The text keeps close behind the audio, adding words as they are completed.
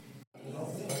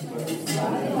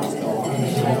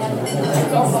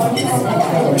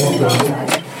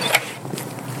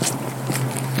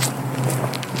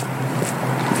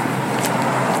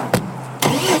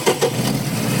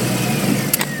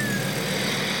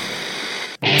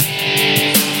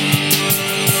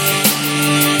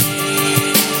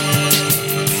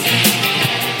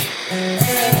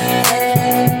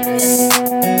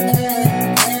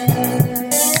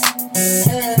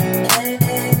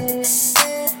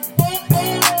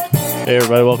Hey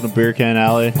everybody, welcome to Beer Can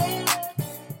Alley.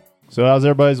 So how's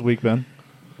everybody's week been?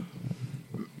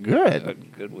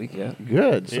 Good. Good week, yeah.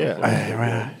 Good.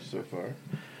 So far.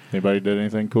 Anybody did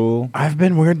anything cool? I've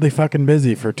been weirdly fucking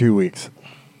busy for 2 weeks.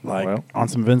 Like, Well. on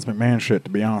some Vince McMahon shit,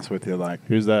 to be honest with you. Like,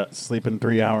 Who's that? sleeping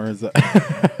 3 hours.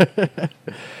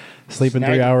 Sleeping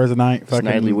 3 hours a night. Fucking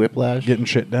Snidely whiplash? Getting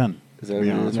shit done, Is that to what be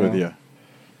it is honest now? with you.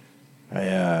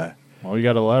 Well, you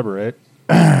got to elaborate.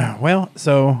 Well,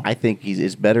 so... I think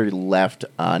it's better left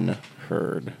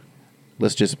unheard.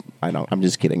 I'm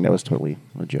just kidding. That was totally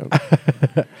a joke.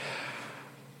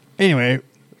 Anyway,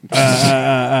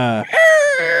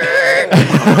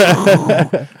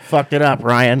 Fucked it up,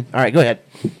 Ryan. All right, go ahead.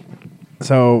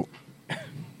 so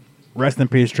rest in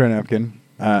peace, Trent Epkin.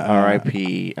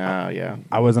 R.I.P. Yeah.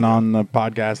 I wasn't on the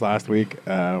podcast last week.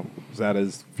 Was at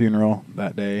his funeral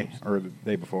that day or the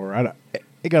day before.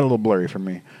 It got a little blurry for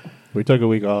me. We took a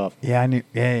week off. Yeah, I knew.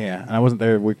 Yeah. And I wasn't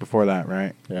there the week before that,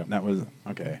 right? Yeah. That was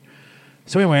okay.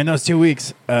 So anyway, in those 2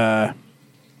 weeks,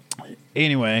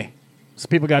 anyway, so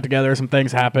people got together, some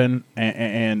things happened,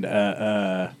 and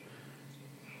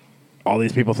all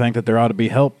these people think that there ought to be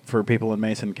help for people in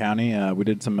Mason County. We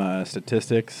did some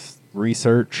statistics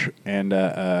research and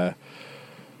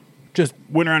just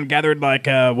went around and gathered like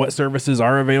what services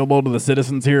are available to the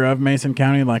citizens here of Mason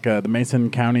County. Like the Mason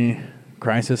County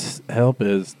Crisis Help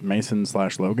is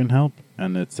Mason/Logan Help,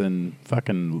 and it's in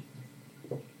fucking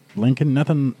Lincoln.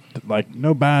 Nothing like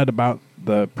no bad about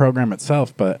the program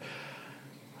itself, but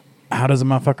how does a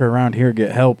motherfucker around here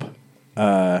get help?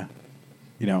 So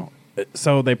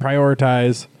they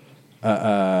prioritize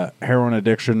heroin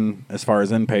addiction as far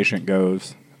as inpatient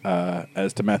goes,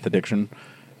 as to meth addiction,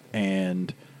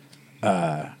 and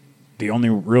the only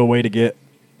real way to get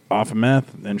off of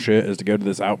meth and shit is to go to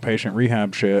this outpatient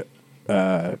rehab shit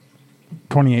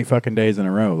 28 fucking days in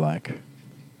a row, like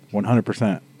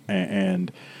 100%.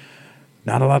 And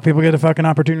not a lot of people get a fucking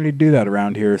opportunity to do that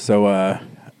around here. So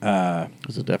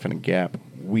There's a definite gap.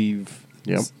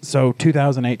 So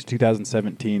 2008 to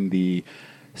 2017, the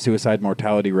suicide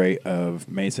mortality rate of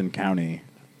Mason County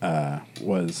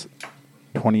was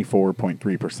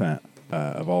 24.3%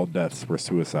 of all deaths were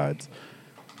suicides.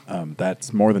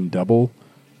 That's more than double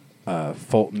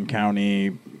Fulton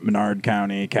County, Menard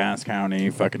County, Cass County,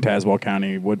 fucking Tazewell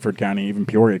County, Woodford County, even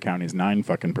Peoria County is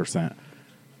 9%.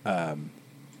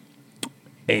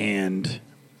 And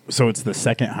so it's the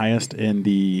second highest in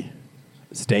the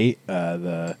state.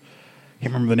 I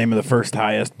can't remember the name of the first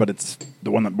highest, but it's the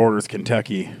one that borders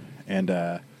Kentucky. And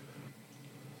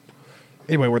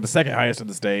anyway, we're the second highest in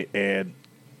the state, and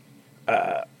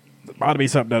there ought to be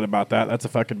something done about that. That's a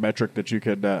fucking metric that you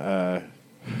could Yeah,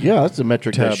 that's a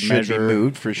metric to that should measure. be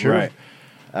moved for sure. Right.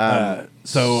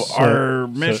 So our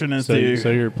mission is to...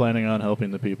 So you're planning on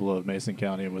helping the people of Mason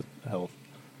County with health?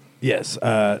 Yes.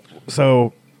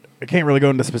 So I can't really go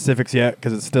into specifics yet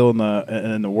because it's still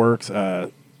in the works.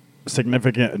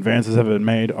 Significant advances have been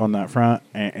made on that front,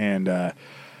 and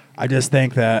I just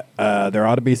think that there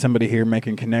ought to be somebody here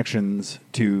making connections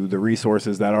to the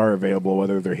resources that are available,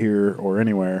 whether they're here or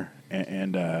anywhere.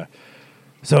 And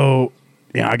so,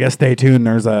 I guess stay tuned.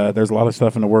 There's a lot of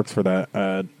stuff in the works for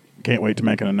that. Can't wait to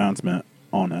make an announcement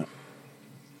on it.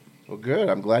 Well, good.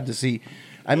 I'm glad to see.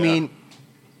 I mean,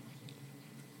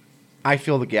 I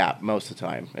feel the gap most of the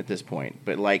time at this point.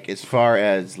 But, like, as far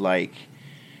as, like,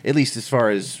 at least as far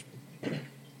as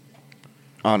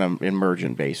on an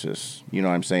emergent basis, you know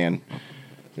what I'm saying?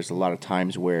 There's a lot of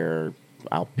times where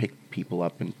I'll pick people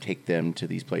up and take them to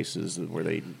these places where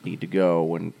they need to go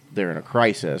when they're in a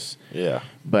crisis. Yeah.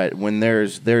 But when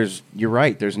there's you're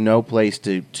right, there's no place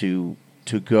to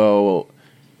go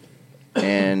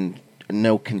and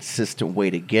no consistent way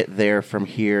to get there from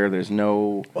here. There's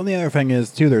no... Well, the other thing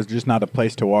is, too, there's just not a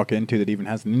place to walk into that even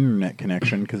has an internet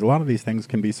connection, because a lot of these things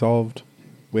can be solved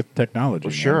with technology.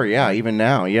 Well, sure, yeah, even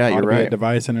now. Yeah, you're Automated right.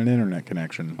 device and an internet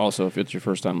connection. Also, if it's your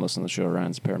first time listening to the show,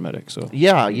 Ryan's a paramedic, so...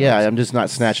 Yeah, I'm just not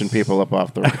snatching people up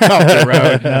off the, off the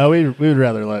road. No, we would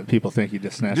rather let people think you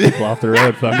just snatch people off the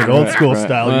road, fucking old school right.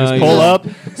 style. You just You pull know, up,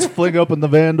 fling open the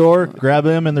van door, grab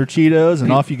them and their Cheetos,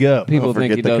 and off you go. People Don't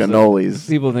think he forget the does cannolis.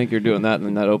 People think you're doing that, and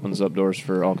then that opens up doors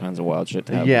for all kinds of wild shit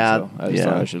to happen. Yeah, so I just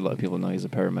thought I should let people know he's a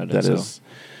paramedic.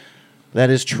 That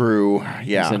is true.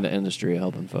 Yeah. He's in the industry of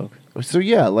helping folk. So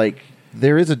yeah, like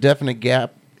there is a definite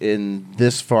gap in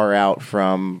this far out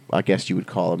from, I guess you would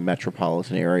call a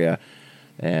metropolitan area,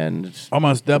 and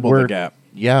Almost double the gap.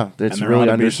 Yeah, it's And there really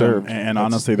ought to be some- underserved. and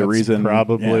honestly, the That's reason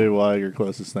probably yeah. why your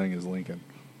closest thing is Lincoln.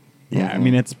 Yeah,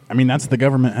 Mhm. I mean that's the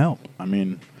government help. I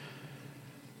mean,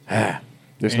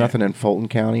 There's and- nothing in Fulton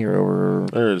County or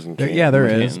There isn't. there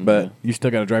is, Canton, but yeah. you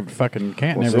still got to drive to fucking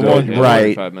Canton Well, every so day. one-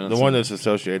 right. 5 minutes. The one that's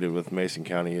associated with Mason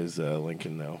County is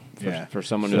Lincoln, though. Yeah. For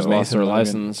someone So who's lost their Mason,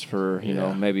 Logan. license for, you know,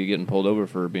 Yeah. maybe getting pulled over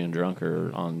for being drunk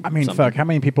or on I mean, something. fuck, how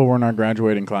many people were in our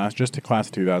graduating class? Just to class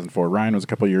of 2004. Ryan was a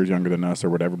couple years younger than us or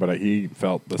whatever, but he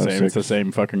felt the same. It's the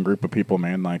same fucking group of people,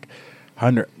 man. Like,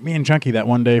 100. Me and Chunky that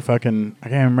one day fucking, I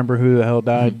can't remember who the hell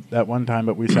died that one time,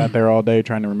 but we sat there all day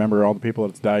trying to remember all the people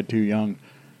that's died too young.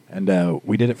 And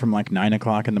we did it from like 9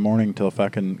 o'clock in the morning till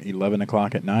fucking 11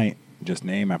 o'clock at night. Just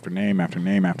name after name after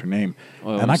name after name.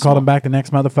 Well, and I small- called him back the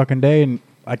next motherfucking day and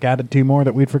like added 2 more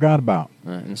that we'd forgot about.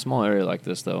 In a small area like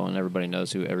this, though, and everybody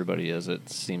knows who everybody is, it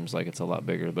seems like it's a lot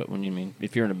bigger. But when you mean,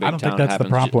 if you're in a big I don't town, think that's the it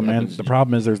problem, man. happens- The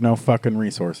problem is there's no fucking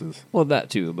resources. Well,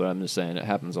 that too, but I'm just saying it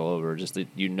happens all over. Just that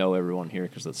you know everyone here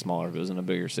because it's smaller. If it was in a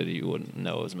bigger city, you wouldn't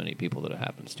know as many people that it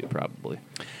happens to, probably.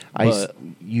 But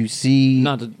you see,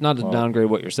 not to downgrade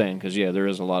what you're saying, because yeah, there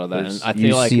is a lot of that, and There's- I you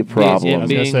feel like see a problem. I it was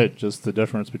gonna being say just the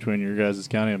difference between your guys'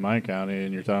 county and my county,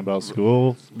 and you're talking about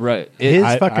schools. right. His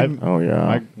I- fucking. oh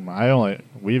yeah,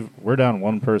 We're down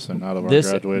one person out of our This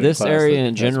graduating this class area that- in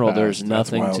that's general, passed. there's That's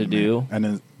nothing wild, to man. do. And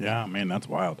then, yeah, man, that's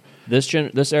wild. This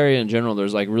area in general,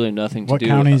 there's like really nothing to What do.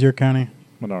 county is your county?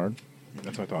 Menard.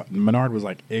 That's what I thought. Menard was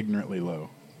like ignorantly low.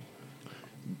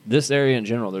 This area in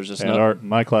general, there's just And no.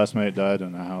 my classmate died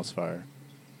in a house fire.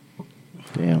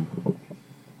 damn.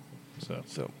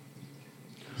 So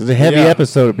It's a heavy Yeah.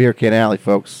 episode of Beer Can Alley,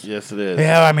 folks. Yes, it is.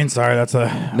 Yeah, I mean, sorry, that's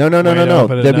a No. way to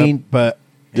open it I up, mean, but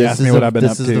you asked me what I've been up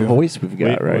this to. is the voice we've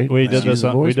got, right? we did This this is the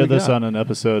on we voice did this got. on an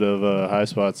episode of High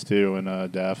Spots too,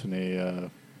 and Daphne.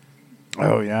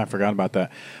 Oh yeah, I forgot about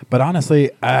that. But honestly,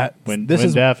 When this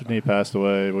is Daphne passed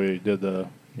away, we did the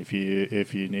if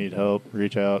you need help,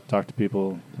 reach out, talk to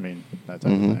people. I mean that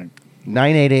type Mhm. of thing.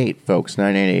 988, folks.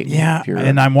 988. yeah, if you're-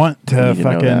 and I want to need to know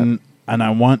fucking that. and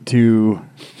I want to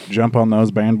jump on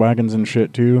those bandwagons and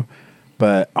shit too.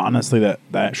 But honestly,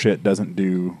 that shit doesn't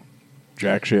do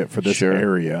jack shit for this Sure.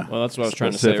 area. Well, that's what I was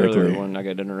trying to say earlier specifically. when I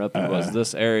got interrupted. Was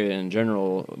this area in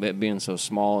general, it being so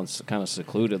small and kind of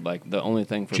secluded, like the only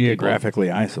thing for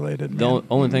Geographically isolated. people, the Man.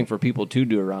 only thing for people to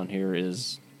do around here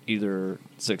is either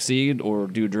succeed or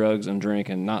do drugs and drink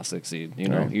and not succeed. You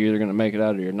know, Right. you're either going to make it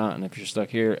out or you're not. And if you're stuck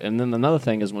here, and then another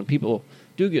thing is when people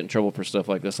do get in trouble for stuff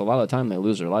like this, a lot of the time they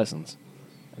lose their license.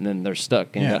 And then they're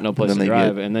stuck and Yeah. got no place Then to they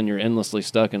drive, get- and then you're endlessly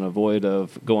stuck in a void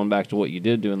of going back to what you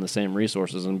did, doing the same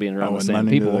resources and being around the Owing same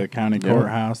money people. to the county Yeah.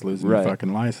 courthouse, losing Right. your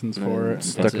fucking license And for then it.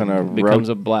 Stuck on a becomes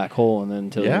road. a black hole, and then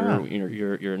until Yeah.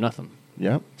 you're nothing.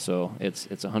 Yep. So it's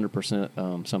 100%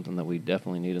 something that we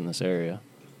definitely need in this area.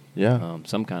 Yeah.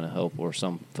 Some kind of help or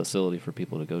some facility for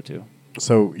people to go to.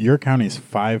 So your county's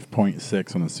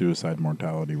 5.6 on the suicide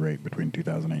mortality rate between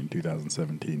 2008 and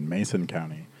 2017. Mason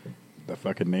County, the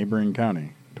fucking neighboring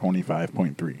county,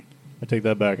 25.3. I take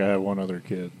that back. I have one other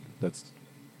kid that's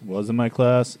was in my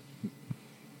class,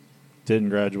 didn't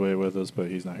graduate with us, but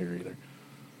he's not here either.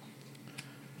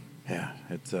 Yeah,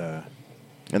 it's And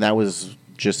that was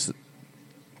just.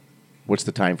 What's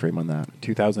the time frame on that?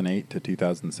 2008 to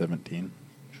 2017.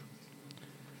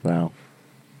 Wow.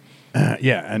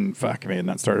 Yeah, and fuck, man,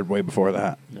 that started way before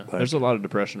that. Yeah. Like, There's a lot of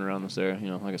depression around this area. You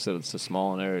know, like I said, it's a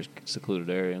small and area, secluded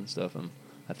area and stuff. And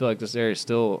I feel like this area is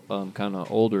still kind of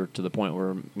older to the point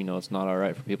where, you know, it's not all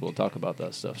right for people to talk about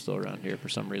that stuff still around here for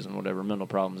some reason. Whatever mental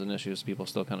problems and issues, people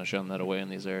still kind of shun that away in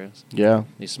these areas. Yeah.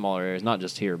 These smaller areas, not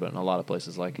just here, but in a lot of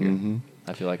places like here. Mhm.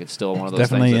 I feel like it's still one of It's those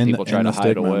definitely things that in people the- try in to the hide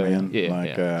stigma, away. man. Yeah, Like,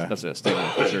 yeah. That's a stigma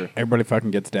for sure. everybody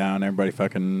fucking gets down. Everybody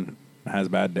fucking has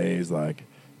bad days. Like,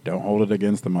 don't hold it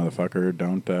against the motherfucker.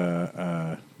 Don't,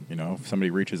 you know, if somebody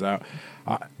reaches out.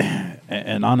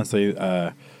 And honestly,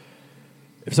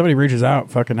 if somebody reaches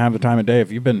out, fucking have the time of day.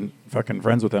 If you've been fucking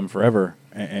friends with them forever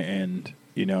and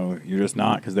you know, you're just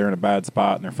not because they're in a bad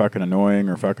spot and they're fucking annoying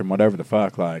or fucking whatever the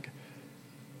fuck, like,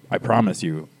 I promise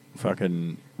you,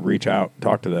 fucking reach out,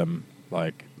 talk to them,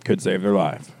 like, could save their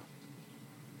life.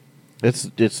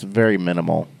 It's very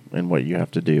minimal in what you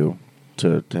have to do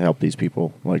to help these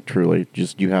people. Like, truly,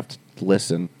 just you have to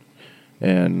listen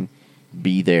and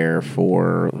be there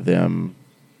for them.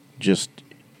 Just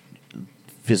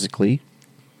physically,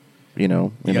 in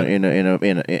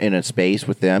a space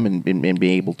with them and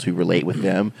be able to relate with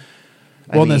them.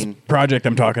 Well, this project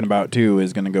I'm talking about too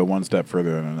is going to go one step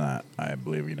further than that. I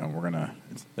believe we're gonna.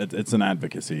 It's an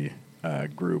advocacy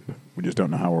group. We just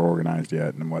don't know how we're organized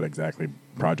yet and what exactly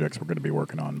projects we're going to be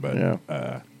working on. But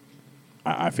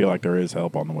I feel like there is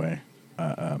help on the way,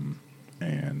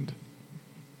 and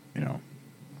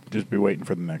just be waiting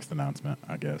for the next announcement.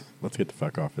 I guess. Let's get the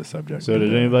fuck off this subject. So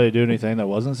did anybody do anything that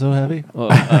wasn't so heavy? Well,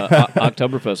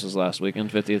 Oktoberfest was last weekend,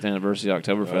 50th anniversary of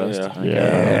Oktoberfest. Oh, I think I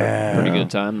had a pretty good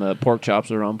time. The pork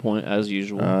chops are on point as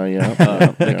usual.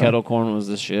 The kettle corn was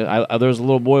the shit. There was a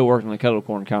little boy working the kettle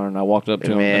corn counter, and I walked up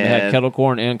to him, and they had kettle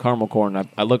corn and caramel corn.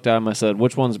 I looked at him, I said,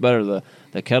 which one's better,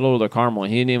 the kettle or the caramel?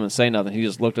 And he didn't even say nothing. He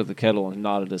just looked at the kettle and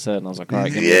nodded his head, and I was like, all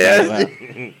right, give me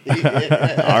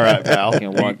that. All right, pal.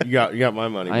 You got my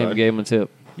money. I even gave him a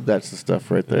tip. That's the stuff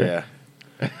right there.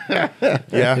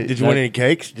 Yeah. Did you win any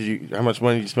cakes? How much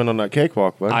money did you spend on that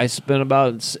cakewalk, bud? I spent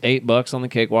about $8 on the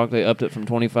cakewalk. They upped it from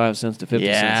 25 cents to 50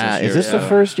 cents this year. Is this the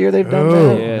first year they've done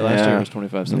that? Yeah, last year it was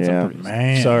 25 cents. Yeah.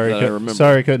 Man,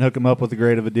 Sorry, couldn't hook him up with a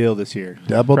great of a deal this year.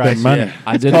 doubled their money. Yeah.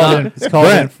 I did not. It's called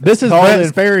Brent, this is Brent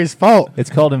Sperry's fault. It's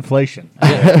called inflation.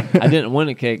 I didn't win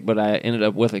a cake, but I ended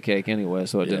up with a cake anyway,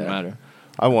 so it didn't matter.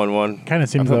 I won one. Kinda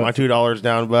seems I put like- my $2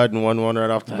 down, bud, and won one right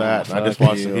off the bat. I just fuck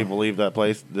watched some you. people leave that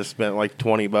place. Just spent like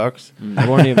 $20. They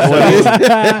weren't even. So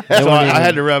I even-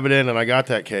 had to rub it in, and I got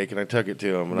that cake, and I took it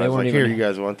to them, and They I was weren't like, "Here, even- you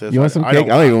guys want this? You want some I cake?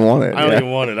 I don't even want it. I don't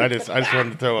even want it. I just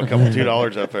wanted to throw a couple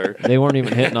 $2 up there. They weren't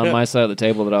even hitting on my side of the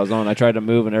table that I was on. I tried to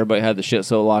move, and everybody had the shit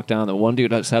so locked down that one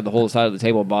dude just had the whole side of the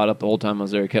table bought up the whole time I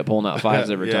was there. He kept pulling out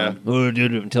fives every Yeah. time. Oh,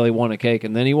 dude, until he won a cake.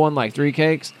 And then he won like 3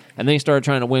 cakes, and then he started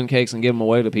trying to win cakes and give them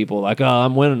away to people. Like, oh,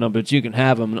 I'm winning them, but you can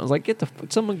have them. And I was like,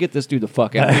 someone get this dude the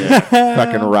fuck out of here.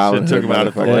 Fucking Robin Shit took Hood him out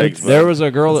of the motherfucker. legs. There was a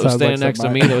girl that was Sounds like standing next to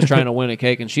me that was trying to win a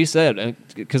cake, and she said,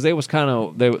 because they was kind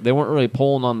of they weren't really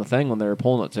pulling on the thing when they were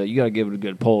pulling it. To you got to give it a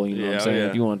good pull. You know what I'm saying? Yeah.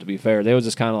 If you want it to be fair, they was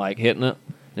just kind of like hitting it.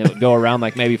 And it would go around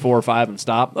like maybe 4 or 5 and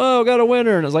stop. Oh, got a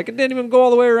winner! And it's like it didn't even go all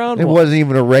the way around. It once. wasn't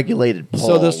even a regulated pull,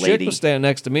 So this chick lady. was standing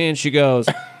next to me, and she goes,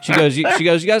 you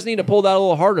guys need to pull that a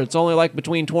little harder. It's only like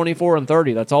between 24 and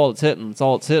 30. That's all it's hitting. That's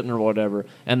all it's hitting, or whatever.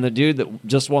 And the dude that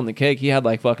just won the cake, he had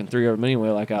like fucking 3 of them anyway.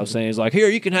 Like I was saying, he's like, here,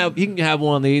 you can have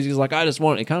one of these. He's like, I just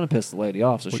want it. It kind of pissed the lady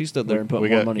off, so she stood there and put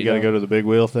more money. You got to down. go to the big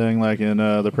wheel thing, like in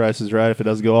The Price is Right. If it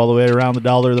doesn't go all the way around the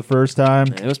dollar the first time,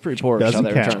 It was pretty poor how Doesn't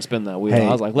they were count. trying to spin that wheel. Hey,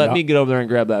 I was like, let no. me get over there and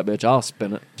grab that bitch. I'll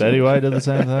spin it. Betty White did the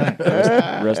same thing.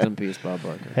 Rest in peace, Bob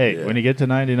Barker. Hey, when you get to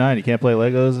 99, you can't play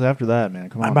Legos after that, man.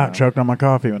 Come on. I about now. choked on my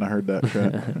coffee when I heard that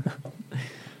shit.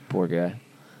 Poor guy.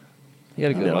 He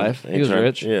had a good Yeah, life. He ain't was trying-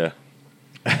 rich. Yeah.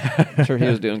 I'm sure he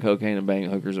was doing cocaine and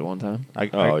banging hookers at one time.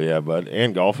 Oh yeah, bud.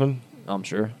 And golfing. I'm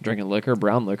sure. Drinking liquor,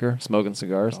 brown liquor, smoking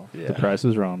cigars. Yeah. The price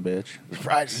is wrong, bitch. The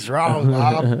price is wrong,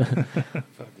 Bob. Fucking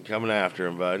coming after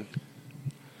him, bud.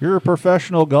 You're a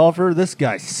professional golfer. This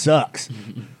guy sucks.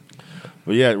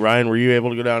 But yeah, Ryan, were you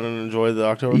able to go down and enjoy the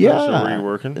Oktoberfest, Yeah. or were you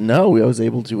working? No, I was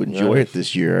able to enjoy Nice. it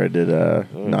this year. I did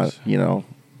Nice. not,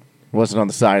 wasn't on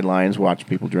the sidelines watching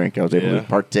people drink. I was able Yeah. to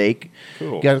partake.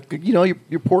 Cool. Got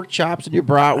your pork chops and your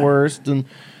bratwurst, and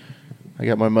I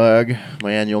got my mug,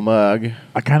 my annual mug.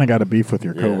 I kind of got a beef with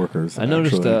your Yeah. coworkers. I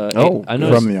noticed. Oh, I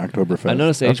noticed. from the Oktoberfest. I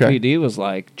noticed Okay. HPD was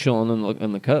like chilling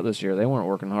in the cut this year. They weren't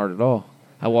working hard at all.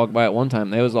 I walked by it one time.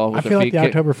 They was all I with feel their like feet the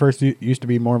kicked. Oktoberfest used to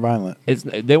be more violent.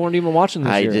 They weren't even watching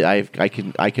this year.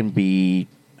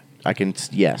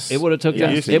 Yes. It would have took Yeah,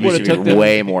 them. it It would have used to took be them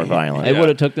way more violent. It Yeah. would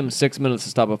have took them 6 minutes to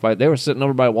stop a fight. They were sitting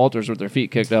over by Walters with their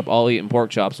feet kicked up, all eating pork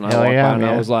chops, and I Hell walked yeah, by and I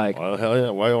man. was like, Well, hell yeah.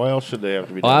 Why else should they have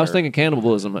to be? well, down I was there? thinking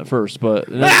cannibalism at first, but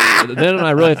then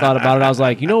I really thought about it. I was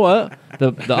like, you know what?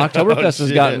 The Oktoberfest has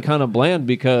shit. gotten kind of bland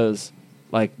because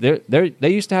like they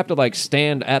used to have to like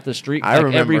stand at the street I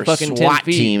like every remember fucking 10 SWAT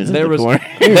feet. teams in There the was corner.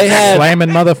 they had Slamming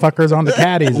motherfuckers onto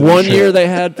caddies. and one shit. year they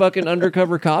had fucking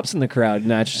undercover cops in the crowd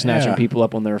snatching Yeah. people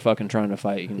up when they were fucking trying to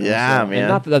fight. You know? Yeah, So- and man.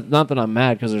 not that I'm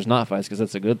mad because there's not fights because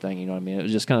that's a good thing. You know what I mean? It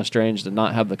was just kind of strange to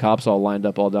not have the cops all lined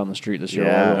up all down the street this year.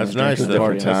 Yeah, while everyone that's was nice, drinking though.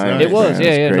 and Different partying. time. It was, Man,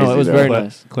 yeah, it's no, it was crazy, very though.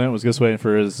 nice. Clint was just waiting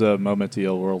for his moment to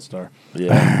yell World Star.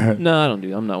 Yeah. No, I don't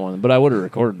do. I'm not one of them. But I would have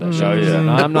recorded that shit. Oh, yeah.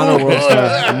 No, I'm not a world star.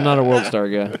 I'm not a world star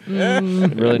guy.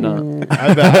 Really not.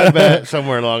 I bet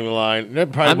somewhere along the line,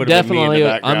 that probably I'm would have been me in the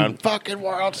definitely- background. I'm- Fucking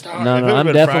World Star. No, If it no, would've I'm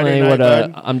been definitely Friday night,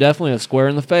 bud. I'm definitely a square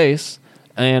in the face,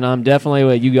 and I'm definitely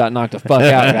a you got knocked the fuck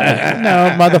out guy.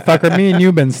 No, motherfucker. Me and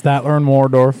you been Statler and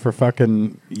Wardorf for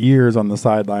fucking years on the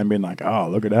sideline, being like, "Oh,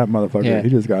 look at that motherfucker! Yeah. He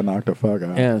just got knocked the fuck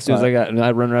out." Yeah, as soon as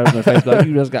I'd run right up in their face, like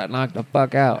you just got knocked the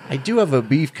fuck out. I do have a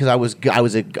beef because I was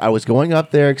going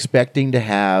up there expecting to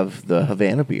have the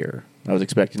Havana beer, I was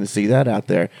expecting to see that out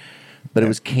there, but it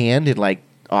was canned and like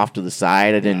off to the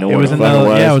side. I didn't know what was the in fuck the it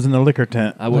was. yeah, it was in the liquor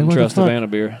tent. I wouldn't what the trust fuck? Havana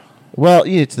beer. Well,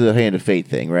 yeah, it's the hand of fate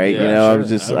thing, right? Yeah, you know, I sure. was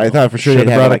just, I I don't thought for sure Should've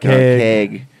they'd have brought a like a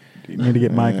keg. keg. You need to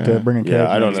get Mike to bring a keg. Yeah,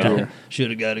 I don't next know. year. Should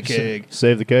have got a keg.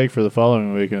 Save the keg for the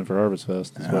following weekend for Harvest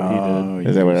Fest. That's what he did.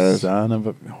 Is that what it is? Son of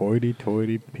a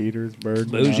hoity-toity Petersburg.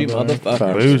 Bougie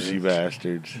motherfucker. Bougie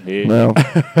bastards. Well,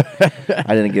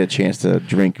 I didn't get a chance to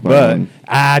drink my But- own.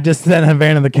 Just send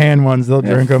Havana the canned ones. They'll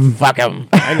drink them. Fuck them.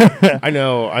 I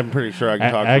know. I'm pretty sure I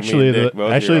can talk Actually, for me and Dick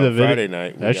both actually here the on video, Friday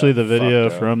night. We actually got the video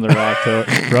fucked up.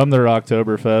 from their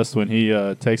Oktoberfest when he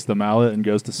takes the mallet and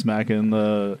goes to smack in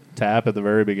the tap at the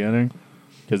very beginning,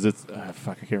 because it's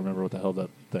fuck, I can't remember what the hell that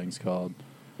thing's called,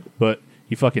 but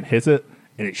he fucking hits it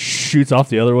and it shoots off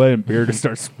the other way and beer just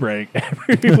starts spraying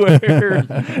everywhere.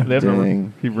 They have to-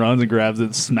 Dang. he runs and grabs it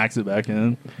and smacks it back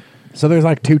in. So there's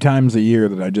like 2 times a year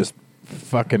that I just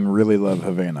fucking really love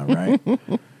Havana, right?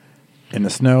 In the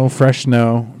snow, fresh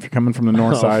snow. If you're coming from the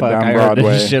north side down I Broadway,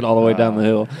 heard this shit all the way down the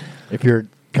hill. if you're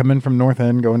coming from North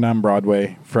End going down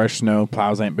Broadway, fresh snow,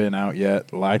 plows ain't been out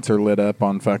yet, lights are lit up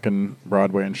on fucking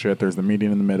Broadway and shit. There's the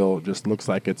meeting in the middle. It just looks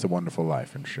like It's a Wonderful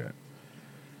Life and shit.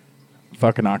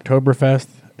 Fucking Oktoberfest,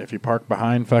 if you park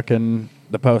behind fucking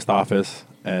the post office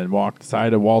and walk the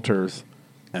side of Walters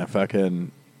and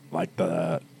fucking like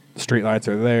the street lights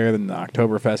are there, then the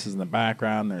Oktoberfest is in the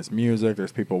background, there's music,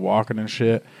 there's people walking and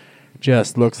shit.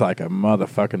 Just looks like a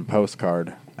motherfucking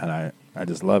postcard, and I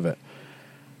just love it.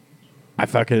 I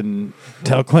fucking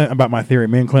tell Clint about my theory.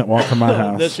 Me and Clint walk from my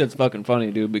house. This shit's fucking funny,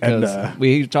 dude, because And,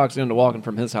 he talks into walking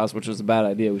from his house, which was a bad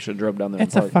idea. We should have drove down there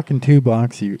It's and a parked. fucking 2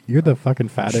 blocks. You're the fucking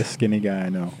fattest skinny guy I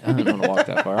know. I don't want to walk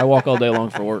that far. I walk all day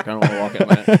long for work. I don't want to walk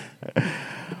at night.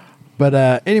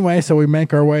 But anyway, so we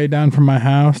make our way down from my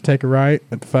house, take a right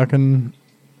at the fucking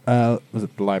was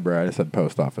it the library? I said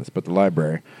post office, but the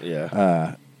library.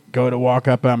 Yeah. Go to walk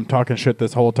up. I'm talking shit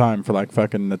this whole time for like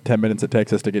fucking the 10 minutes it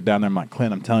takes us to get down there. I'm like,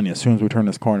 Clint, I'm telling you, as soon as we turn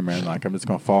this corner, man, like I'm just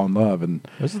gonna fall in love. And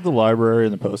This is the library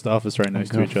and the post office right next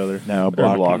to each other. no, They're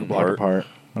a block block apart.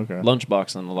 Okay.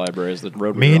 Lunchbox in the library is the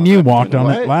road. Me and you walked on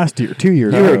it last year, 2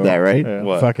 years You ago. heard that, right? Yeah.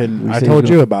 What? Fucking, We I said told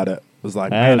you you don't- about it. It was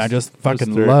like, Yeah, man, it I was- just it was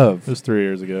fucking three- love. It was 3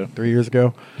 years ago. 3 years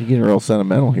ago. You're getting real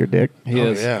sentimental here, Dick. He Oh,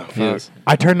 is. yeah, He fuck. is.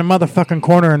 I turned the motherfucking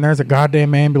corner and there's a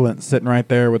goddamn ambulance sitting right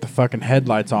there with the fucking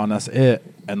headlights on us.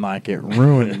 And like it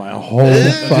ruined my whole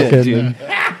fucking. Dude.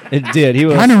 It did. He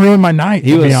was. Kind of ruined my night.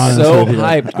 he to be was honest so with you. hyped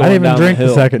I going didn't even down the drink the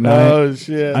hill. second night. Oh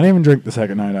shit! I didn't even drink the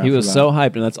second night. After He was that. so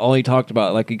hyped, and that's all he talked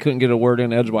about. Like he couldn't get a word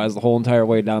in edgewise the whole entire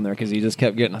way down there because he just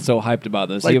kept getting so hyped about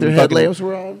this. Like He their even fucking- headlamps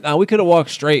were on. We could have walked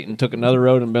straight and took another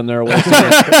road and been there a ways.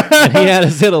 And he had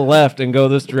us hit a left and go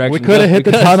this direction. We could have hit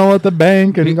the tunnel at the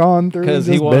bank and gone through. because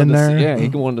Just he wanted been to there. see, yeah, he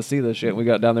wanted to see this shit. We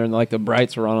got down there and like the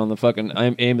brights were on the fucking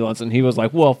ambulance, and he was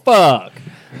like, "Well, fuck."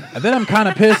 And then I'm kind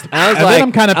of pissed. I was and like, then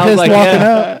I'm kind of I was pissed like, walking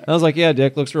yeah. up. I was like, "Yeah,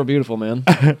 Dick looks real beautiful, man.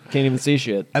 Can't even see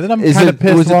shit." And then I'm Is kind of it?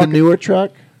 pissed. Was it the walking- newer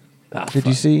truck? Ah, Did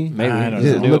you fuck. see? Maybe. I don't What's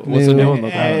the know. new- Look What's the new. new one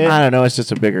look like? I don't know. It's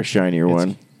just a bigger, shinier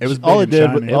one. It was All it big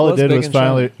and did, shiny. all It it did was was big and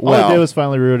finally, shiny. all it Well- did was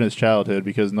finally ruin his childhood,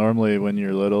 because normally when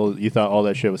you're little, you thought all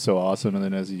that shit was so awesome, and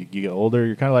then as you get older,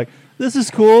 you're kind of like, this is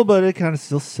cool, but it kind of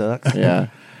still sucks. Yeah.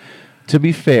 To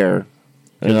be fair,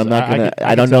 and I'm not I gonna. can-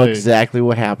 I, I don't can know tell you. exactly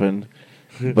what happened,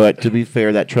 but to be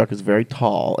fair, that truck is very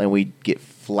tall, and we get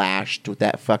flashed with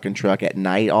that fucking truck at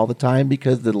night all the time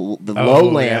because the low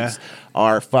yeah. lamps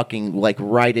are fucking like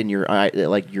right in your eye,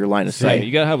 like your line of Hey, sight.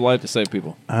 you gotta have light to save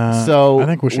people. So I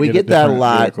think we should get that a different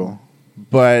lot, vehicle.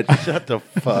 but Shut the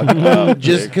fuck up.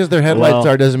 just because their headlights Well,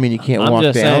 are doesn't mean you can't I'm walk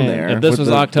just down saying, there. if this with was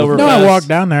the- October- No, I Yes. walked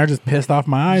down there, just pissed off.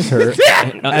 My eyes hurt.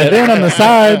 And then on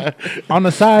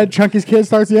the side, Chunky's kid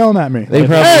starts yelling at me. They Like,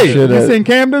 probably hey, should you have. seen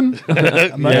Camden?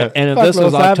 I'm like, Yeah. And if "Fuck, this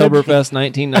was little savage." Oktoberfest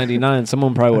 1999,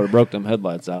 someone probably would have broke them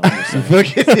headlights out. I'm just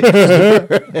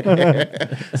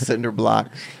saying. Cinder block.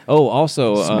 Oh,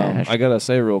 also, Smash. I gotta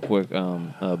say real quick,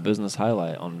 a business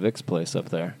highlight on Vic's place up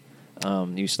there.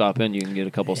 You stop in, you can get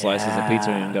a couple slices of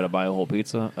pizza, and you got to buy a whole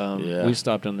pizza. Yeah. We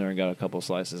stopped in there and got a couple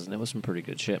slices, and it was some pretty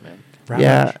good shit, man.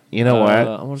 Yeah, you know what?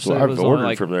 I want to say So it I've was ordered only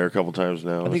like, from there a couple times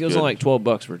now. I think it was only like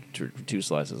 $12 for two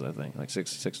slices. I think like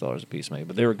 $6 a piece, maybe.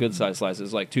 But they were good size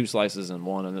slices, like 2 slices in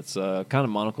one, and it's kind of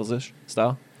monocles-ish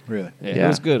style. Really? Yeah, Yeah. it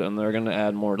was good, and they're gonna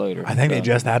add more later. I think they Uh,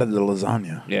 just added the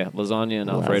lasagna. yeah, lasagna and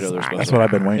Alfredo. They're supposed That's to- what I've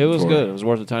been waiting It was for. good. It was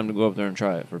worth the time to go up there and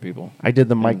try it for people. I did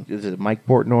the Mike. Is it Mike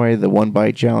Portnoy, the one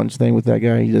bite challenge thing with that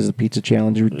guy? He does the pizza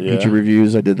challenge, pizza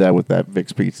reviews. I did that with that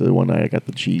Vic's pizza one night. I got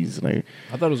the cheese and I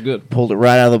I thought it was good. pulled it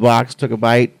right out of the box, took a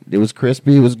bite. It was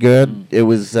crispy. It was good. It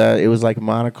was like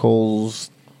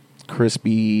Monocle's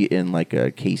crispy in like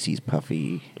a Casey's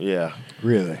puffy. Yeah.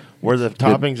 Really? Where the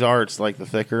toppings are, it's like the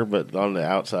thicker, but on the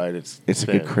outside, it's a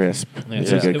thin. good crisp. Yeah,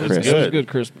 It's a good it was, crisp. It was a good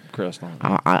crisp crust on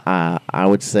it. I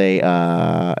would say 8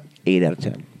 out of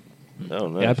 10. Oh,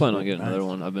 nice. Yeah, I plan on getting another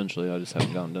one eventually. I just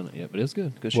haven't gone and done it yet, but it's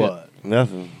good. Good shit. What?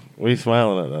 Nothing. What are you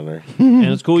smiling at down there? And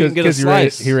it's cool. You can get a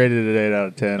slice. He rated it 8 out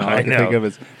of 10. All I, I can know. think of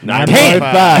is 9.5.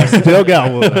 9.5. Still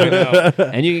got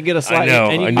one. And you can get a slice. know,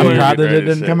 And you I can know go I'm in- proud that ready it to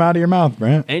didn't say. come out of your mouth,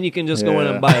 Brent. And you can just go in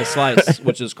Yeah. and buy a slice,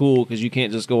 which is cool because you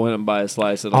can't just go in and buy a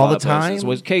slice at a All lot the of places. time?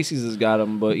 Which Casey's has got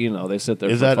them, but they sit there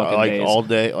Is for that fucking like days. all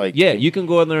day? Like Yeah, you can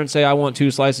go in there and say, I want 2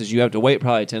 slices. You have to wait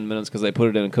probably 10 minutes because they put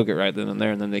it in and cook it right then and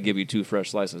there, and then they give you 2 fresh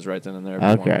slices right then and there. if you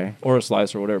want Okay. it. Or a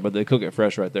slice or whatever, but they cook it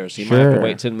fresh right there. So you might have to Sure.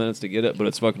 wait 10 minutes to get it, but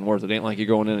it's fucking worth it. Ain't like you're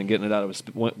going in and getting it out of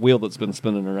a wheel that's been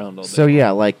spinning around all day. So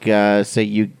yeah, like say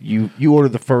you order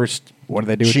the first What do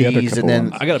they do with the other cheese, couple and then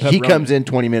ones? I got a he pepperoni. comes in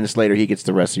 20 minutes later. He gets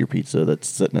the rest of your pizza that's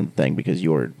sitting in the thing because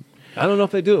you ordered. I don't know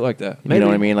if they do it like that. You know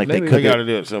what I mean? Like, they maybe. cook they got to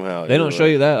do it somehow. They don't show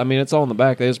you that. I mean, it's all in the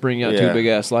back. They just bring you out 2 Yeah. big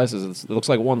ass slices. It looks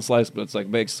like one slice, but it's like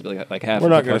basically like half. We're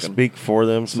of not the going to fucking speak for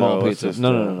them. small so let's pizza. just,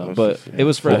 No. let's But just- it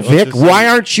was fresh. Let's Vic, just why say-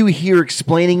 aren't you here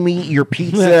explaining me your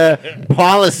pizza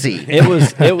policy? It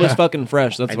was fucking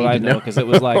fresh. That's what need I to know know. because it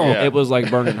was like Yeah. it was like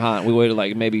burning hot. We waited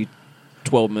like maybe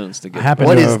 12 minutes to get.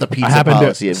 What is the pizza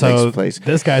policy at Vic's place?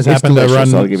 This guy's It's happened to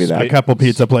delicious, run I'll give you that. a couple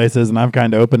pizza places, and I've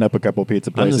kind of opened up a couple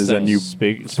pizza I'm just places, and saying, you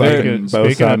Speaking fucking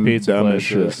both of sound pizza dumb as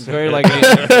places, shit. very like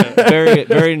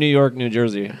very New York, New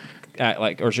Jersey,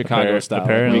 or Chicago style.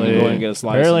 Apparently, you can go in and get a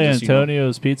slice. apparently and just,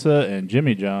 Antonio's Pizza and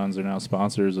Jimmy John's are now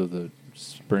sponsors of the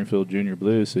Springfield Junior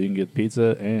Blues, so you can get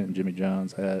pizza and Jimmy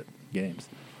John's at games.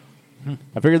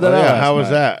 I figured that Oh, out. yeah, last how was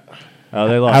night. that?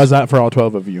 They lost. How's that for all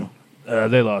 12 of you?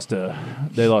 They lost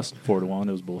 4-1.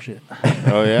 It was bullshit.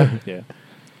 Oh yeah, Yeah.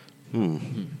 I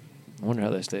wonder how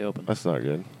they stay open. that's not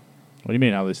good. What do you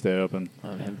mean how they stay open?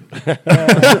 I mean,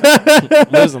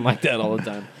 losing like that all the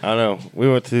time. I know. We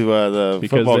went to the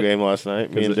Because football they- game last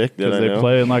night. Me and Dick did. Because I they know.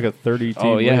 play in like a 30 team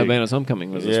Oh yeah, league. Havana's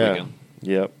homecoming was this Yeah. weekend.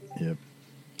 Yep. Yep.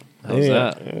 How's Yeah,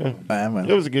 that? yeah.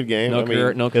 It was a good game. No I mean,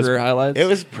 career, no career highlights. It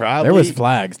was probably There was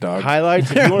flags, dog.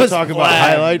 highlights. If you want to talk about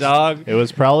highlights, dog. It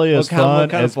was probably as What kind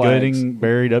fun of as flags? getting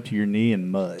buried up to your knee in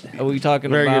mud. Are we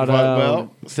talking very about good flag.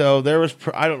 Well, so there was.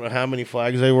 I don't know how many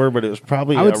flags they were, but it was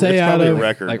probably. I would say it's probably out a of-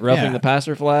 record. like roughing Yeah. the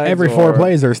passer flags? Every 4 or-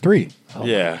 plays, there's 3.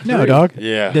 yeah. No, dog.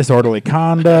 Yeah. Disorderly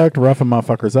conduct, roughing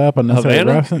motherfuckers up, unnecessary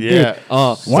Havana? roughing. Yeah.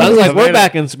 Oh, One of sounds these- like we're Havana-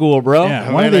 back in school, bro. Yeah,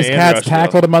 Havana one of these and cats Rushville.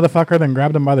 tackled a motherfucker, then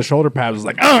grabbed him by the shoulder pads. Was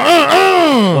like,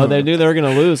 Well, they knew they were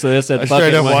going to lose, so they said, I "Fuck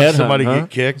straight it, up my watched head somebody hunt, huh? get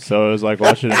kicked. So it was like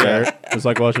watching a bear. It's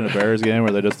like watching a Bears game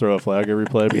where they just throw a flag every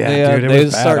play. yeah, They, dude, it they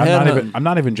was just bad. start I'm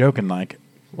not even joking. Like,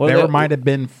 What there are they- might have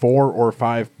been 4 or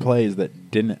 5 plays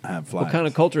that didn't have flags. What kind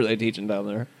of culture are they teaching down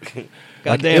there? Like,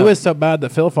 Goddamn. it was so bad that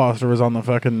Phil Foster was on the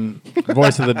fucking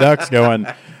Voice of the Ducks going,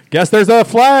 "Guess there's a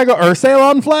flag or sale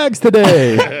on flags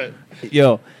today."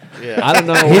 Yo, Yeah. I don't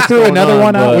know. He what's threw going another on,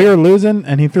 one out. but We were losing,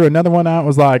 and he threw another one out.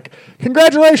 Was like,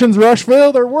 "Congratulations,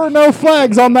 Rushville! There were no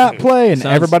flags on that play." And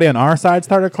Sounds- everybody on our side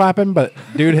started clapping. But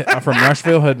dude from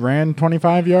Rushville had ran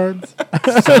 25 yards.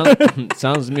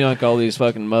 sounds to me like all these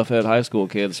fucking muffhead high school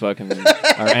kids fucking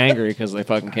are angry because they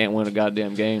fucking can't win a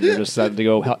goddamn game. They just decided to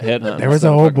go headhunt. There was instead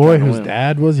an of old fucking boy trying to whose win.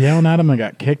 dad was yelling at him and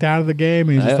got kicked out of the game.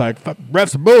 And he's just Yeah. like, "Fuck,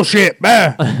 refs are bullshit."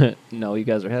 Bah. No, you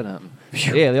guys are headhunting.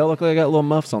 Yeah, they all look like they got little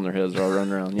muffs on their heads all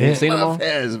running around. You Yeah. ain't seen them all?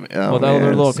 Oh, With all their man.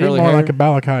 little Seemed curly more hair? like a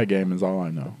Balakai game is all I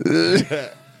know.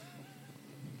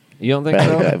 You don't think Bad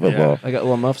so? guy football. They got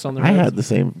little muffs on their I heads. had the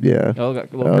same. Yeah. They all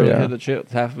got a little Oh, curly yeah. head that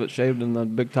half of it shaved and the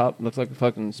big top looks like a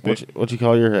fucking. What you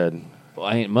call your head? Well,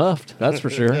 I ain't muffed, that's for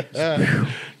sure. You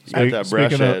got that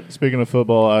brush head. Speaking of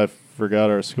football, I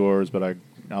forgot our scores, but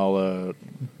I'll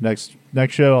next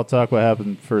show I'll talk what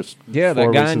happened first. Yeah, 4 that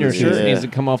weeks guy in of your the shirt season. needs to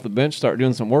come off the bench, start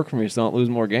doing some work for me, so don't lose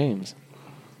more games.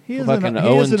 He We're isn't- fucking he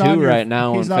 0-2 isn't on your- right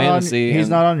now he's in not on- fantasy, he's and-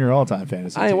 not on your all-time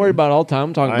fantasy. I ain't team. worried about all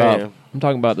time. I am. I'm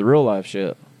talking about the real life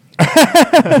shit.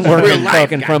 We're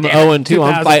fucking from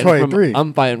 0-2.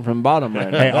 I'm fighting from bottom right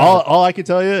now. Hey, all I can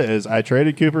tell you is I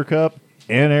traded Cooper Kupp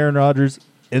and Aaron Rodgers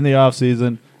in the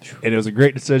offseason, and it was a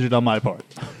great decision on my part.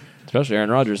 Especially Aaron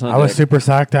Rodgers. Huh, I was Dick? super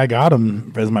psyched I got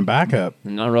him as my backup.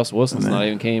 And now Russell Wilson's not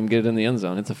even can't even get it in the end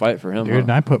zone. It's a fight for him. Dude, and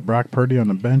huh? I put Brock Purdy on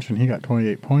the bench, and he got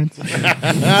 28 points.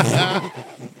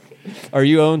 Are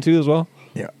you 0-2 as well?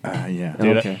 Yeah,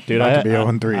 Dude, Okay. dude, About I to be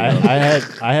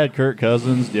 0-3, I had Kirk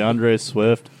Cousins, DeAndre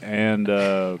Swift, and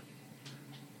the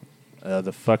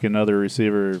fucking other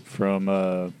receiver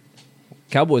from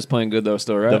Cowboys playing good though,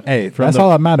 still right? Hey, From that's the- all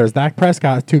that matters. Dak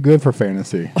Prescott's too good for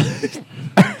fantasy.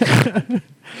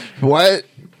 What?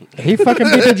 He fucking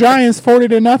beat the Giants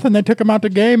 40-0. They took him out the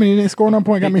game, and he didn't score no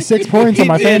point. Got me 6 points on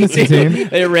my fantasy team.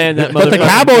 They ran that. But the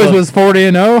Cowboys was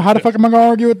 40-0. How the fuck am I gonna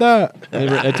argue with that?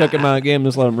 They took him out of the game,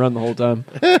 just let him run the whole time.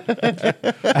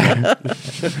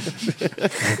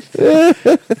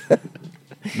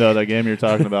 No, that game you're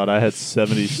talking about, I had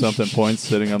 70-something points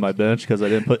sitting on my bench because I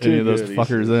didn't put any of those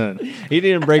fuckers in. He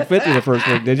didn't break 50 the first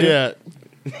week, did you? Yeah.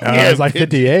 I was like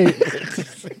 58.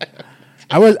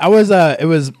 I was. It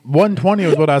was 120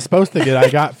 was what I was supposed to get. I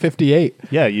got 58.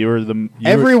 Yeah, you were the...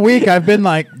 Every week I've been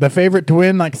like the favorite to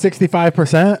win like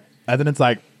 65%, and then it's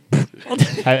like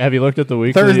Have you looked at the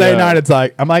weekly? Thursday night. It's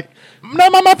like I'm like, no,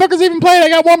 my motherfuckers even played. I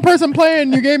got one person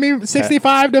playing. You gave me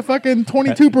 65 to fucking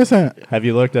 22%. Have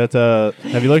you looked at the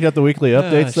weekly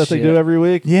updates that they do every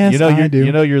week? Yes, I do.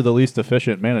 You know you're the least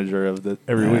efficient manager of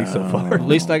every week so far. At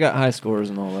least I got high scores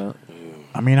and all that.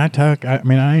 I mean,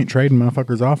 I ain't trading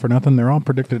motherfuckers off or nothing. They're all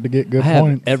predicted to get good I had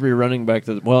points. every running back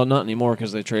well, not anymore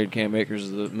because they traded Cam Akers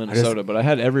to Minnesota, but I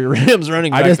had every Rams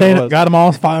running back. I just ain't got them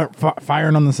all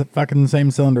firing on the fucking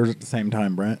same cylinders at the same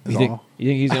time, Brent. You think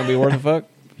he's going to be worth a fuck?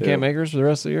 Cam Akers for the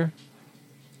rest of the year?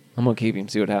 I'm going to keep him,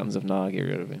 see what happens. If not, I'll get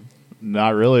rid of him.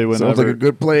 Not really. Sounds like a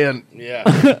good plan. Yeah.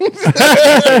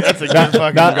 That's a good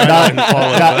fucking guideline to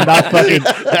follow. Not fucking.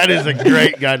 That is a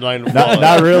great guideline to follow.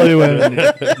 Not really when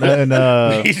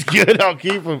He's good. I'll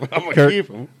keep him. I'm going to keep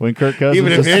him. When Kirk Cousins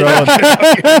Even if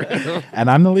is throwing. And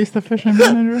I'm the least efficient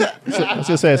manager. I was going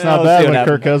to say, it's not Let's bad see what when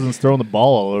happens. Kirk Cousins throwing the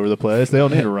ball all over the place. They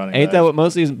don't need a running Ain't back. that what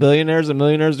most of these billionaires and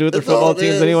millionaires do with their That's all football it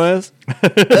teams is. anyways?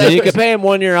 And you can pay them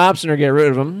 1 year option or get rid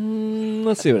of them.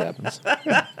 Let's see what happens.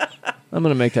 I'm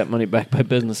going to make that money back by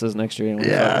businesses next year. Anyway.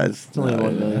 Yeah, It's only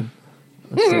 $1 million.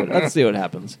 Let's see what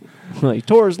happens. He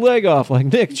tore his leg off like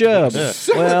Nick Chubb.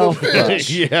 Well, fuck.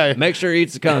 Yeah. Make sure he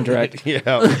eats the contract. Yeah.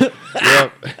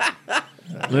 Yep.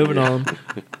 Moving on.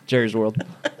 Jerry's World.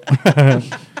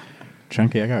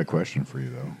 Chunky, I got a question for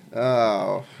you though.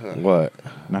 Oh, What?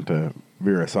 Not to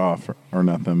veer us off or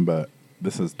nothing, but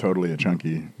this is totally a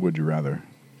chunky. Would you rather?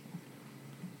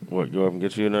 What, go up and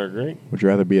get you another drink? Would you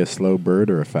rather be a slow bird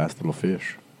or a fast little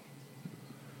fish?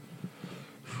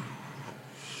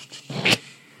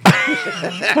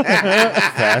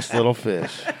 Fast little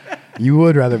fish. You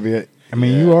would rather be.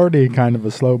 You already kind of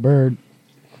a slow bird.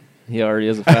 He already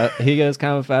is he is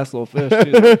kind of a fast little fish,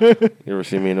 too. You ever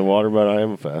see me in the water, but I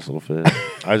am a fast little fish.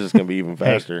 I was just going to be even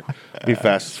faster. Be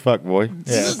fast as fuck, boy.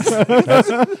 Yeah.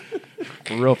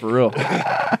 For real.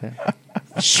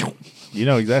 You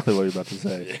know exactly what you're about to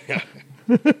say.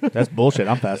 That's bullshit.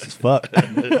 I'm fast as fuck.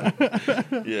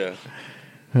 Yeah.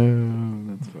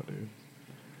 That's funny.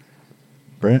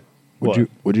 Brent, What?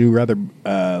 would you rather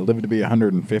live to be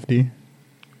 150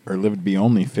 or live to be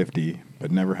only 50 but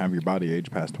never have your body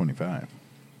age past 25?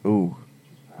 ooh.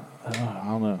 I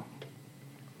don't know.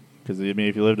 Because, if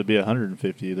you live to be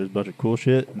 150, there's a bunch of cool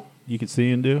shit you could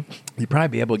see and do. You'd probably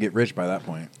be able to get rich by that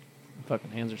point. Fucking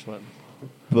hands are sweating.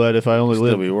 But if I only Still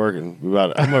live... be working.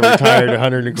 I'm going to retire at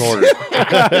 100 and a quarter.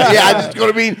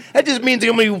 That just means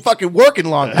I'm gonna be fucking working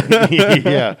longer.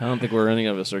 Yeah. I don't think any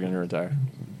of us are going to retire.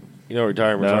 You know,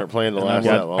 retirements No. aren't planned to I last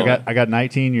that got, long. I got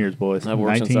 19 years, boys. I've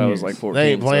worked 19 since I was years. like 14.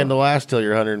 They ain't planned so. to last till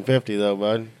you're 150, though,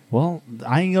 bud. Well,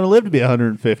 I ain't going to live to be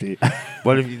 150.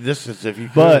 But if you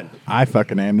could. But I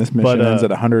fucking am. This mission But, ends at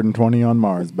 120 on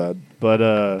Mars, bud.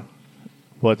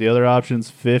 what the other option's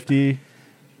 50,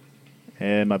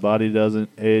 and my body doesn't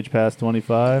age past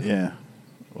 25. Yeah.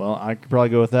 Well, I could probably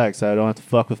go with that because I don't have to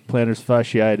fuck with plantar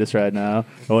fasciitis right now.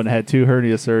 I wouldn't have had 2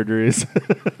 hernia surgeries.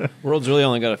 World's really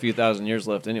only got a few thousand years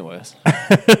left, anyways.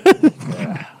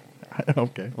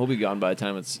 Okay. We'll be gone by the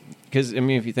time it's. Because,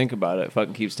 if you think about it, it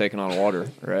fucking keeps taking on water,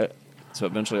 right? So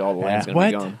eventually all the land's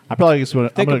going to be gone. I probably just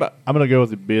want Think about- I'm gonna go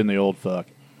with being the old fuck.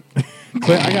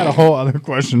 Clint, I got a whole other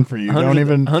question for you. Don't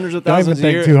even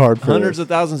think too hard for hundreds this. of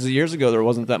thousands of years ago, there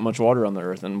wasn't that much water on the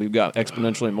Earth, and we've got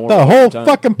exponentially more. The over whole time.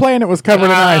 fucking planet was covered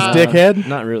in ice, dickhead.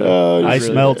 Not really. Ice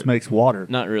really. melts makes water.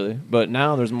 Not really. But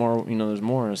now there's more. There's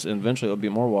more. And eventually there'll be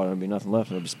more water. There'll be nothing left.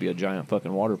 It'll just be a giant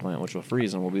fucking water plant, which will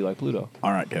freeze and we'll be like Pluto.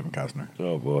 All right, Kevin Costner.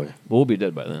 Oh, boy. We'll be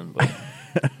dead by then. But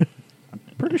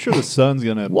Pretty sure the sun's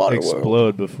gonna Waterworld.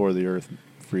 explode before the Earth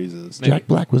freezes. Maybe. Jack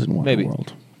Black was in Maybe.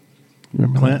 Waterworld.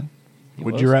 Remember Clint, He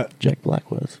would was? you rather? Jack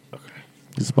Black was. Okay.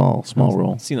 Small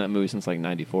role. I've seen that movie since like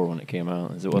 '94 when it came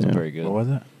out. It wasn't Yeah. very good. What was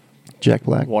it? Jack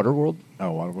Black. Waterworld. Oh,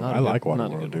 Waterworld. Not a I good- like not a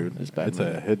Waterworld, good dude. one. It's a bad It's a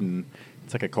movie. hidden.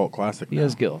 It's like a cult classic. He now.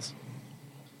 has gills.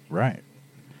 Right.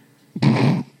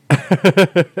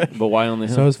 But why only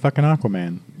him? So is fucking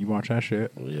Aquaman. You watch that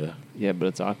shit? Yeah. Yeah, but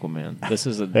it's Aquaman. This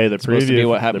is a. Hey, the it's supposed to be preview.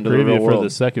 what happened the to the preview real for world. the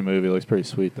second movie looks pretty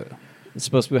sweet though. It's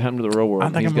supposed to be what happened to the real world. I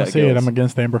and think he's I'm gonna got see it. gills. I'm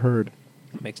against Amber Heard.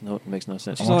 Makes no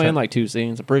sense. She's I'm only trying- in like 2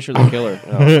 scenes. I'm pretty sure they kill her.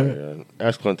 Oh, my God.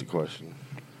 Ask Clint the question.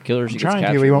 Kill her. I'm She gets trying to.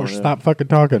 captured We in won't one of them. stop fucking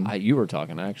talking. You were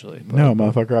talking actually. but No,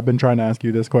 motherfucker. I've been trying to ask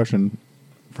you this question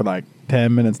for like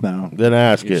 10 minutes now. Then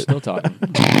ask You're it. still talking.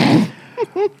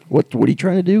 What are you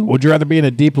trying to do? Would you rather be in a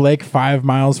deep lake 5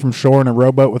 miles from shore in a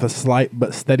rowboat with a slight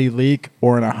but steady leak,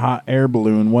 or in a hot air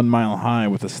balloon 1 mile high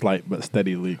with a slight but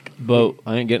steady leak? Boat.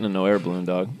 I ain't getting in no air balloon,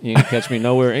 dog. You ain't gonna catch me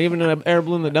nowhere. Even in an air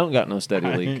balloon that don't got no steady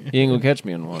leak. You ain't gonna catch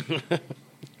me in one.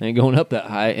 I ain't going up that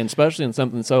high, and especially in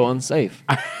something so unsafe.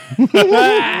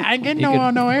 I ain't getting You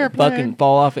could no airplane. fucking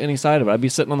fall off any side of it. I'd be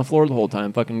sitting on the floor the whole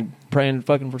time, fucking praying,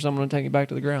 fucking for someone to take it back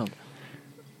to the ground.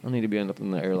 I don't need to be up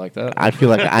in the air like that. I feel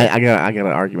like I got an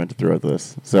argument to throw at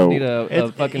this. So need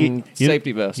a fucking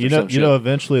safety vest. You or know, some you shit. know,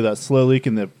 eventually that slow leak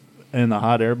in the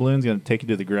hot air balloon is going to take you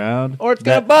to the ground, Or it's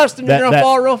gonna bust and you're gonna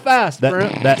fall real fast,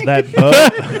 Brent. That boat.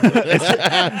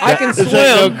 I can Is that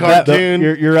no swim. cartoon?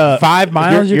 You're 5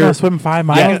 miles? You're you're- going to swim 5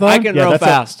 miles, though? I can row that's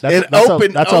fast. An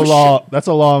open that's ocean. that's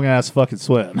a long ass fucking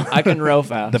swim. I can row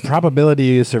fast. The probability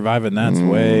of you surviving that's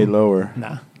way lower.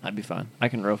 Nah, I'd be fine. I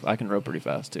can row pretty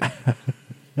fast too.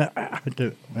 I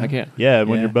I can. Yeah,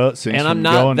 when Yeah. your boat sinks. And I'm from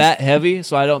not going- that heavy,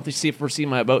 so I don't foresee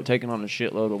my boat taking on a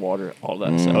shitload of water. All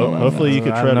that stuff. Hopefully you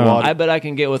could I tread don't know. water. I bet I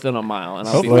can get within a mile, and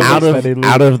I'll be Hopefully. fine.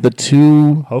 out of the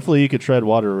two Hopefully you could tread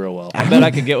water real well. I bet I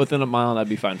could get within a mile, and I'd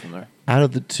be fine from there. out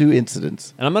of the two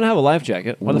incidents, And I'm gonna have a life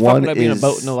jacket. Why the fuck One would I be in a is-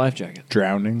 boat with no life jacket?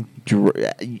 Drowning.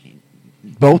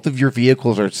 both of your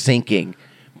vehicles are sinking,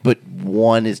 but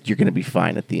one is you're going to be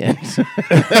fine at the end.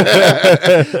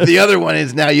 The other one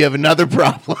is now you have another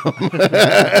problem.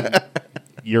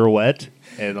 You're wet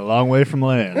and a long way from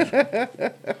land.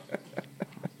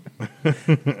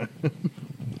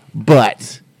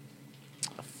 But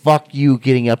fuck you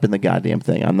getting up in the goddamn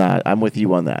thing. I'm with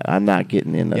you on that. I'm not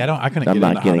getting in. Yeah, I couldn't I'm get in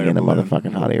not the hot getting air in a balloon.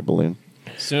 motherfucking hot air balloon.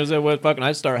 As soon as I would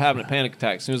I'd start having a panic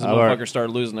attack. As soon as the I've already- motherfucker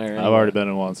started losing air. I've already been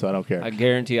in one, so I don't care. I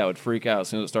guarantee I would freak out as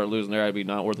soon as it started losing air. I'd be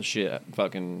not worth a shit.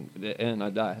 Fucking, and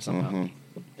I'd die somehow.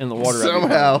 In the water, I'd be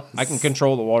Somehow. fine. I can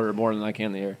control the water more than I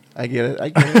can the air. I get it. I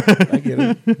get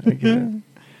it.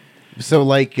 So,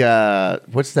 like,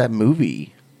 what's that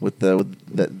movie with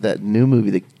that new movie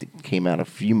that came out a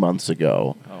few months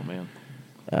ago? Oh man.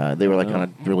 They were like on a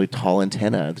really tall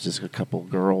antenna. It's just a couple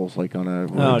girls like on a.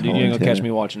 Really No, dude, tall you ain't gonna catch antenna.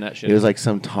 me watching that shit. It was like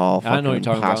some tall, I know what you're fucking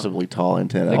talking about. possibly tall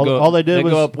antenna. They all, go- all they did they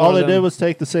was go up one all of they did them- was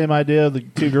take the same idea of the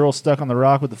two girls stuck on the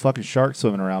rock with the fucking shark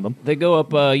swimming around them, They go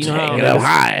up, you know how Take it up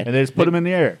high. and they just put them in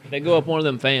the air. they go up one of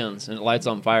them fans and it lights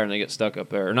on fire and they get stuck up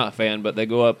there. Or not fan, but they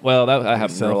go up. Well, that I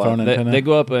haven't Cell real life. phone antenna? They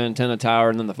go up an antenna tower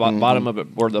and then the bottom of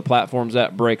it, where the platform's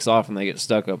at, breaks off and they get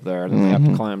stuck up there. And then they have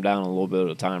to climb down a little bit at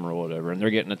a time or whatever. And they're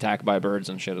getting attacked by birds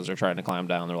and shit as they're trying to climb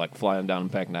down. They're like flying down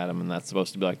and pecking at them, and that's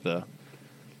supposed to be like the,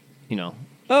 you know,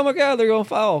 oh my god, they're going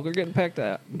foul. They're getting pecked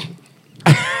at.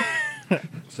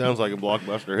 Sounds like a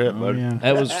blockbuster hit, Oh, bud. yeah.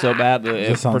 That was so bad that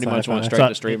it It's on pretty much went sci-fi. straight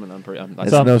It's to streaming. I'm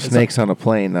It's on- no it's snakes on a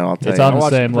plane, though. I'll tell It's you. on the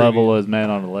watched same the level preview. as Man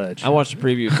on the Ledge. I watched the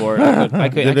preview for it. I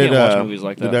can't watch movies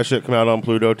like Did that. that shit come out on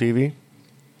Pluto TV?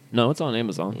 No, it's on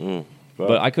Amazon. Fuck.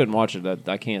 But I couldn't watch it.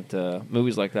 I can't.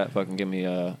 Movies like that fucking give me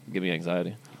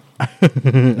anxiety. Like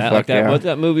that. yeah. What's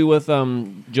that movie with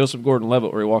Joseph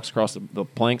Gordon-Levitt where he walks across the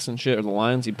planks and shit or the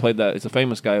lines? He played that. It's a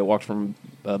famous guy who walks from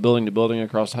building to building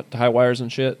across high wires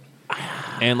and shit.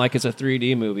 And like it's a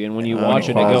 3D movie, and when you watch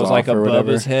it, it falls goes like off or above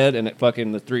whatever. his head, and it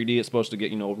fucking the 3D is supposed to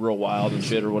get real wild and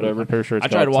shit or whatever. I'm pretty sure it's I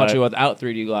tried to called watch Type. it without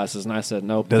 3D glasses, and I said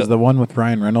nope. Does the one with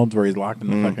Ryan Reynolds where he's locked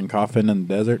in the fucking coffin in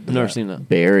the desert? I've never seen that,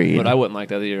 Buried. but I wouldn't like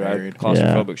that either. I Buried.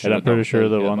 claustrophobic shit. And I'm pretty don't- sure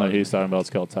the yeah, one that bother he's talking about is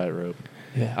called Tightrope.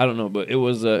 I don't know, but it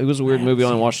was a weird movie. I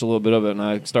only watched a little bit of it, and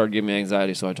I started giving me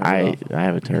anxiety, so I turned it off. I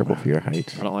have a terrible fear of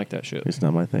heights. I don't like that shit. It's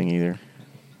not my thing either.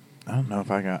 I don't know if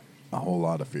I got a whole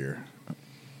lot of fear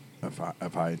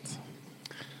of heights.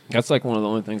 That's like one of the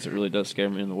only things that really does scare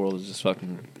me in the world is just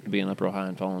fucking being up real high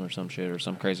and falling or some shit or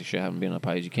some crazy shit happening being up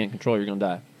high. You can't control, you're gonna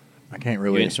die. I can't You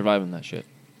really. ain't surviving that shit,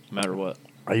 no matter what.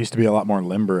 I used to be a lot more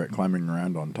limber at climbing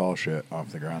around on tall shit off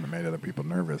the ground that made other people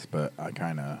nervous, but I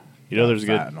kind of. You know, there's a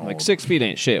good- Like 6 feet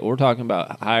ain't shit. We're talking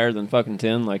about higher than fucking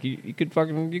 10. Like you could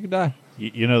die.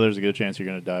 You know, there's a good chance you're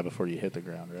going to die before you hit the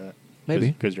ground, right?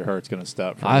 Maybe. Because your heart's going to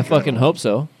stop. from I adrenaline. fucking hope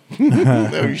so.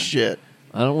 Oh shit.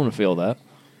 I don't want to feel that.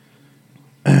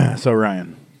 So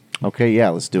Ryan, Okay, yeah,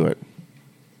 let's do it.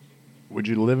 would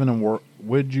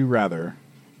you rather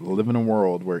live in a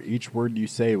world where each word you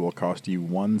say will cost you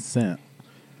 1 cent,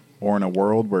 or in a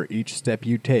world where each step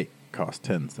you take costs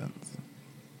 10 cents?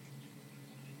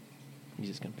 You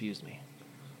just confused me.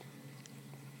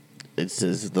 it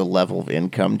says the level of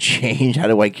income change. How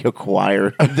do I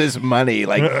acquire this money?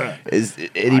 Like, is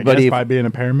anybody by being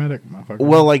a paramedic, motherfucker?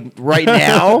 well, like right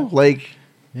now, like,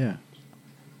 yeah.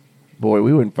 boy,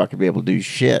 we wouldn't fucking be able to do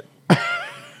shit.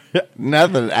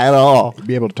 Nothing at all.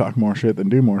 Be able to talk more shit than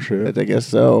do more shit. I guess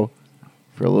so.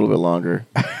 For a little bit longer.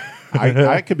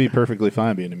 I could be perfectly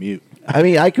fine being a mute. I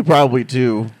mean, I could probably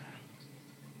too.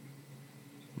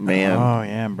 Man. Oh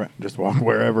yeah, Brett, just walk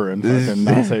wherever and fucking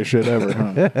not say shit ever,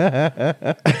 huh?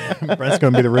 Brett's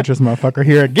gonna be the richest motherfucker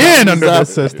here again under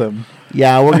this system.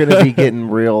 Yeah, we're gonna be getting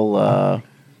real.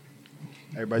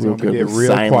 Everybody's Real gonna good get with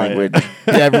real sign quiet. language.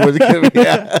 Yeah, everyone's gonna be.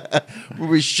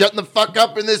 We'll be shutting the fuck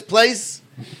up in this place.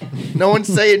 No one's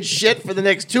saying shit for the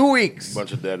next 2 weeks.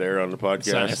 Bunch of dead air on the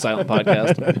podcast. Silent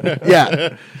podcast.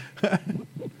 Yeah.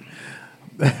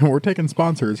 We're taking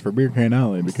sponsors for Beer Can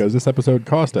Alley because this episode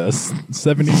cost us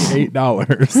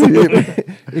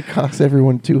 $78. It costs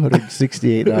everyone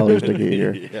 $268 to get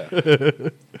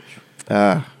here.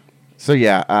 Yeah. So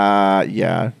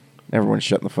yeah, everyone's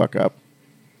shutting the fuck up.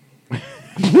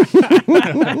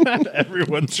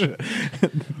 Everyone's We're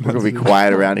gonna be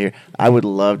quiet around here. I would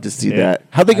love to see that.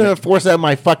 How are they gonna enforce that on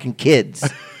my fucking kids?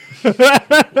 What's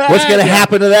gonna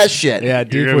happen to that shit? yeah, You're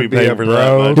dude gonna would be be paying a for that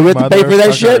bro. much. Do we have to pay for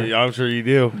that shit? I'm sure you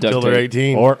do. Duct Till they're tape.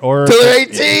 18. Or Till they're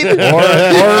 18? or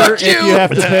Fuck if you you.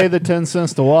 have to pay the 10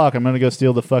 cents to walk, I'm gonna go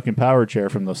steal the fucking power chair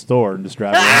from the store and just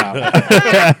drive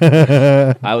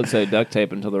around. I would say duct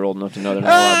tape until they're old enough to know they're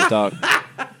not allowed to talk.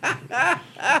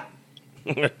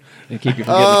 And keep you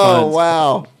from getting Oh fines.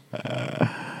 wow!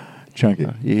 Chunky,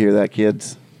 You hear that,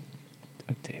 kids?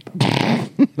 Duct tape.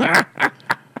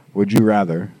 would you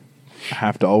rather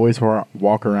have to always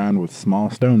walk around with small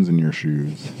stones in your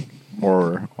shoes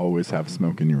or always have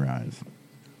smoke in your eyes?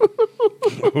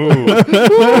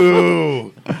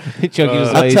 Ooh. Chunky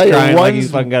just I'll lays tell you, crying like one's-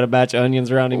 he's fucking got a batch of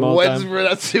onions around him all the What's time.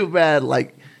 not too bad?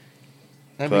 Like,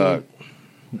 I Fuck.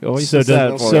 Always So, sad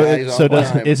does, for so, it. it. so does,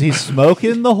 Time. is he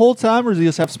smoking the whole time, or does he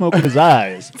just have smoke in his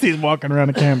eyes? He's walking around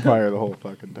a campfire the whole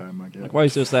fucking time. I guess. Why are you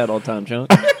so sad all the time,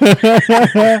 Chunk?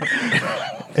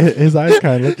 His eyes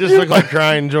kind of. Just look like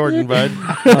crying Jordan, bud.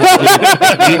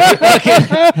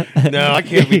 No, I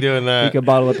can't be doing You that. can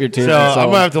bottle up your tears. So and I'm salt.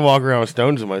 gonna have to walk around with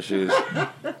stones in my shoes.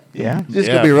 Yeah. just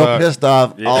Yeah, gonna be real fuck. pissed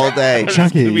off Yeah. all day.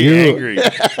 Chunky, To be you. angry.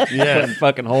 Yeah, Putting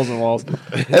fucking holes in walls.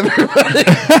 because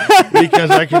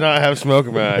I cannot have smoke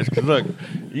in my eyes. Because look,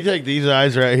 you take these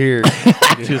eyes right here,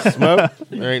 just smoke.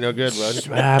 There ain't no good,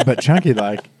 bud. But Chunky,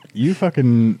 like, you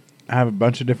fucking have a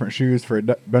bunch of different shoes for a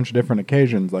bunch of different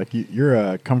occasions. Like, you're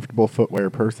a comfortable footwear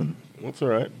person. That's all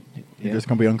right. You're just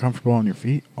gonna be uncomfortable on your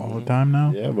feet all the time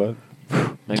now. Yeah, bud.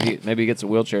 Maybe he gets a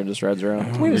wheelchair and just rides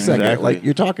around. Wait a second. Exactly. Like,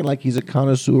 you're talking like he's a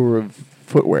connoisseur of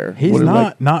footwear. He's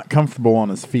What, not comfortable on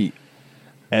his feet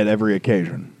at every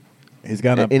occasion. He's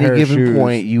got a at any pair given of shoes.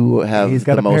 point, you have He's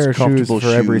got the a most pair of shoes comfortable for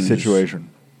every shoes. situation.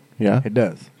 Yeah. It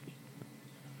does.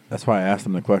 That's why I asked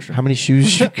him the question. How many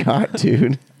shoes you got,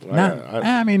 dude?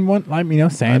 I mean,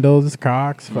 sandals,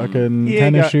 Crocs, fucking He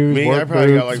ain't tennis got- shoes, Me, I work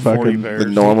probably got boots, like 40 fucking pairs. The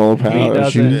normal He power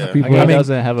doesn't- shoes yeah. people He have.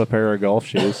 doesn't have a pair of golf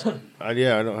shoes.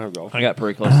 Yeah, I don't have golf. I got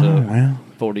pretty close Oh, to well.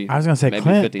 40. I was gonna say maybe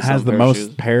Clint 50 has the pair of most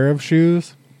shoes. pair of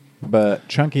shoes, but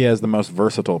Chunky has the most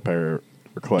versatile pair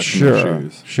collection of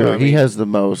shoes. Sure. I He mean- has the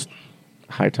most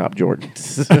high top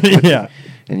Jordans. Yeah.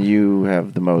 And you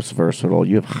have the most versatile.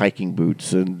 You have hiking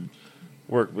boots and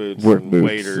Work boots, Work and boots.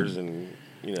 waders, and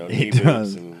He knee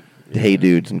does. boots, and hey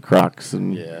dudes and Crocs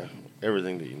and yeah,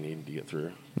 everything that you need to get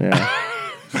through. yeah.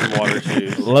 Some water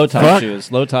shoes. Low top Fuck. shoes.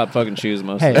 Low top fucking shoes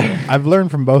mostly. Hey, I've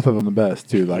learned from both of them the best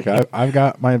too. Like I've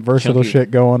got my versatile Chunky.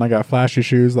 shit going. I got flashy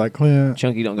shoes like Clint.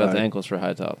 Chunky don't got the Right. ankles for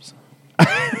high tops.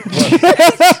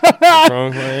 What's wrong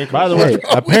with my ankles? By the way, Hey,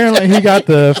 apparently he got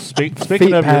the Speaking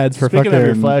feet of pads for speaking of your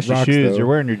fucking flashy rocks, shoes, though. you're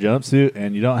wearing your jumpsuit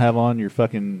and you don't have on your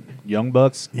fucking Young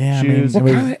Bucks Yeah, shoes. I mean,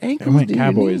 What we, kind of ankles we went do you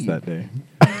Cowboys need? that day.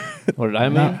 What did I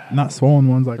mean? Not swollen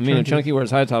ones like. I mean, if Chunky. Chunky wears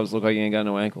high tops, look like he ain't got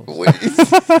no ankles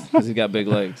because he got big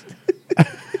legs,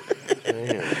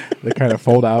 They kind of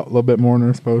fold out a little bit more than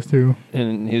they're supposed to.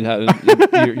 and he'd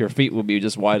have your feet would be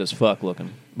just wide as fuck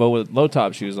looking. But with low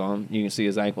top shoes on, you can see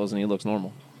his ankles, and he looks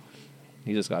normal.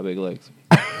 He just got big legs.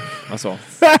 That's all.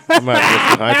 I might get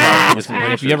some high tops. Get some And if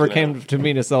pictures you ever now. came to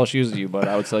me to sell shoes to you, but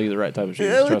I would sell you the right type of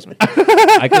shoes. Trust me.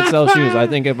 I could sell shoes. I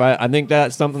think I think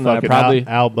that's something that I Fucking probably.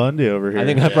 Al Bundy over here. I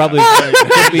think I probably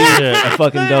could be a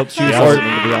fucking dope shoe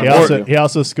salesman, to be honest. he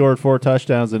also scored 4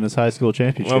 touchdowns in his high school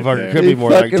championship. Motherfucker game. could be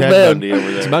more like fucking Ted man. Bundy over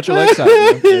It's there. about your leg size,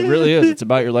 man. It really is. It's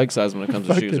about your leg size when it comes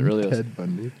to shoes. It really is. Ted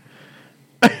Bundy.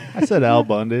 I said Al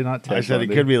Bundy, not Ted I said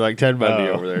Bundy. it could be like Ted Bundy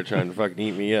Oh. over there trying to fucking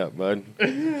eat me up, bud. No,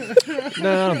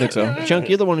 I don't think so. Chunk,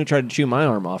 you're the one who tried to chew my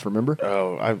arm off. Remember?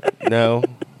 Oh, no,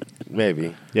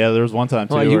 maybe. Yeah, there was one time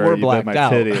too Well, you where were you bit blacked my out.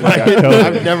 titty. And I got COVID.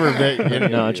 I've never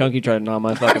been. No, Chunky tried to gnaw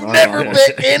my fucking arm off.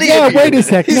 Yeah, wait a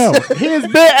sec. No, he has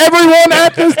bit everyone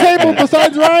at this table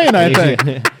besides Ryan. I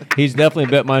think He's definitely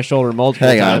bit my shoulder multiple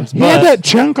Hang on. times. he had But that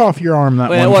chunk off your arm that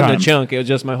well, it one wasn't time. a chunk. It was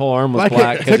just my whole arm was Like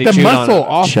black it because took he the chewed muscle on it.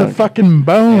 off the Chunk. fucking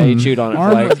bone. Yeah, he chewed on it for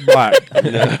Arm like- was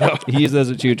black. He used it as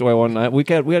a chew toy one night. We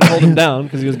had to hold him down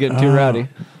because he was getting too rowdy.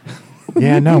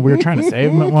 Yeah, no, we were trying to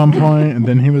save him at one point, and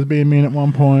then he was being mean at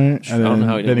one point, and I don't then, know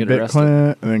how he didn't then he get bit arrested.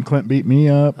 Clint, and then Clint beat me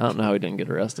up. I don't know how he didn't get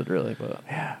arrested, really, but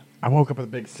I woke up with a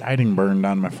big siding burn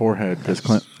down my forehead because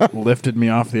Clint lifted me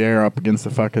off the air up against the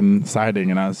fucking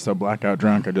siding, and I was so blackout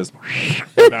drunk, I just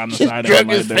down the siding. Drug and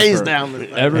laid his there face for- down.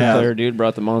 Everclear dude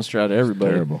brought the monster out of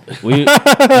everybody. Terrible. We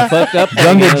the fucked up thing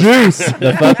Jungle is, juice.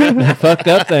 the fucked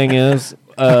up thing is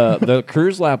the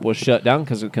cruise lap was shut down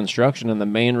because of construction, and the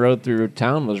main road through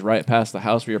town was right past the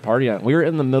house we were partying at. We were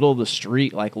in the middle of the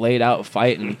street, like laid out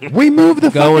fighting, We moved the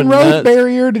Going fucking road nuts.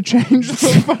 barrier to change the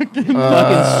fucking.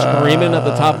 fucking screaming at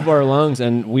the top of our lungs,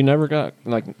 and we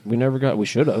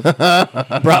should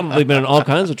have probably been in all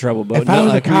kinds of trouble. But If I not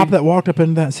was like a cop we- that walked up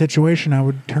into that situation, I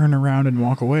would turn around and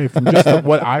walk away from just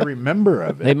what I remember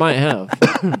of they it. might have,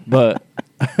 but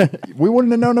We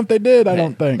wouldn't have known if they did, I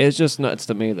don't think. it's just nuts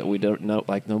to me that we don't know.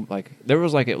 Like there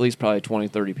was like at least probably 20,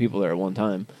 30 people there at one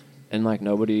time, and like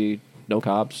no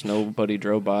cops, nobody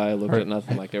drove by, looked at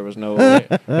nothing. Like there was no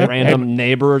random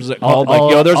neighbors that called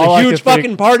like, "Yo, there's all a I huge could think-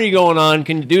 fucking party going on.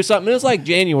 Can you do something?" It was like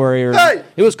January, or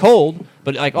it was cold,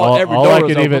 but like every all door I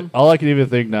was can open. all I can even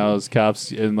think now is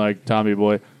cops and like Tommy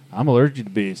Boy. I'm allergic to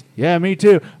bees. Yeah, me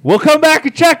too. We'll come back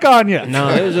and check on you. No,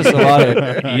 it was just a lot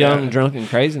of young, drunken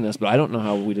craziness. But I don't know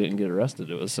how we didn't get arrested.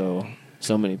 It was so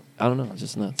many. I don't know. It's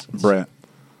just nuts. Brett,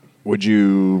 would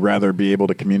you rather be able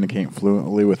to communicate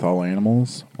fluently with all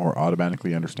animals or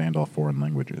automatically understand all foreign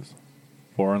languages?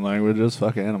 Foreign languages,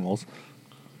 fuck animals.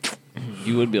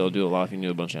 You would be able to do a lot if you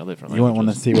knew a bunch of different You wouldn't want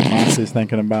to languages. see what Moxie's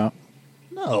thinking about?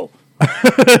 No.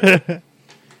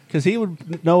 Because he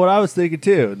would know what I was thinking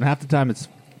too. And half the time it's,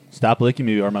 stop licking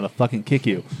me or I'm going to fucking kick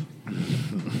you.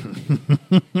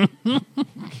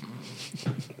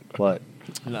 What?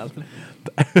 Nothing.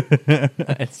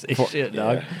 I'd say shit,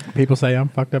 dog. People say I'm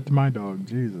fucked up to my dog.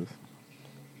 Jesus.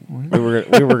 We were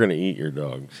gonna eat your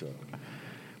dog. So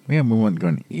Yeah, we weren't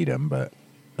going to eat him, but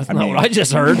That's I not mean- what I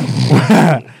just heard.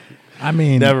 I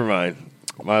mean, never mind.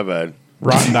 My bad.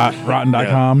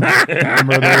 rotten.com.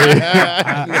 Remember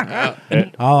that?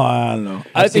 Oh, I don't know.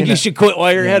 I think you should quit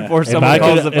while you're ahead for If someone I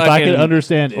calls could, the if I could fucking-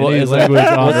 understand What any is that? language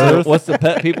on What's the- earth, What's the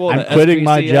pet people? I'm The quitting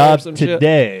my SPCA or job some shit?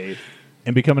 today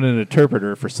and becoming an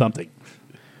interpreter for something.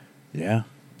 Yeah.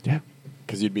 Yeah,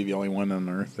 Because you'd be the only one on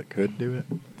earth that could do it.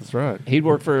 that's right. He'd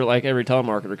work for like every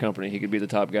telemarketer company. He could be the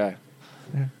top guy.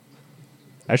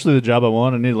 Actually, the job I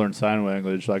want, I need to learn sign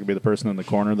language so I can be the person in the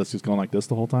corner that's just going like this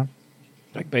the whole time.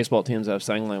 Like baseball teams have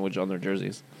sign language on their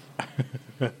jerseys,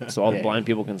 so all the blind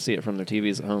people can see it from their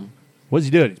TVs at home. What's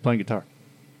he doing? He's playing guitar.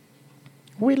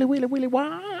 Wheelie, wheelie, wheelie,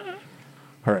 wah.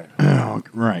 All right. Oh,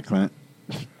 right, Clint.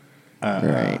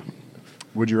 Right.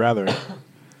 Would you rather?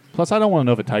 Plus, I don't want to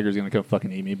know if a tiger's going to come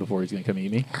fucking eat me before he's going to come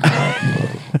eat me.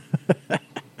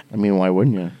 I mean, why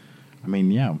wouldn't you? I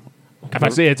mean, yeah. If I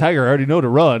see a tiger, I already know to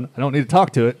run. I don't need to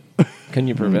talk to it. Can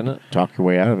you prevent it? Talk your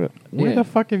way out of it. Where Yeah. the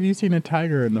fuck have you seen a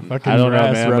tiger in the fucking I don't know,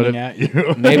 grass man, but running it- at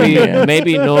you?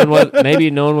 Maybe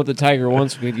knowing what the tiger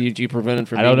wants could you prevent it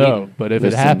from. I don't being know. eaten. But if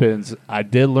Listen. it happens, I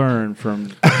did learn from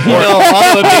You know,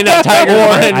 all of being a tiger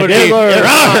mind I would did be learn.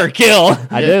 "Rawr, kill.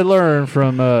 I did learn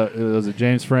from was it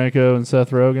James Franco and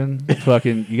Seth Rogen?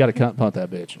 Fucking, you got to cunt punt that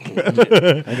bitch.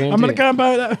 I'm going to come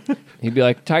by that. He'd be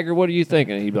like, "Tiger, what are you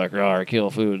thinking?" And he'd be like, "Rawr, kill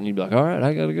food." And he'd be like, "All right,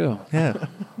 I gotta go." Yeah.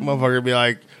 Motherfucker would be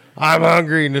like, I'm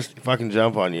hungry, and just fucking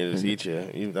jump on you and just eat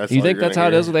you. That's Do you all think you're that's how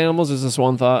gonna it is hear. with animals? Is this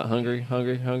one thought, hungry,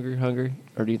 hungry, hungry, hungry,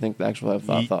 or do you think they actually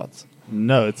have thoughts?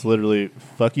 No, it's literally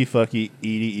fucky, fucky,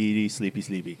 eaty, eaty, sleepy,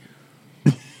 sleepy.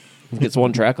 It's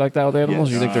one track like that with animals.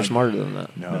 Or you think they're Yes. smarter than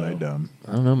that? No, they dumb.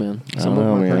 I don't know, man. I don't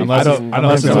know, man. Unless it's-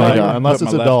 unless think it's I a- would unless put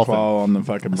it's my a left dolphin. claw on the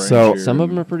fucking brain So- shear. Some of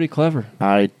them are pretty clever.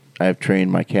 I've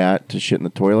trained my cat to shit in the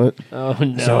toilet. Oh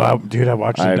no! So, I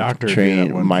watched the I've doctor do that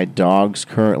trained one. my dogs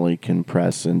currently can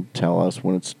press and tell us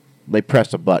when it's. They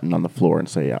press a button on the floor and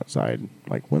say outside,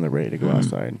 like when they're ready to go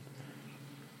outside.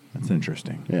 That's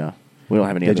interesting. Yeah, we don't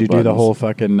have any. Did other you do the buttons. whole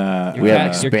fucking? Your, we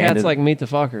have cat, your cat's expanded- like Meet the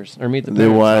Fockers or Meet the There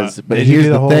Parents. was, but Did you here's do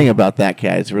the the whole- thing about that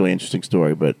cat. It's a really interesting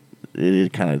story, but it is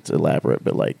kind of elaborate.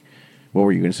 But like, What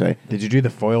were you going to say? Did you do the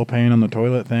foil paint on the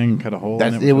toilet thing? Cut a hole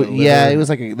That's in it. it? Was, with yeah, liver, it was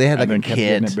like they had like and then a kept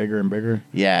getting kit. it bigger and bigger.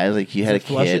 Yeah, it was like you had a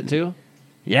Flush kit. it too.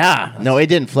 Yeah, no, it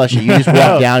didn't flush it. You just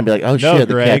walk down and be like, "Oh shit,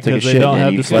 the Greg, cat took a 'cause they shit," don't and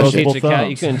have you the flush it. disposable Teach a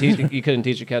cat. thumbs. You couldn't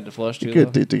teach a cat to flush too. You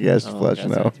could though? teach a cat to flush. that's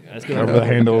No, That's good. Over the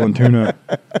handle and tuna.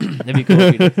 That'd be cool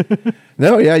if you did.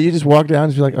 no, yeah, you just walk down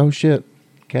and be like, "Oh shit,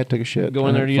 cat took a shit." Go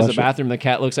in there to use the Flush it. bathroom. The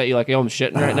cat looks at you like, "Yo, I'm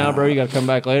shitting right now, bro. You got to come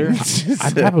back later."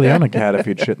 I'd probably own a cat if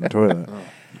you'd shit in the toilet.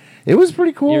 It was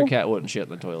pretty cool. Your cat wouldn't shit in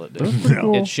the toilet, dude.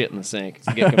 cool. It's shit in the sink.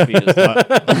 You get confused.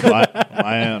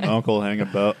 my aunt and uncle hang a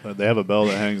bell. They have a bell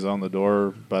that hangs on the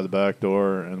door by the back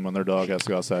door, and when their dog has to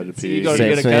go outside to pee, you go to Same-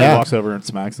 get a same- cat. yeah. walks over and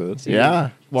smacks it.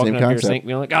 Yeah, Walking same up to your concept. sink,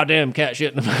 being like, "God damn, cat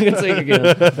shit in the fucking sink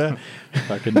again."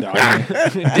 Fucking dog.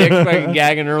 Dick fucking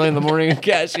gagging early in the morning,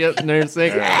 cat shit in their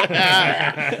sink. All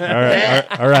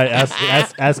right.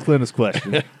 Ask Clint his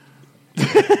question.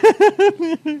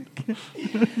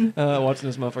 Watching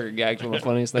this motherfucker gag is one of the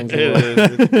funniest things in It the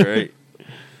world. is. It's great.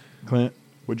 Clint,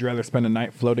 would you rather spend a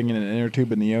night floating in an inner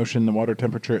tube in the ocean, the water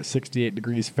temperature at 68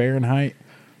 degrees Fahrenheit,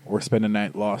 or spend a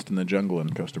night lost in the jungle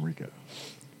in Costa Rica?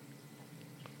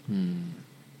 I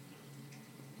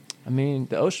mean,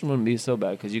 the ocean wouldn't be so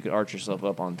bad because you could arch yourself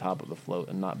up on top of the float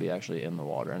and not be actually in the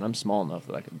water. And I'm small enough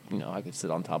that I could sit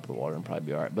on top of the water and probably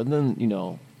be all right. But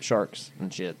then, sharks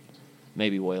and shit,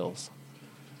 maybe whales.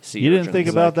 Sea You didn't urchins. think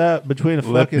about that between a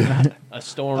fucking a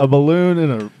storm. a balloon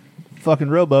and a fucking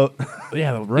rowboat.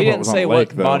 Yeah, the He robot didn't was on say a what lake,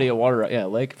 though. body of water. Yeah,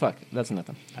 lake. Fuck, that's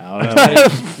nothing. I don't know.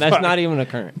 That's not even a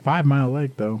current. 5 Mile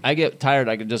Lake, though. I get tired.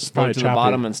 I could just Probably float to the choppy.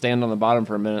 bottom and stand on the bottom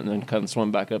for a minute and then come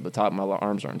swim back up the top. My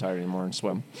arms aren't tired anymore and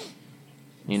swim.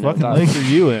 Fucking Todd? lake are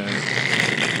you in?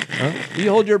 Huh? You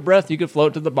hold your breath. You could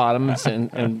float to the bottom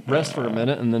and rest for a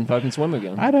minute and then fucking swim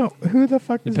again. I don't. Who the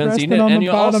fuck is Depends. resting on and the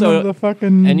you bottom also of the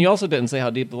fucking? and you also didn't say how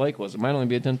deep the lake was. It might only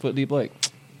be a 10-foot deep lake.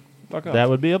 Fuck off. That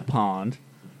would be a pond.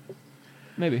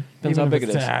 Maybe depends even how if big it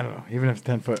it's- is. I don't know. Even if it's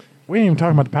 10 foot. We ain't even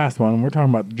talking about the past one. We're talking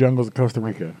about the jungles of Costa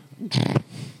Rica.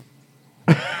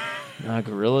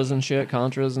 Gorillas and shit,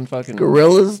 contras and fucking.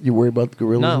 Gorillas? You worry about the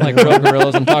gorillas? Not like real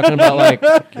gorillas. I'm talking about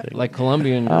like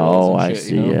Colombian gorillas. Oh, and I shit,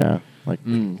 see. you know? Yeah, like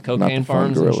Cocaine not the fun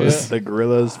farms and gorillas. shit. The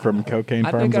gorillas from cocaine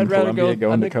I farms think in I'd rather Colombia go.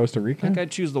 going I to think, Costa I Rica. think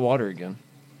I'd choose the water again.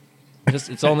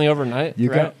 It's only overnight.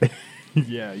 You right? got,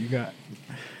 yeah, you got,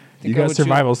 think you I got would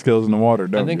survival skills in the water,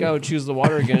 don't I think you? I would choose the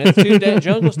water again. It's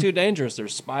jungle's too dangerous.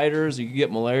 There's spiders. You can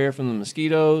get malaria from the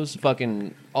mosquitoes.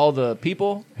 Fucking all the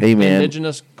people. Hey, man.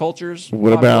 Indigenous cultures.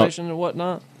 What about- population and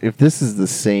whatnot? If this is the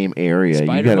same area, you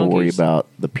Spider got to worry monkeys? about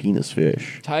the penis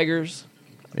fish Tigers.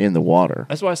 in the water.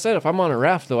 That's why I said if I'm on a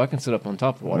raft though, I can sit up on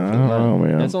top of the water. for the Oh, night.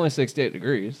 man. And it's only 68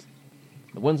 degrees.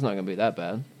 The wind's not gonna be that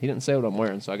bad. He didn't say what I'm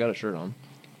wearing, so I got a shirt on.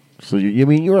 So you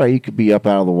mean you're right? You could be up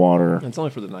out of the water. And it's only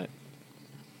for the night.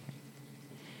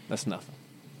 That's nothing.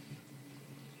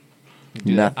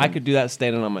 Do that. Nothing. I could do that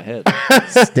standing on my head.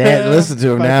 Listen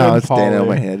to him now. Fucking It's standing on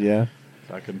my Polly. head. Yeah,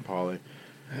 Fucking Polly.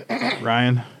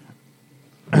 Ryan,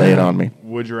 lay it on me.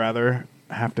 would you rather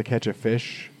have to catch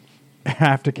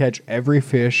every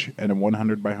fish in a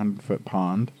 100 by 100 foot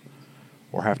pond,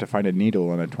 or have to find a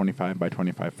needle in a 25 by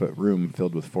 25 foot room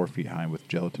filled with 4 feet high with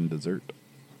gelatin dessert?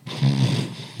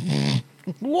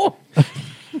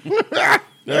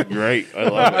 That's great. I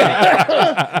love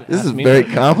it. This is me very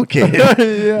then. complicated.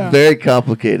 Very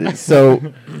complicated.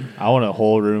 So, I want a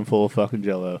whole room full of fucking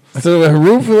Jello. a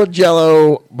room full of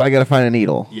Jello, but I got to find a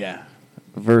needle. Yeah.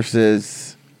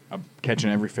 Versus I'm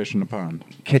catching every fish in the pond.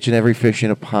 catching every fish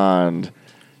in a pond.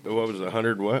 What was it,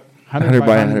 100 what? 100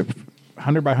 by 100.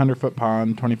 100 by 100 foot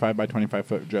pond, 25 by 25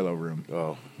 foot jello room.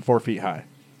 Oh. 4 feet high.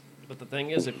 But the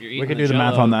thing is, if you're eating We could do the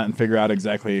math on that and figure out If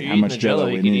exactly you're how eating much the jello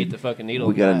you we can eat need. the fucking needle.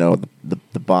 We in got to that. know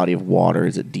the body of water.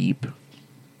 Is it deep? Or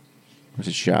is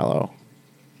it shallow?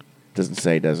 Doesn't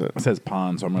say, does it? It says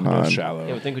pond, so I'm going to go Pond. shallow.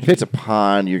 Yeah, but think what If you it's a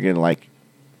pond, you're going to like.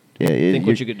 Yeah, think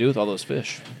what you could do with all those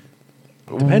fish.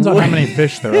 Depends on how many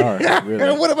fish there are.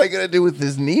 Really. What am I going to do with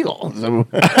this needle? What am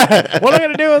I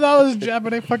going to do with all this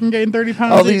Japanese fucking gain 30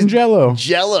 pounds All these eating jello?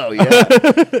 Jello, yeah.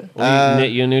 Well,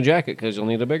 knit you a new jacket because you'll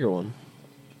need a bigger one.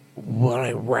 Would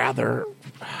I rather?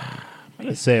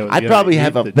 I'd say it would I'd be probably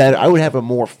underneath have a the- better. I would have a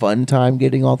more fun time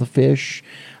getting all the fish.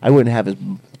 I wouldn't have as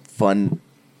fun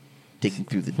digging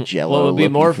through the Jello. Well, it would be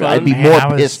looking more for- I'd fun. be Man, more I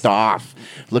was- pissed off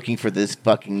looking for this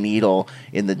fucking needle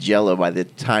in the Jello by the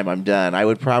time I'm done. I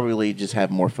would probably just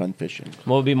have more fun fishing.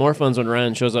 What would be more fun is when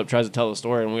Ryan shows up, tries to tell the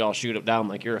story, and we all shoot it down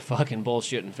like you're a fucking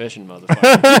bullshitting fishing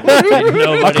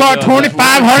motherfucker. I caught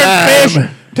 2,500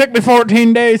 fish. Took me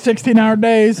 14 days, 16-hour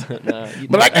days.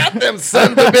 But I got them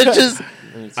son of a bitches.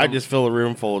 I just fill a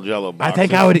room full of Jello I boxes.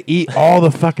 think I would eat all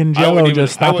the fucking Jello even- and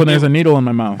just I stop when wouldn't there's a even- needle in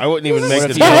my mouth. I wouldn't even make the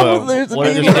if Jello. There's a What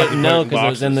if you needle. didn't know because it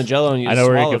was in the Jello and you I just know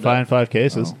where you swallowed can find it? 5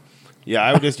 cases. Yeah,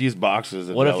 I would just use boxes.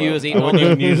 Of What if Jell-O. you was eating I wouldn't all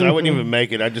even the- use. I wouldn't even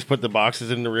make it. I'd just put the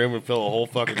boxes in the room and fill a whole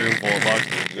fucking room full of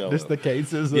boxes of Jell-O. Just the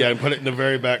cases. Yeah, and put it in the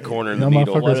very back corner in No the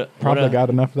needle. motherfuckers What probably a-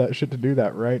 got enough of that shit to do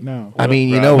that right now. I mean,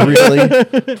 you know,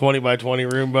 really, 20 by 20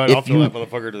 room, but If I'll fill you- that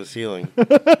motherfucker to the ceiling.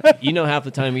 You know, half the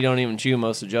time you don't even chew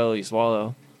most of the Jello you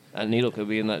swallow. That needle could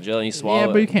be in that Jello and you swallow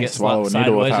it. but you can't Get swallow a slapped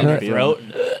needle sideways without in your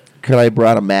feeling throat. could I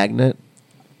brought a magnet?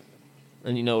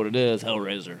 And you know what it is,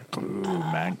 Hellraiser. Ooh,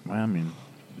 I mean,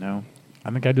 no. I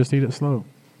think I just eat it slow.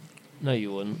 No,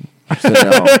 you wouldn't. So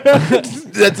no.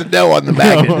 That's a no on the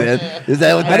magnet. Then. Is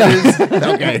that what that is?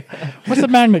 Okay. What's the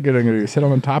magnet going to do? Sit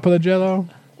on the top of the Jello?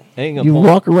 It ain't gonna You pull-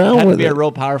 walk around Had with to be it. a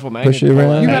real powerful magnet. Push it to pull around.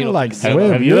 that You got to needle like from the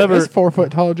swim. have you ever- It's 4 foot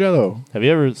tall Jello. Have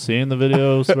you ever seen the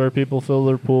videos where people fill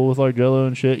their pool with like Jello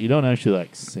and shit? You don't actually like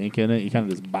sink in it. You kind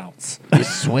of just bounce. You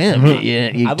swim.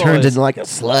 It I've turns always- into like a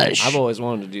slush. I've always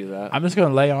wanted to do that. I'm just going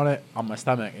to lay on it on my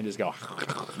stomach and just go.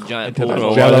 Giant Until pool. there's Well,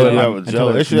 why Jell-O do they in do my- that with until Jell-O?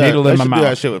 They there's should do needle that- in they my should do that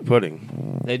mouth. shit with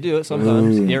pudding. They do it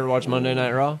sometimes. You ever watch Monday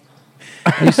Night Raw?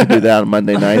 I used to do that on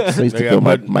Monday nights. I used to They fill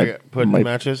got my pudding my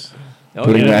matches. Oh,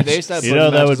 Pudding yeah, match. they used to have You pudding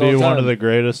know that would matches all be the one of time. the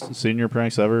greatest senior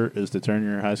pranks ever is to turn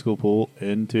your high school pool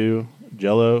into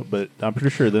Jello. But I'm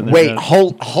pretty sure then they're Wait, gonna-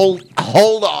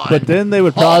 hold on. But then they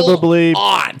would Hold probably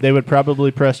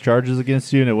on. press charges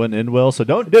against you and it wouldn't end well. So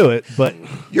don't do it. But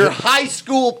Your high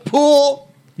school pool?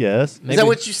 yes, Is that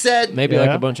what you said? Maybe like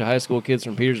Yeah. a bunch of high school kids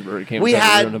from Petersburg came We and tried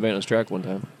to had- ruin Havana's track one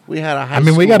time. We had a high I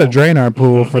mean, we got to drain our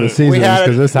pool for the seasons had a-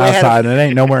 because it's we had a- outside and it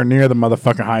ain't nowhere near the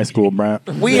motherfucking high school, Brent.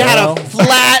 We had a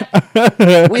flat.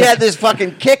 We had this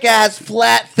fucking kick-ass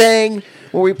flat thing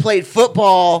where we played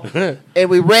football and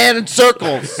we ran in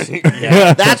circles.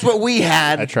 That's what we a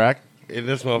had. track. In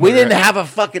this motherfucker. We didn't have a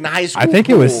fucking high school. I think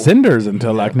it was pool. cinders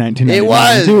until like 1999 It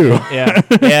was. too.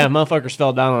 Yeah, motherfuckers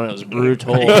fell down on it. It was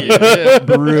brutal.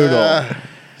 Brutal.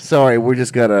 Sorry, we're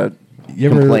just gonna You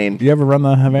complain. ever run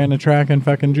the Havana track in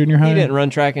fucking junior high? He didn't run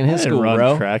track in I his didn't school, run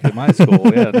bro. track at my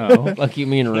school. Yeah, no. Fuck you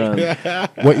mean run?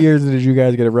 What years did you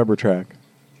guys get a rubber track?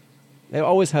 They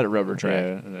always had a rubber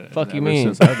track. Fuck you ever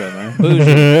mean? Since I've been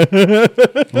there.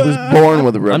 Bougie. I was born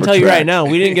with a rubber I'm telling you track. right now,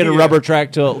 we didn't get a rubber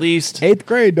track till at least 8th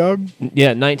grade, dog.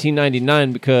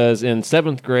 1999 because in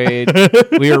 7th grade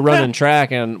we were running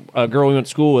track and a girl we went to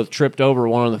school with tripped over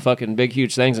one of the fucking big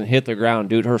huge things and hit the ground.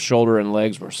 Dude, her shoulder and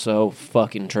legs were so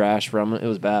fucking trash from it. It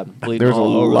was bad. Bleeding There's a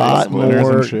all over. lot splinters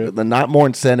and more, shit. not more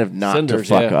incentive not Cinders,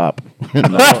 to fuck yeah. up.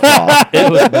 Not fall. It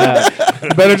was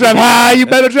bad. Better jump high. You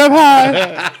better jump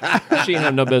high. She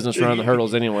had no business running the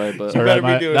hurdles anyway, but All right,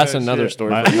 my- that's another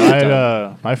story. My, for another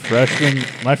time.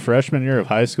 my freshman year of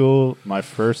high school, my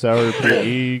first hour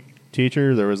PE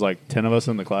teacher, there was like 10 of us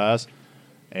in the class,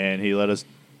 and he let us.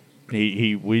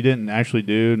 We didn't actually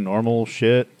do normal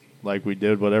shit. Like we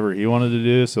did whatever he wanted to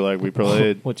do. So like we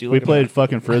played What you we looking played at?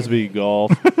 fucking frisbee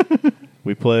golf.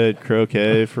 We played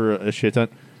croquet for a shit ton.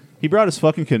 He brought his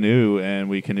fucking canoe, and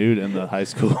we canoed in the high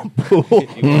school pool.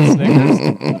 You got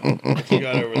Snickers? What you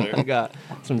got over there? You got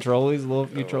some trolleys, little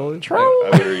few trolleys. I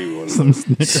better eat one. Some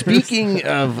Snickers. Speaking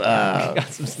of, Got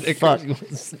some Snickers. Fuck. You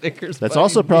want Snickers. That's buddy?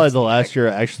 also probably the last year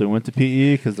I actually went to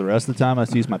PE because the rest of the time I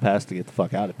used my pass to get the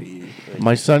fuck out of PE.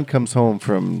 my son comes home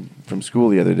from school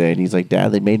the other day, and he's like,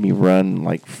 "Dad, they made me run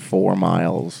like 4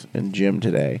 miles in gym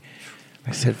today."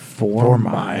 I said, 4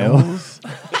 miles?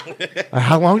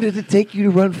 How long did it take you to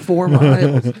run 4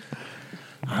 miles?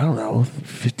 I don't know,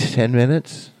 10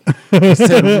 minutes? He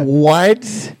said,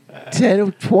 what?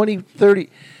 10, 20, 30.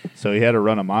 So he had to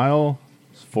run a mile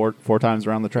four times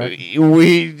around the track.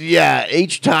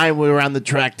 Each time we were on the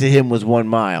track to him was 1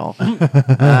 mile.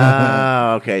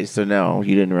 Okay, so no,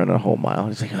 you didn't run a whole mile.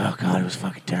 He's like, oh, God, it was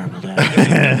fucking terrible,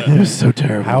 Dad. It was so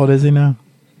terrible. How old is he now?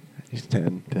 He's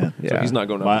 10. 10. Yeah. So he's not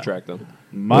going My- on the track then.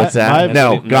 What's that?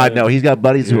 No, my- God, no. He's got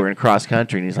buddies who are in cross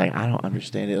country, and he's like, I don't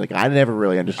understand it. Like, I never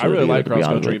really understood I really it either, like to be cross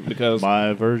honest country with you. because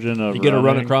My version of you get to run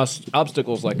running- across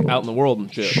obstacles like out in the world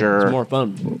and shit. Sure. It's more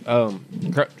fun.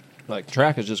 Like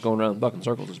track is just going around in fucking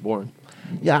circles. It's boring.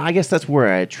 Yeah, I guess that's where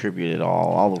I attribute it all.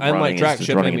 All the I didn't running like track. is just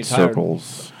Shit running made in me tired.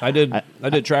 circles. I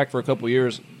did track for a couple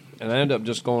years, and I ended up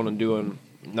just going and doing.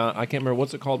 I can't remember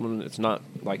what's it called when it's not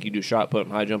like you do shot put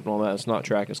and high jump and all that. It's not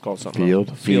track. It's called something Field?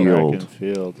 else. Field. Track and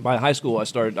field. By high school, I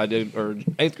did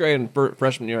 8th grade and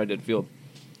freshman year, I did field.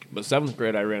 But 7th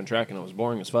grade, I ran track, and it was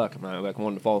boring as fuck. And I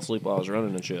wanted to fall asleep while I was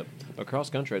running and shit. But cross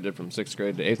country, I did from 6th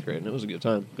grade to 8th grade, and it was a good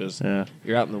time because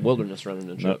you're out in the wilderness running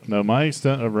and shit. No, my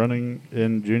extent of running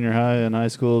in junior high and high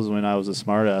school is when I was a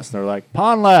smartass. They're like,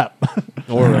 pond lap.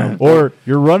 or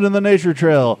you're running the nature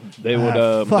trail. They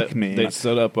would fuck me. They'd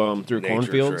set up through Nature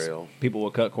cornfields. trail. People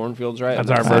would cut cornfields, right? That's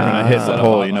And our they'd version of set hitting the up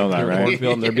pole, on, you know like, that, through a right?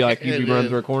 Cornfield, and they'd be like, you'd be running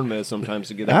through a corn maze sometimes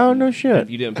to get out. Oh, no shit. If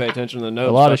you didn't pay attention to the notes,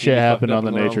 A lot of fuck, you'd shit be happened fucked up on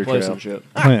in the wrong nature place trail. and shit.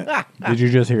 Clint, did you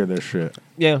just hear this shit?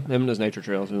 Yeah, him and his nature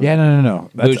trails. Yeah, no.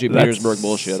 Bougie Petersburg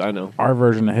bullshit. I know. Our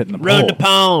version of hitting the Run pole. the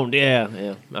pond.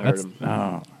 Yeah. I heard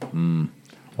him.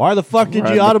 Why the fuck did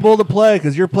Right. you audible the play?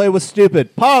 Because your play was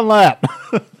stupid. Pond lap.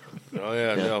 Oh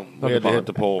yeah, no, we had to hit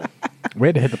the pole. We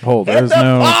had to hit the pole. There's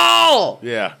no. Oh!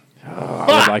 Yeah. I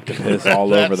would like to piss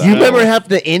all over that. You remember having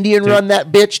the Indian run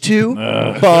that bitch too?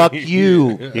 Fuck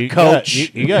you,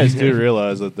 coach. You guys do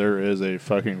realize that there is a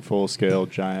fucking full-scale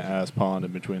giant-ass pond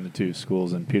in between the two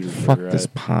schools in Petersburg, Fuck right? this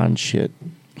pond shit.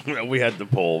 We had the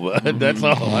pole, but that's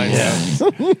all I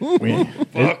know.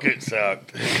 Fuck, it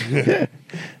sucked.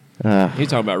 He's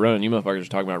talking about running. You motherfuckers are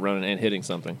talking about running and hitting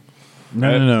something.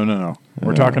 No.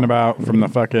 We're talking about from the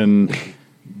fucking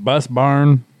bus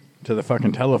barn to the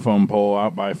fucking telephone pole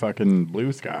out by fucking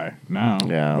Blue Sky now.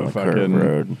 Yeah, on But the curve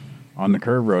road. On the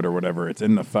curve road or whatever. It's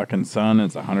in the fucking sun.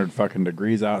 It's 100 fucking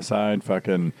degrees outside.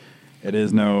 Fucking, it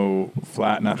is no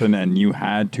flat nothing, and you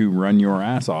had to run your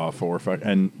ass off or fuck.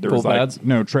 And there Full was like pads?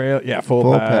 no trail. Yeah, full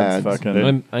Full pads. pads.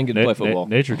 Fucking. I can get to play football.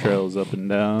 Nature trail is up and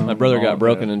down. My brother all got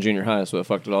broken that. in junior high, so it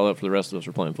fucked it all up for the rest of us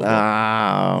for playing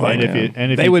football. Oh, And if man. you,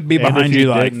 and if They you- would be and if behind you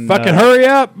like, didn't, fucking hurry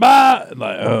up, bye.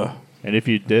 Like, ugh. And if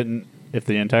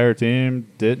the entire team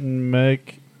didn't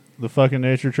make the fucking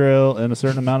nature trail in a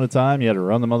certain amount of time, you had to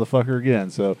run the motherfucker again.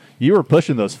 So you were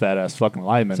pushing those fat ass fucking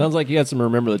linemen. Sounds like you had some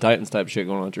Remember the Titans type shit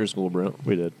going on at your school, Brent.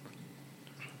 We did.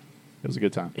 It was a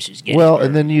good time. Well,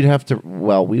 and then you'd have to.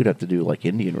 Well, we would have to do like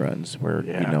Indian runs, where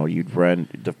Yeah. you'd run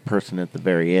the person at the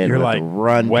very end. You're would have like to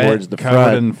run wet, towards the covered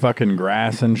front, in fucking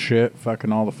grass and shit,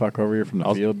 fucking all the fuck over you from the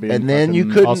Also- field being. and then you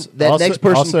fucking- couldn't. Also- that also- next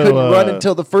person also, couldn't run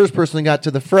until the first person got to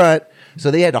the front. So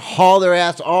they had to haul their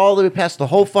ass all the way past the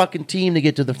whole fucking team to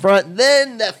get to the front.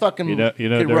 Then that fucking You know kid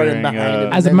running during, behind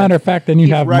him. As a and matter of fact, then you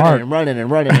keep have running Mark. and running and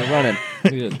running and running. We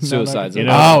did suicides. You in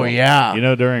know- there. Oh yeah. You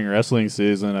know, during wrestling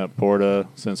season at Porta,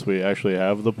 since we actually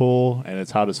have the pool and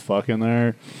it's hot as fuck in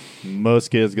there, most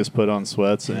kids just put on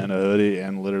sweats and a hoodie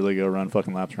and literally go run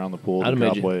fucking laps around the pool I'd to have made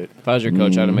drop you, weight. if I was your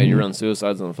coach, I'd have made you run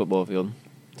suicides on the football field.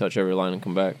 Touch every line and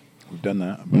come back. We've done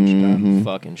that a bunch of times.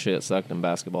 Fucking shit sucked in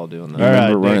basketball doing that. I All right,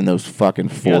 remember Nick. running those fucking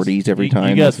 40s every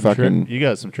time. You got, Those some fucking. you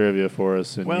got some trivia for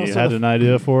us, and Well, you so had the- an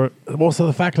idea for it. Well, so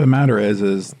the fact of the matter is I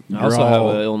you're also have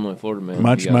all- an Illinois Florida man.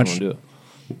 much, if you guys much- wanna do it.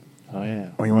 Oh yeah.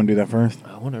 Oh, you want to do that first?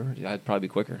 Whatever. I'd probably be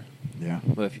quicker. Yeah.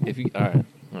 But if you all right,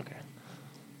 okay.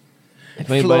 If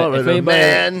Florida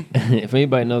man. if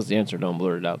anybody knows the answer, don't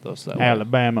blurt it out though. So that way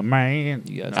Alabama man.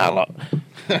 you guys.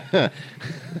 I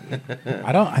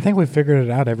think we figured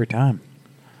it out every time.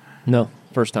 No,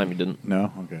 first time you didn't.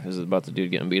 No. Okay. This is about the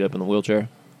dude getting beat up in the wheelchair.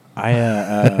 I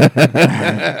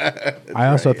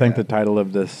also think the title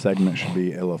of this segment should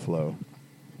be Illa Flow.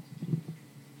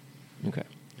 Okay.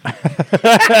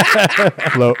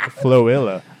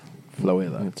 Floilla.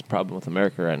 Floilla. It's a problem with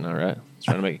America right now, right? It's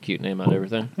trying to make a cute name out of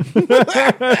everything.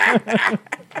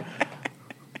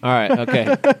 All right.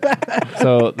 Okay.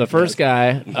 So the first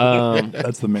guy.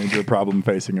 That's the major problem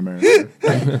facing America.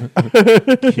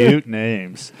 Cute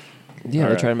names. Yeah,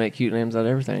 they try to make cute names out of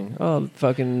everything. Oh,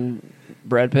 fucking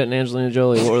Brad Pitt and Angelina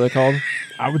Jolie. What were they called?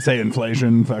 I would say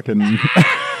inflation, fucking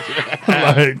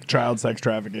like child sex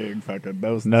trafficking, fucking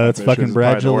those. No, it's type of fucking issues is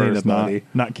probably the Bradgelina, worst, buddy.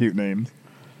 Not cute names.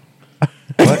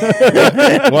 What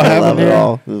I love happened it here?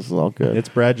 all. This is all good. It's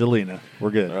Bradgelina.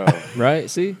 We're good. Right?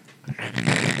 See?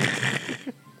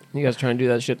 You guys trying to do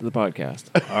that shit to the podcast.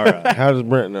 All right. How does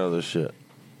Brent know this shit?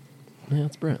 Yeah,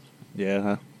 it's Brent. Yeah.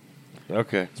 Huh?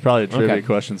 Okay. It's probably a trivia Okay.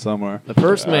 question somewhere. The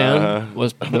first man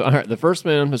the first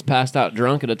man was passed out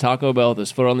drunk at a Taco Bell with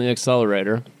his foot on the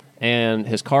accelerator, and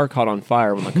his car caught on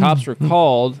fire. When the cops were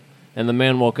called and the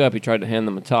man woke up, he tried to hand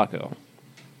them a taco.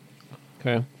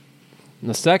 Okay. And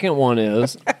the second one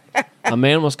is a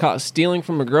man was caught stealing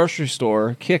from a grocery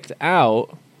store, kicked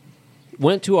out,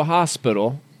 went to a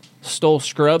hospital, stole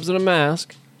scrubs and a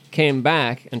mask, came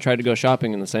back, and tried to go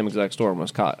shopping in the same exact store and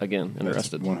was caught again and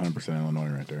That's arrested. 100% Illinois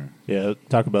right there. Yeah,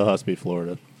 Taco Bell has to be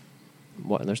Florida.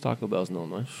 What? There's Taco Bells in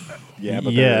Illinois. Yeah,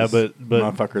 but Yeah, there's but-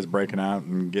 motherfuckers breaking out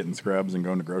and getting scrubs and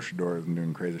going to grocery stores and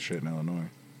doing crazy shit in Illinois.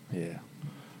 Yeah.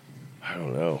 I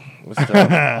don't know. What's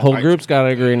tough? Whole group's got to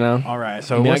agree now. All right, I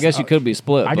so mean, I what's- guess you could be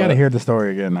split. I got to but hear the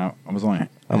story again. I was only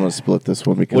I'm gonna split this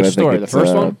one because Which I think story? The it's,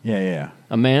 first one? yeah.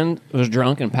 A man was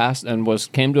drunk and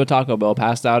came to a Taco Bell,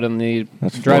 passed out in the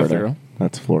That's drive-through Florida.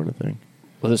 That's a Florida thing.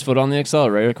 with his foot on the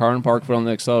accelerator. Car and park foot on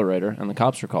the accelerator, and the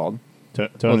cops were called.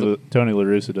 Tony La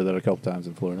Russa did that a couple times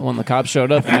in Florida. When the cops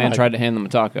showed up, the man tried to hand them a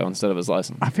taco instead of his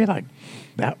license. I feel like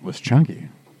that was chunky.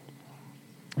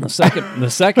 The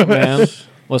second man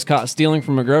was caught stealing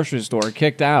from a grocery store,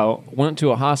 kicked out, went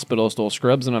to a hospital, stole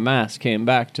scrubs and a mask, came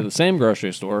back to the same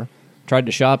grocery store, tried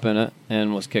to shop in it,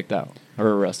 and was kicked out. Or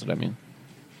arrested, I mean.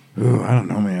 Ooh, I don't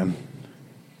know, man.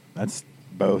 That's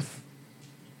both.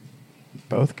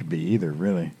 Both could be either,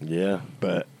 really. Yeah.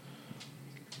 But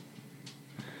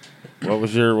What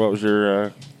was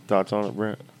your thoughts on it,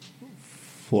 Brent?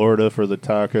 Florida for the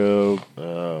taco,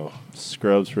 Oh.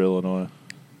 scrubs for Illinois.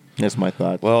 That's my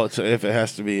thought. Well, if it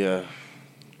has to be a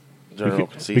general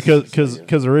consensus,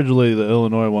 Because originally the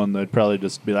Illinois one, they'd probably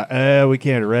just be like, we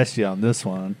can't arrest you on this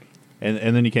one.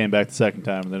 And then you came back the second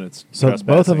time, and then it's so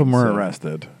both of them were trespassing, so-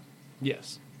 arrested.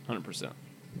 Yes, 100%.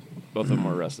 Both of them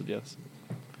were arrested, yes.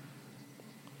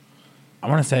 I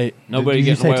want to say. Nobody did you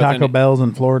getting say away with Taco any- Bell's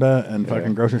in Florida and Yeah.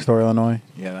 fucking grocery store Illinois?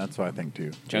 Yeah, that's what I think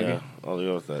too. Chunky? yeah, I'll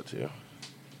go with that too.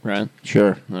 Right?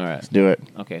 Sure. All right. Let's do it.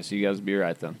 Okay, so you guys be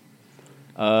right then.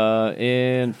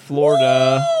 In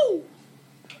Florida,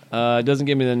 it doesn't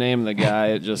give me the name of the guy.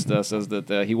 It just says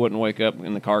that he wouldn't wake up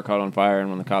and the car caught on fire. And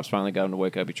when the cops finally got him to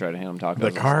wake up, he tried to hand him tacos.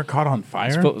 The car caught on His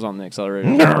fire. foot was on the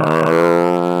accelerator.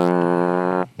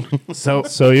 So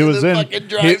he was in.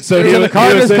 So the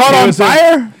car just caught on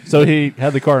fire. So he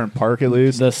had the car in park at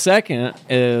least. The second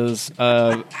is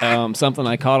something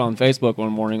I caught on Facebook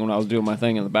one morning when I was doing my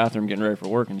thing in the bathroom, getting ready for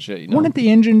work and shit. You know? Wouldn't the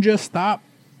engine just stop,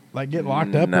 like get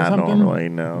locked up or Not something? normally,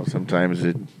 no. Sometimes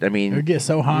it. I It mean, would get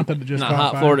so hot that it just Not caught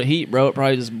hot fire. Florida heat, bro. It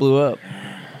probably just blew up.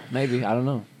 Maybe, I don't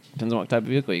know. Depends on what type of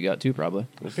vehicle you got too, probably.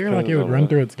 I feel like it would run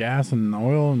through its gas and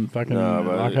oil and fucking No,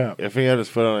 lock but up. if he had his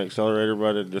foot on an accelerator,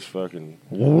 but it just fucking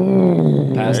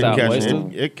Passed out, catch,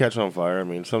 wasted. it catch on fire. I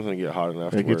mean, something get hot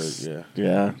enough to it where gets, yeah.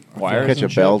 yeah. Wires Catch a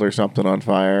and shit? belt or something on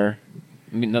fire.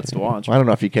 I mean, nuts to watch. I don't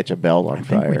know if you catch a belt on think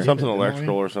we fire. did. Something Didn't we?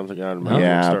 electrical or something. I don't Huh?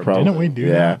 Yeah, start probably. Didn't we do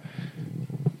Yeah.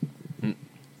 that?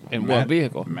 In what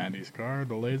vehicle? Maddie's car,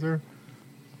 the laser.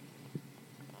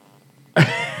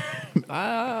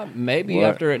 Maybe What?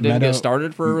 after it didn't Meadow- get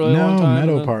started for a really no, long time.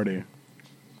 Meadow then- Party.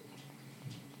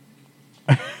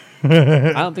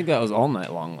 I don't think that was all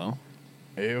night long though.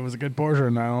 It was a good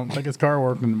portion. I don't think his car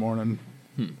worked in the morning.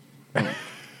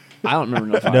 I don't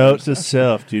remember no fires. Note to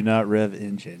self: do not rev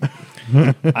engine,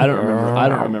 I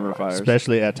don't remember fires.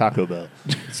 especially at Taco Bell.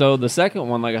 So the second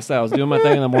one, like I said, I was doing my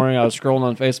thing in the morning. I was scrolling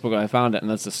on Facebook and I found it, and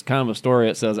that's this kind of a story.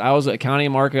 It says I was at County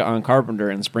Market on Carpenter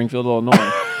in Springfield,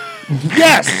 Illinois.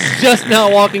 Yes. Just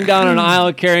now walking down an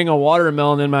aisle carrying a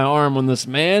watermelon in my arm when this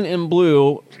man in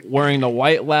blue wearing the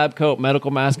white lab coat, medical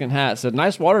mask, and hat said,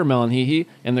 "Nice watermelon, hee hee,"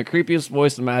 in the creepiest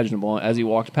voice imaginable as he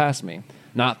walked past me.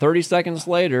 Not 30 seconds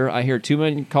later, I hear two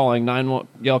men calling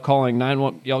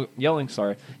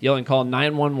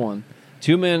 911.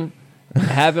 Two men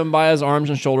have him by his arms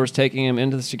and shoulders, taking him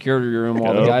into the security room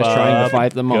while the guy's trying to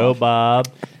fight them Go off. Bob.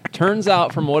 Turns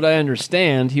out, from what I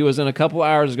understand, he was in a couple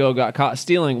hours ago, got caught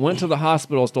stealing, went to the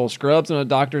hospital, stole scrubs and a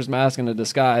doctor's mask in a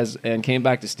disguise, and came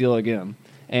back to steal again.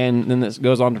 And then this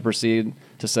goes on to proceed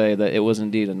to say that it was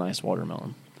indeed a nice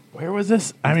watermelon. Where was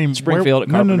this? I mean, Springfield at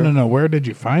no, Carpenter. no. Where did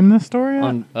you find this story at?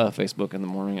 On Facebook in the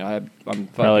morning, I'm Probably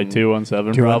fucking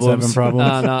 217 217 problems.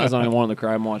 problems. No, it's only one of the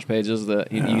Crime Watch pages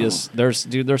that you just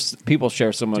there's people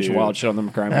share so much Dude. wild shit on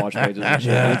the Crime Watch pages. And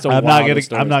shit. Yeah. It's a I'm wild not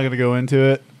story. gonna go into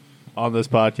it on this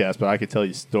podcast, but I could tell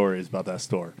you stories about that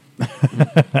store.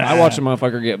 I watched a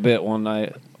motherfucker get bit one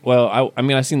night. Well,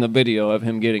 I seen the video of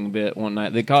him getting bit one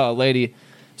night. They caught a lady.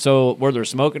 So where their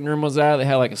smoking room was at, they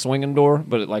had like a swinging door,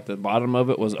 but like the bottom of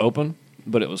it was open,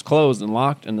 but it was closed and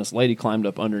locked. And this lady climbed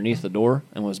up underneath the door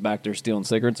and was back there stealing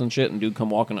cigarettes and shit. And dude come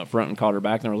walking up front and caught her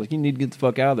back. And I was like, "You need to get the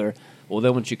fuck out of there." Well,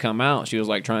 then when she come out, she was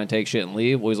like trying to take shit and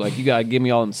leave. Well, he's like, "You gotta give me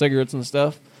all them cigarettes and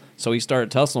stuff." So he started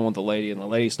tussling with the lady, and the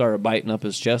lady started biting up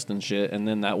his chest and shit. And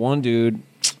then that one dude,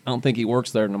 I don't think he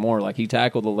works there no more. Like, he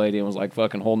tackled the lady and was, like,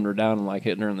 fucking holding her down and, like,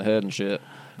 hitting her in the head and shit,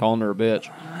 calling her a bitch.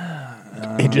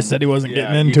 He just said he wasn't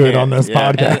Yeah, getting you into it can't- on this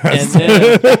yeah. podcast.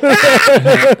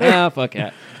 And then, fuck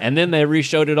that. And then they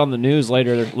re-showed it on the news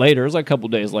later. It was like a couple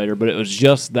days later, but it was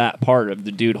just that part of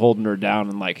the dude holding her down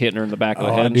and, like, hitting her in the back of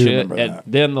the Oh, head I and do shit. remember And that.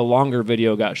 then the longer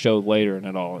video got showed later, and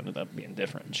it all ended up being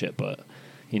different and shit. But,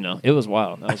 you know, it was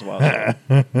wild. That was wild.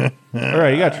 All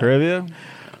right, you got trivia?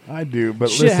 I do, but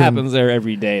Shit listen, happens there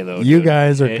every day, though. you dude.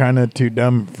 guys are It- kind of too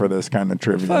dumb for this kind of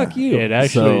trivia. Fuck you. It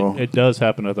actually So- it does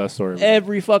happen with that story.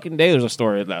 Every fucking day there's a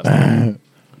story of that. Story.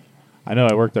 I know.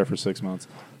 I worked there for 6 months.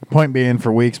 Point being,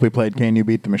 for weeks we played Can You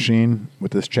Beat the Machine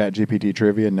with this Chat GPT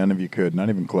trivia. None of you could, not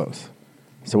even close.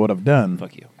 So what I've done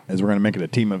Fuck you. is we're going to make it a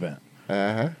team event.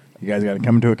 Uh-huh. You guys got to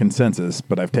come to a consensus,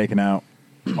 but I've taken out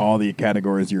all the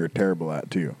categories you're terrible at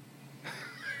too.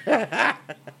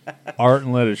 Art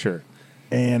and literature.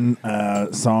 And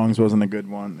songs wasn't a good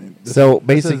one. So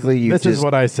basically, you this is just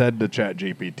what I said to Chat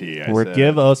GPT. I said,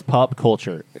 Give us pop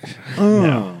culture.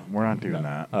 No, we're not doing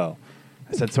that. Oh,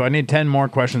 I said, so I need 10 more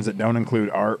questions that don't include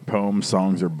art, poems,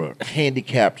 songs, or books.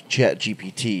 handicapped Chat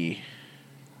GPT.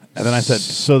 And then I said,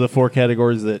 so the 4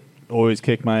 categories that always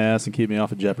kick my ass and keep me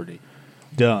off of Jeopardy.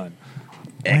 Done.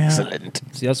 Excellent.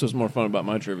 See, that's what's more fun about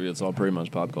my trivia. It's all pretty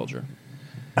much pop culture.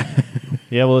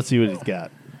 Yeah, well, let's see what he's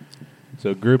got.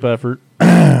 So group effort.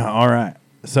 all right.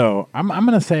 So I'm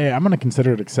going to say, I'm going to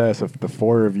consider it success if the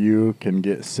 4 of you can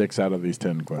get 6 out of these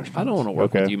 10 questions. I don't want to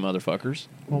work Okay. with you motherfuckers.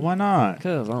 Well, why not?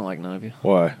 Because I don't like none of you.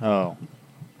 Why? Oh,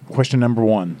 Question number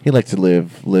 1. He likes to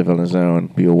live on his own,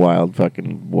 be a wild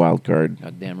card.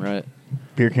 God damn right.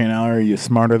 Beer Can Aller, are you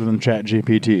smarter than Chat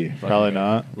GPT? probably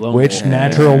not. Which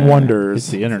natural It's wonders,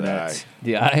 the internet.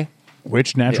 The eye?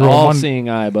 which The natural wonder, all-seeing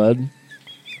eye, bud.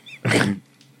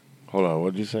 Hold on.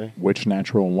 What'd you say? which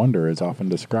natural wonder is often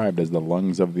described as the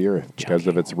lungs of the earth because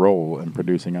of its role in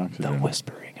producing oxygen?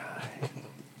 whispering eye.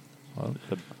 Well,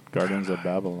 the Guardians of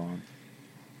Babylon.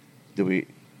 Do we?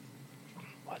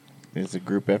 What? Is it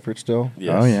group effort still?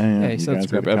 Yes. Oh yeah, yeah. Yeah, he you said guys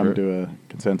it's group got to come effort. to a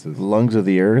consensus. Lungs of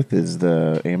the earth is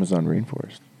the Amazon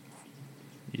rainforest.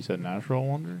 You said natural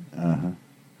wonder? Uh-huh.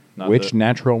 Not Which the-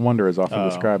 natural wonder is often Oh,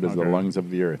 described as the okay. lungs of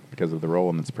the earth because of the role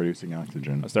in its producing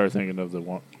oxygen? I started thinking of the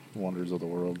wonders of the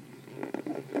world.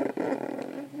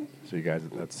 So you guys,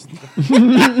 that's Let's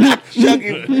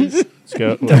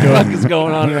go. What the fuck is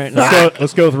going on right now?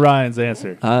 Let's go with Ryan's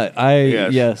answer.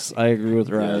 Yes, I agree with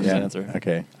Ryan's yeah. answer.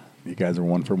 Okay. You guys are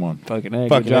 1 for 1. Fucking A. Good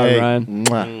Fucking job, A. Ryan.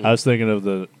 Mwah. I was thinking of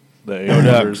the eight Go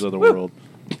wonders Ducks. of the world,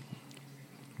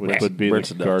 which would be Brent's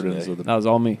the a duck Gardens today. of That the was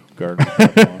all me. Garden.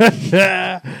 Of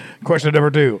Babylon. Question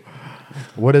number 2.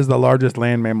 What is the largest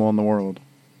land mammal in the world?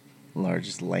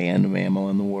 Largest land mammal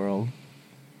in the world.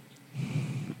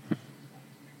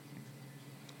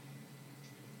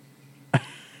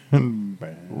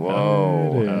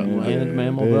 Whoa. Land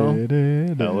mammal,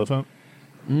 though? Elephant.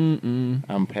 Mm-mm.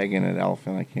 I'm pegging an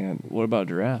elephant. I can't. What about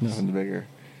giraffes? Nothing's bigger.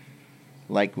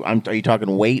 Like, are you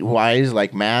talking weight wise,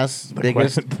 like mass, The,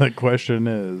 biggest? the question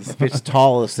is If it's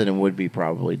tallest, then it would be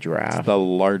probably giraffe. the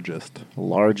largest.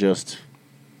 Largest.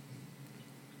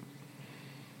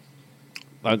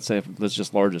 I'd say if it's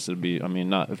just largest, it'd be. I mean,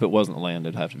 not if it wasn't land,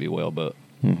 it'd have to be whale. But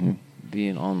Mm-hmm.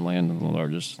 being on land and the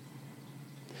largest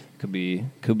could be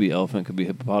elephant, could be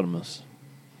hippopotamus,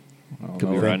 could be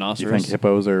Do you rhinoceros, think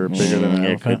hippos are bigger than an Yeah,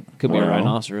 elephant? could be a Well.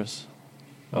 rhinoceros.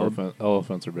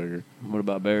 Elephants are bigger. What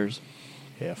about bears?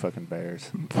 Yeah, fucking bears.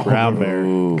 Brown bear.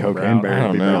 Ooh, Cocaine brown- bear. I don't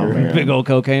would be know, bigger. man. Big old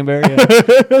cocaine bear.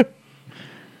 Yeah.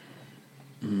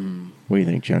 What do you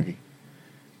think, Chunky?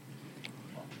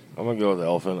 I'm gonna go with the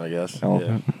elephant, I guess.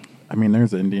 Elephant. I mean,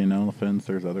 there's Indian elephants.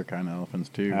 There's other kind of elephants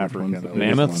too. Which African one's the elephants.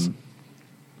 biggest Mammoths? one?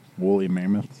 Woolly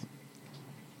mammoths.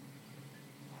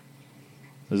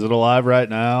 Is it alive right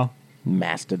now?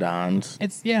 Mastodons.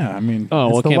 It's I mean, Oh,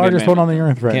 it's well, it the can't be a largest one on mammoth.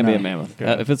 the earth right Can't now. be a mammoth.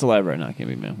 Okay. If it's alive right now, it can't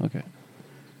be a mammoth. Okay.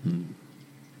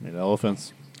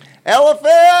 Elephants.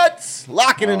 Elephants!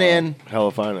 Locking it in. Hell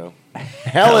if I know.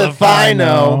 Hell if I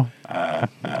know.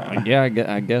 Yeah,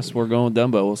 I guess we're going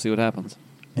Dumbo. We'll see what happens.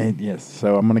 Yes,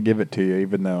 so I'm gonna give it to you,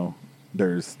 even though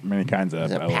there's many kinds of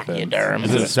It's a elephants. pachyderm.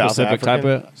 Is it a South specific type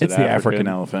African? of? It's it the African African?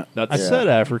 elephant. I That's said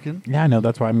African. Yeah, I know.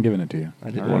 That's why I'm giving it to you. I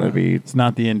didn't want to be. It's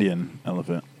not the Indian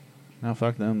elephant. No,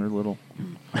 fuck them. They're little.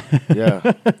 Yeah.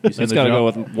 You seen It's the got to go jung-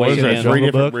 with What weight is there? and. Jungle 3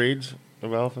 different Book? breeds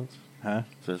of elephants? Huh?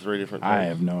 So 3 different. I types?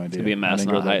 have no idea. It's gonna be a mass, I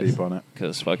didn't not go that height. deep on it.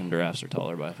 Because fucking giraffes are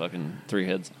taller by fucking 3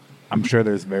 heads. I'm sure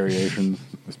there's variations.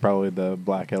 It's probably the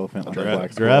black elephant, like the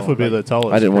black Giraffe squirrel. would be the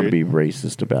tallest. I didn't want to breed. be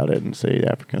racist about it and say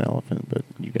African elephant, but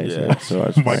you guys Yeah. did, so I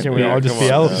was Why fine. can't we Yeah, all just come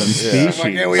be on, elephants? man. Yeah.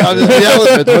 Why can't we all just be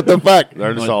elephants? What the fuck?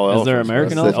 They're just What, all is elephants. there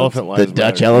American man. elephants? Elephant The lives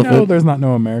Dutch matter. elephant? No, there's not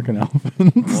no American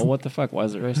elephants. Well, what the fuck? Why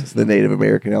is it racist? The Native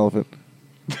American elephant.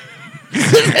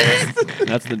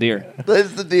 That's the deer.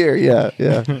 That's the deer. Yeah,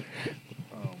 yeah.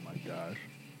 Oh my gosh.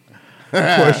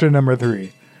 Question number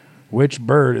 3. Which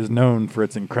bird is known for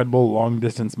its incredible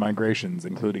long-distance migrations,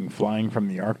 including flying from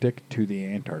the Arctic to the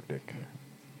Antarctic?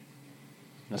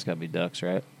 That's got to be ducks,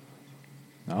 right?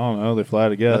 I don't know. They fly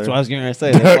together. That's what I was going to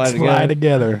say. They Ducks fly together. fly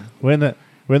together. when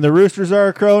When the roosters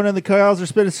are crowing and the cows are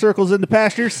spinning circles in the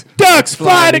pastures. Ducks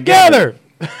fly together.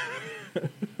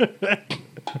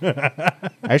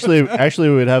 Actually,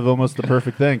 we would have almost the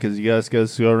perfect thing because you guys go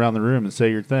around the room and say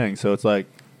your thing. So it's like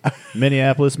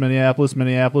Minneapolis, Minneapolis,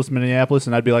 Minneapolis, Minneapolis,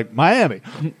 and I'd be like Miami.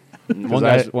 One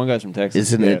guy's from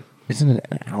Texas. Isn't it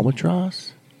an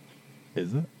albatross?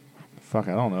 Is it? Fuck,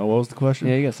 I don't know. What was the question?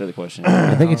 Yeah, you gotta say the question.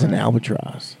 I think it's an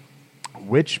albatross.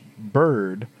 Which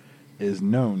bird is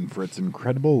known for its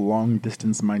incredible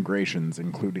long-distance migrations,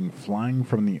 including flying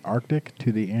from the Arctic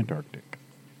to the Antarctic?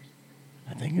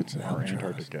 I think it's an Or albatross.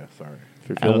 Antarctica, sorry.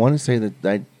 I want to say that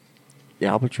the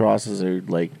albatrosses are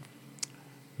like.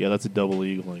 Yeah, that's a double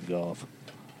eagle in golf.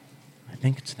 I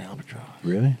think it's an albatross.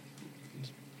 Really?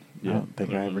 Yeah. I don't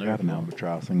think I ever got an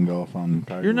albatross in golf on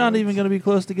Tiger You're not Woods. even going to be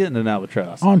close to getting an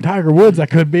albatross. On Tiger Woods, I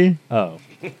could be. Oh.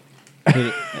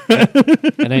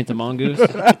 It ain't the mongoose.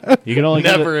 You can only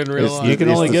Never get in it. real It's life. the, You can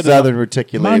it's only the get it southern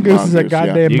reticulated Mongoose is a yeah.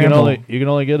 goddamn You can mammal.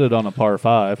 only get it on a par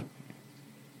 5.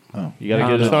 Oh. You got to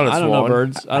I get don't it. know. not a I don't know swan.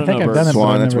 birds. I don't think know I've birds. done it. Swan,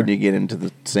 but that's never- when you get into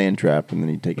the sand trap and then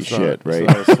you take a It's shit, not, right?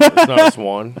 It's not a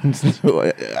swan.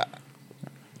 So,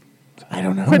 I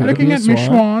don't know. Quit Would it looking be a at me,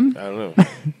 Swan. I don't know.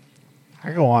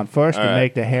 I go on first All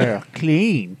right. the hair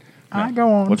clean. I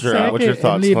go on What's your second thoughts,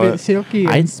 and leave Clint? it silky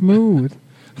I- and smooth.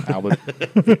 Albert.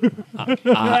 But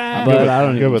I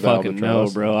don't Good even with fucking know,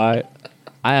 albatross. bro.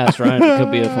 I asked Ryan if it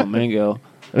could be a flamingo.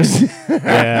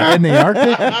 Yeah, In the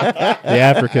Arctic, the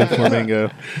African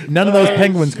flamingo. none of those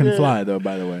penguins can fly, though,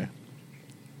 by the way.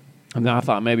 I mean, I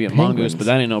thought maybe a mongoose, but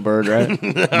that ain't no bird,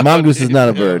 right? Mongoose is not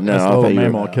a bird. No, This I'll little tell you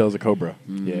mammal that. kills a cobra.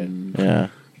 Yeah. Yeah.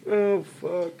 Oh,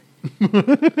 fuck.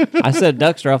 I said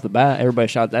ducks right off the bat. Everybody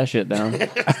shot that shit down.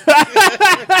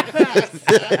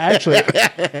 Actually,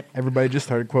 everybody just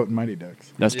started quoting Mighty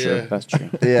Ducks. That's true. Yeah. That's true.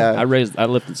 Yeah. I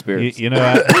lifted spirits. You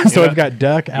know, So we've got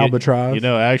duck, albatross. You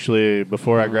know, actually,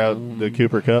 before I grabbed the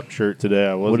Cooper Cup shirt today,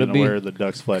 I was Would it going to be- wear the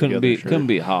Ducks Fly couldn't Together be shirt. couldn't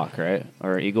be hawk, right?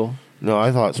 Or eagle. No,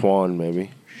 I thought swan,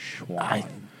 maybe.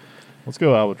 Let's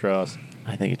go albatross.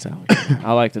 I think it's albatross.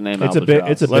 I like the name It's a albatross.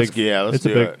 big. It's a Let's- big. yeah, let's it's a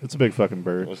do big. it. It's a big fucking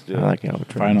bird. Let's do I it. like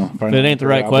albatross. Final. If it ain't the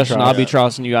right question, I'll be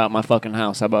albatross. trossing you out my fucking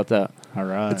house. How about that? All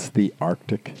right. It's the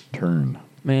Arctic tern.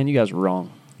 Man, you guys were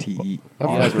wrong. TE. You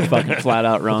guys were fucking flat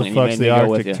out wrong, What the and you fuck's made the me go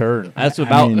with Arctic you. tern? That's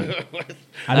about.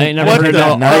 I ain't never What heard the-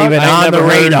 no. Not even I ain't on the never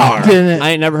heard- radar. I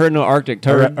ain't never heard no Arctic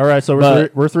All turd. right, all right, so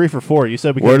but- we're 3 for 4. You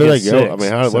said we Where could do get they go? 6. I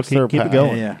mean, how- So what's keep, their keep it path?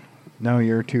 going. Yeah. No,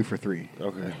 you're 2 for 3.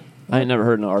 Okay. I ain't never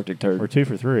heard no Arctic turd. We're 2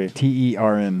 for 3.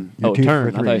 TERN. You're Oh, 2 tern.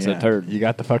 for I 3. thought you said yeah. turd. You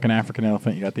got the fucking African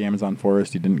elephant. You got the Amazon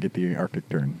forest. You didn't get the Arctic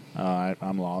tern.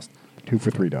 I'm lost. 2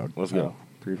 for 3, dog. Let's go.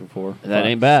 3 for 4. That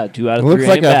ain't bad. 2 out It of looks 3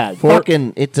 like ain't a bad.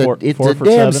 fucking. It's a Four- it's four a for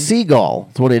damn 7. seagull.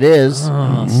 That's what it is.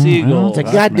 Seagull. It's a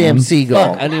Fuck, goddamn man.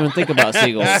 seagull. I didn't even think about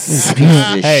seagulls. Piece of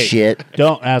Hey. shit.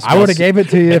 Don't ask. I would have gave it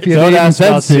to you if you Don't hadn't ask said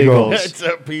about seagull. seagulls. It's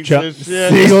a piece Chuck- of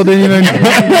shit. Seagull didn't even.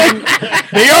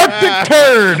 The Arctic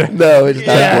turd. No, it's not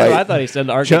I quite. thought he said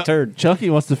the Arctic turd. Chunky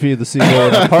wants to feed the seagull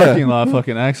in the parking lot.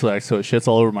 Fucking X-Lax, so it shits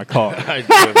all over my car. I do.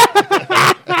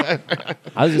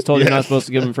 I was just told you're not supposed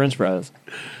to give him French fries.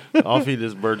 I'll feed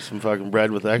this bird some fucking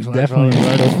bread with X-Lax on Definitely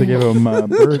it. supposed to give him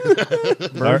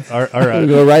birds. All right.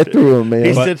 Go right through him,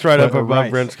 He man. sits right up but above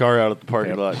rice. Brent's car out at the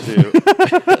parking Yep. lot, too.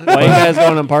 Why you guys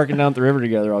going and parking down at the river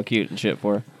together all cute and shit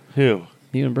for? Who?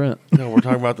 You and Brent. No, we're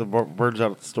talking about the birds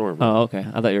out at the store. man. Oh, okay.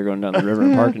 I thought you were going down the river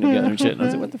and parking together and shit. And I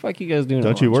was like, what the fuck you guys doing?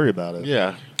 Don't at you lunch? worry about it.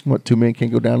 Yeah. What, 2 men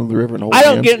can't go down to the river and hold I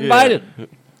don't hands? get invited.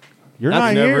 You're That's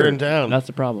not Never here. in town. That's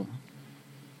the problem.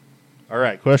 All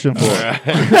right. Question 4.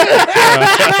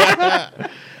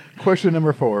 Question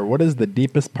number 4. What is the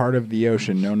deepest part of the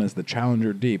ocean known as the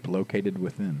Challenger Deep located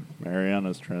within?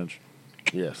 Mariana's Trench.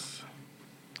 Yes.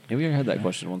 Yeah, we already had that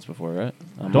question once before, right?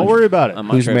 Don't worry about it. I'm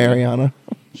not Who's sure. Mariana?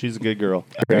 She's a good girl.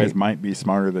 You guys might be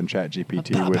smarter than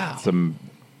ChatGPT Pow, with pow. some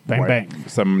Bang, bang.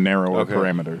 some narrower Okay.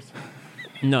 parameters.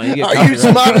 No, you get Are you copyrighted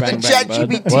smarter for than bang, bang, bud.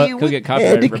 ChatGPT? Could get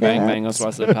copyrighted for bang bang. That's why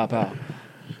I said pow pow.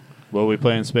 Well, we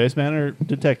playing Spaceman or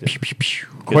Detective?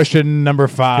 Question number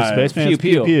 'Cause 5. Spaceman's Pew,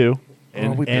 pew pew. pew,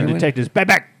 and, we and playing? Detective's bang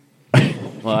bang.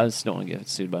 Well, I just don't want to get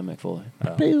sued by Mick Foley.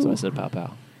 Pew. So I said pow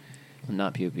pow. And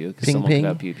not pew pew, because Ping, someone ping. could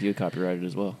have pew pew copyrighted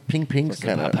as well. Ping So I Ping's said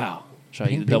kind pow of. pow. Show you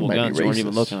Ping, the ping double might be guns. You weren't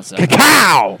even racist. looking. I said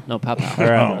Cow! no pow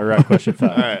pow. All right. Question 5.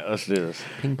 All right, let's do this.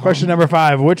 Ping pong. Question number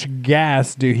 5. Which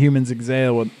gas do humans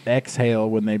exhale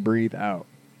when they breathe out?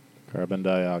 Carbon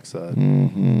dioxide.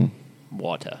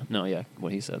 Water. No, yeah,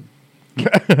 what he said.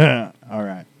 All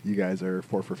right. You guys are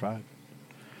 4 for 5.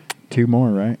 2 more,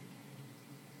 right?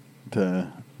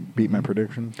 To beat my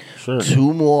prediction. Sure.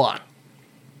 2 more.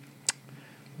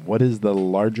 What is the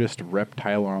largest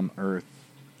reptile on Earth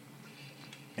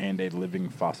and a living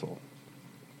fossil?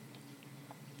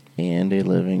 And a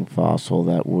living fossil.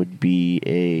 That would be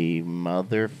a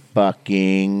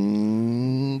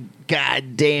motherfucking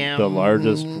goddamn. The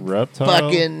largest reptile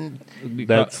Fucking.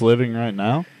 that's living right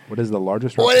now. What is the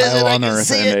largest What is reptile it? I on can Earth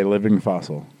see and it. a living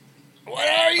fossil? What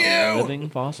are you? Living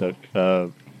fossil.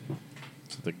 So,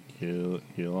 it's the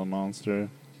Gila monster.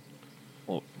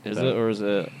 Well, is it or is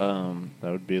it? That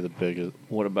would be the biggest.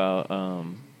 What about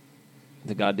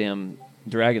the goddamn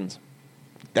dragons?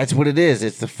 That's what it is.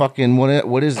 It's the fucking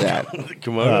what is that?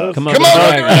 Komodo. Komodo Komodo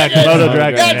dragon. Komodo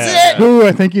dragon. That's it. Ooh,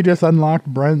 I think you just unlocked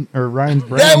Ryan's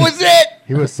brain. That was it.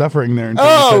 He was suffering there until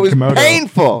Oh, it you was said Komodo.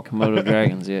 painful. Komodo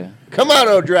dragons, yeah.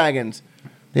 Komodo dragons.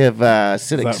 They have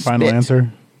acidic Is that final spit.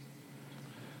 answer?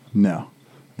 No.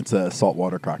 It's a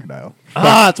saltwater crocodile.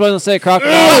 That's what I was going to say.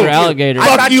 Crocodile or alligator.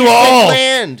 I thought you said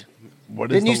land. What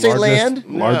Didn't the you say land?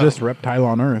 Largest reptile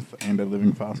on Earth and a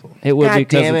living fossil. It would God be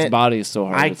because damn its it. body is so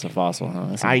hard. I- It's a fossil, huh?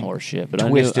 That's I some horse shit. But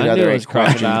twisted I knew other it was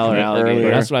questions crocodile or alligator.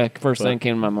 earlier. That's what first But thing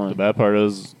came to my The mind. bad part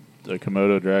is the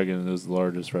Komodo dragon is the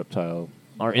largest reptile.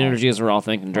 Our energies were all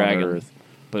thinking dragon, Earth.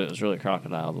 but it was really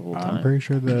crocodile the whole I'm time. pretty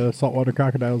sure the saltwater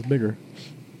crocodile is bigger.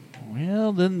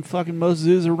 Well, then fucking most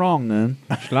zoos are wrong then.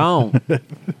 Long.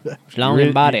 Long You in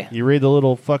read- body. You read the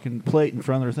little fucking plate in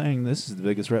front of their thing. This is the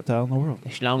biggest reptile in the world.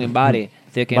 Long in body.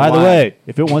 Thick and By the wide. way,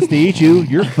 if it wants to eat you,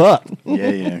 you're fucked.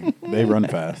 Yeah. They run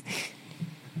fast.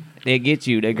 They get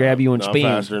you. They grab you and Not spin.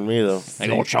 faster than me though. They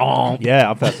go chomp. Yeah,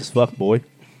 I'm fast as fuck, boy.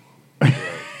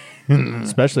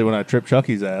 Especially when I trip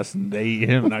Chucky's ass and they eat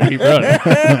him and I keep running.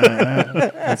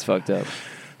 That's fucked up.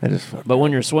 That is fucked. But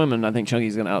when you're swimming, I think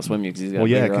Chunky's going to outswim you because he's got Well,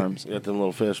 yeah, bigger 'cause- arms. You got them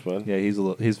little fish, bud. Yeah, he's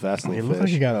fast It little looks like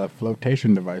fish. you got a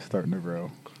flotation device starting to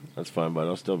grow. That's fine, bud.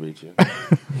 I'll still beat you.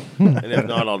 And if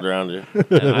not, I'll drown you.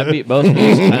 And I beat both of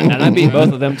these, and I beat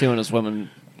both of them two in a swimming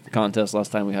contest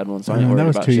last time we had one. So I ain't worried That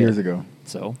was about 2 shit. years ago.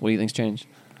 So what do you think's changed?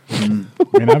 I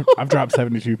mean, I've dropped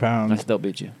 72 I pounds. still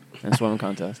beat you in a swimming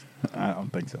contest. I don't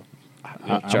think so.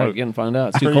 Try it again and find out.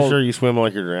 It's I'm too pretty cold. sure you swim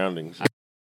like you're drowning.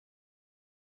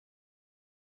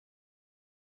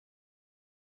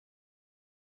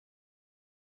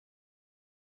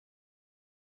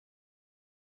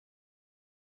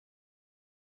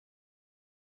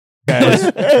 Guys,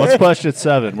 what's question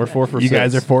 7? We're 4 for You 6.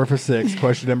 guys are 4 for 6.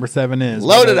 Question number 7 is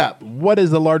Load it up. What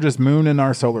is the largest moon in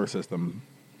our solar system?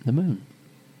 The moon.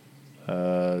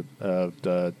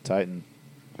 Titan.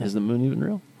 Is the moon even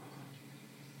real?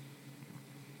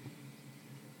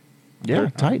 Yeah,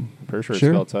 Titan. Pretty sure Sure.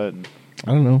 it's called Titan.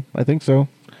 I don't know. I think so.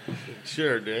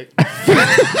 Sure, Dick.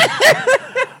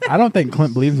 I don't think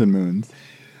Clint believes in moons.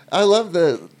 I love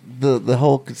the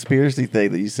whole conspiracy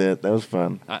thing that you said. That was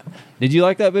fun. Did you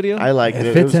like that video? I liked it. It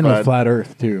It fits was in fun. with flat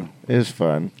Earth too. It was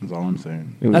fun. That's all I'm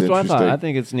saying. It was That's what I thought. interesting. I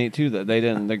think it's neat too that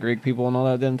the Greek people and all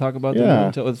that didn't talk about the Yeah. moon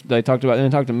until they talked about. They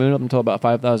didn't talk to the moon up until about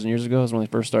 5,000 years ago. Is when they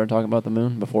first started talking about the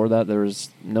moon. Before that, there was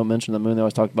no mention of the moon. They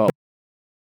always talked about.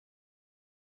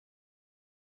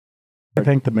 I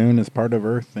think the moon is part of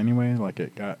Earth anyway. Like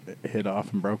it got hit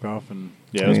off and broke off, and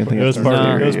Yeah, I think it was that's part.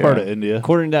 their It was theory, part yeah. of India.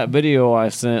 According to that video I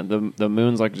sent, the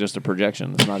moon's like just a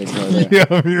projection. It's not even really there.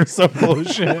 yeah, you're so full of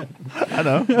shit. I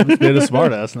know. I'm just being a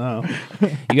smartass now.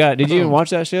 You got? Did you even watch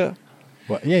that shit?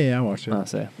 Well, yeah, I watched it. I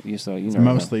say you saw. You It's know.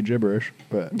 mostly gibberish,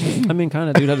 but I mean, kind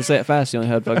of. Dude had to say it fast. You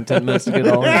only had fucking 10 minutes to get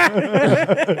it all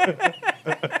in.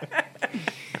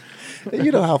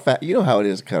 You know how you know how it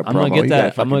is. Kind of I'm gonna promo. get You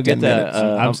that. got I'm gonna fucking get 10 that.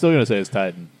 minutes. I'm still gonna say it's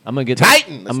Titan. I'm gonna get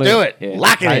Titan! I'm Let's gonna- do it.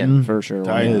 Lock it in. Titan for sure.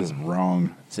 that is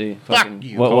wrong. See, Fuck fucking,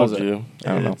 you. what was Told it? you. I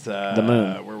don't know. It's, The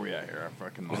moon. Where we at here? I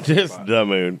fucking lost Just spot. the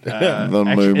moon. The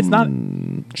Actually, moon. It's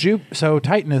not. So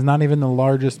Titan is not even the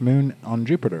largest moon on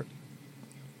Jupiter.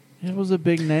 It was a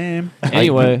big name.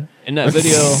 Anyway, in that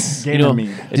video, you know, Ganymede.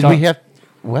 it Did talk- we have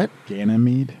what?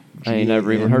 Ganymede. I ain't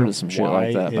never even heard of some shit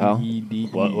like that, pal.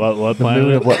 Ganymede. What The moon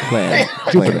planet? of what planet?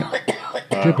 Jupiter.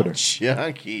 Jupiter.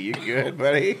 Chunky, you good,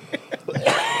 buddy?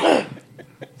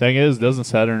 Thing is, doesn't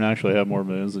Saturn actually have more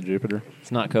moons than Jupiter?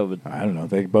 It's not COVID. I don't know.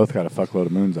 They both got a fuckload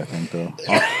of moons, I think,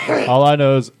 though. All I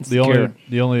know is Secure.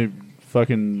 the only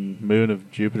fucking moon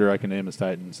of Jupiter I can name is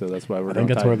Titan. So that's why we're I think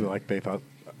going that's where Titan. they thought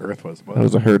Earth was. That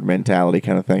was a herd mentality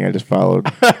kind of thing. I just followed.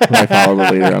 I followed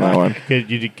the leader on that one. Could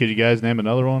you guys name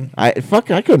another one? I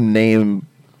couldn't name.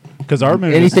 Because our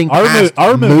moon, Anything is, our moon, past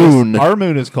our moon, moon. Is, our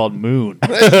moon is called Moon.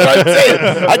 That's what I'm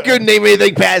saying. I couldn't name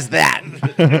anything past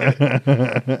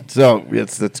that. So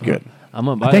that's good. I'm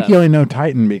gonna buy I think that. you only know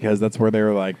Titan because that's where they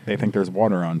were like, they think there's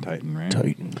water on Titan, right?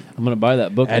 Titan. I'm gonna buy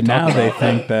that book. And they now talk they about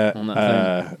think that, on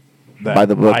that that By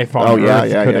the book. life on Oh, yeah,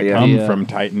 Earth yeah, could yeah, have yeah. come Yeah. from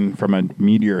Titan, from a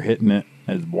meteor hitting it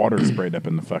as water sprayed up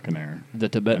in the fucking air. the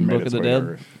and Tibetan made Book of its the way to Dead.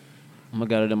 Earth. I'm gonna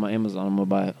got it in my Amazon. I'm gonna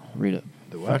buy it. Read it.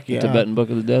 Fuck yeah. Tibetan Book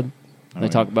of the Dead. They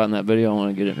talk about in that video. I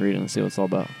want to get it and read it and see what it's all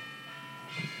about.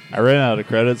 I ran out of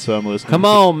credits, so I'm listening. Come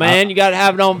on, man. You got to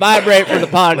have it on vibrate for the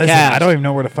podcast. Listen, I don't even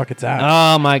know where the fuck it's at.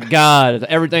 Oh, my God.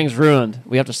 Everything's ruined.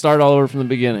 We have to start all over from the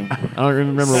beginning. I don't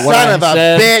remember what I Son of a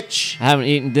said. bitch. I haven't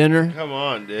eaten dinner. Come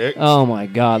on, Dick. Oh, my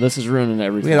God. This is ruining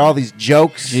everything. We had all these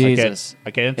jokes. Jesus.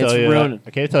 I can't It's tell you. ruined.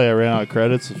 I can't tell you. I ran out of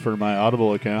credits for my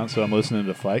Audible account, so I'm listening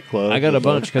to Fight Club. I got a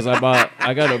bunch because I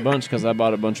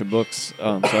bought a bunch of books, so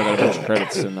I got a bunch of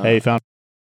credits. And, Hey, found.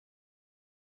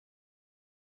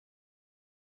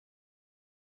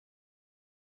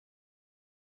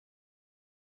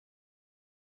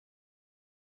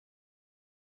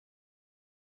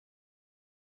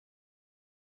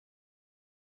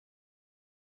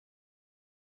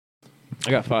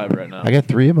 I got 5 right now. I got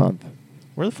 3 a month.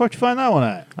 Where the fuck you find that one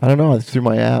at? I don't know. It's through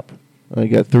my app. I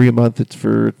got 3 a month. It's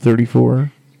for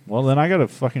 $34. Well, then I gotta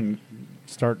fucking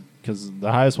start because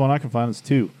the highest one I can find is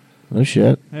 2. No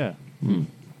shit. Yeah.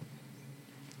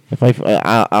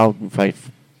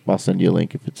 I'll send you a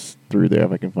link if it's through there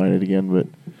if I can find it again. But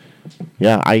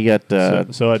yeah, I got.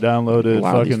 So I downloaded a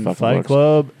lot of these fucking fucking Fight books.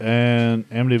 Club and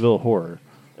Amityville Horror.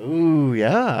 Ooh,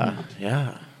 yeah,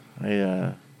 yeah.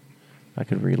 I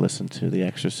could re-listen to The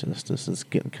Exorcist. This is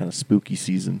getting kind of spooky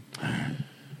season.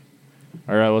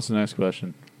 All right, what's the next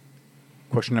question?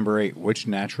 Question number 8. Which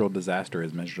natural disaster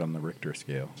is measured on the Richter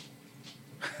scale?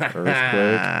 Earthquake.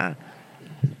 I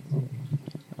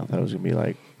thought it was gonna be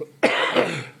like.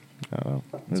 Oh,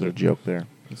 there's a joke there.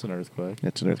 It's an earthquake.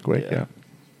 It's an earthquake. Yeah.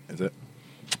 Is it?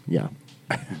 Yeah.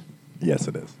 Yes,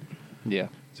 it is. Yeah.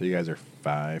 So you guys are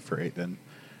 5 for 8 then.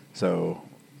 So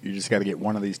you just got to get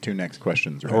one of these 2 next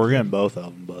questions right. Oh, we're getting both of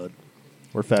them, bud.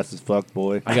 We're fast as fuck,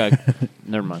 boy. I got.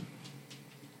 Never mind.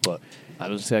 But I was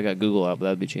going to say I got Google out, but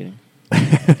that'd be cheating.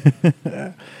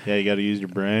 yeah, you got to use your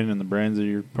brain and the brains of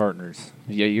your partners.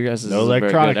 Yeah, you guys is No very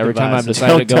electronic good. Every time I've devices.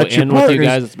 decided to Don't go touch your in with you partners.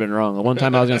 guys, it's been wrong. The one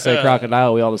time I was going to say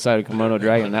crocodile, we all decided Komodo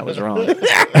dragon, and that was wrong. I was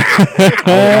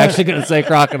actually going to say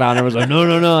crocodile, and everyone was like,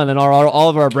 no. And then all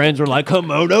of our brains were like,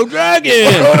 Komodo dragon!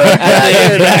 At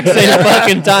the exact same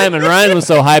fucking time. And Ryan was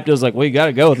so hyped, it was like, well, you got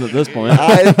to go with it at this point.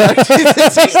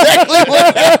 That's exactly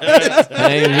what happened.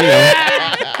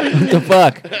 Hey, what the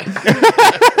fuck?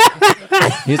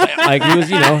 He's like he was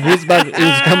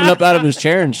coming up out of his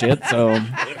chair and shit. So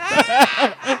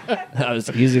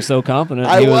he's so confident.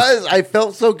 I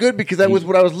felt so good because that was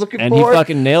what I was looking and for. he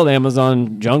fucking nailed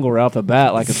Amazon Jungle right off the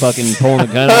bat, like a fucking pulling a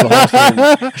gun out of the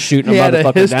holster and shooting a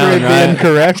motherfucker down. Right?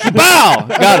 Correct. Bow!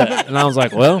 Got it. And I was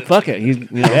like, well, fuck it. He's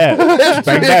Yeah.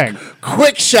 Bang, bang.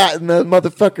 Quick shot in the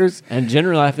motherfuckers. And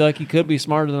generally, I feel like he could be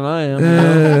smarter than I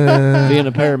am, being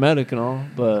a paramedic and all,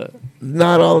 but.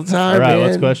 Not all the time. All right, man.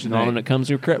 what's question Not 8? when it comes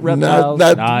to reptiles.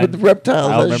 Not Nine. with the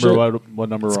reptiles. I don't that remember shit. what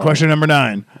number It's we're on. question number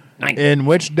 9. 9. In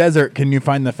which desert can you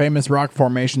find the famous rock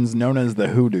formations known as the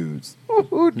hoodoos? The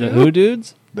who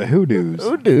dudes? The hoodoos.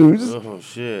 Who does? Oh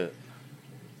shit!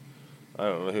 I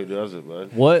don't know who does it,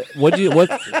 bud. What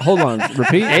hold on,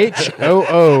 repeat.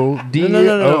 HOODOOS.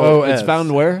 No. It's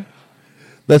found where?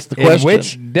 That's the In question.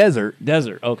 which desert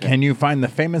Desert. Okay. can you find the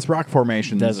famous rock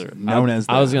formations Desert. known as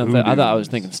the I was gonna. I thought I was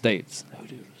hoodoos? thinking states.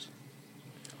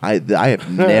 I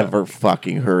have never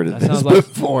fucking heard of That this sounds like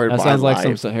before in that my sounds like life.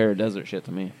 some Sahara Desert shit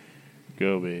to me.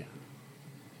 Gobi.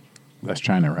 That's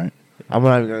China, right?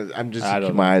 I'm just I don't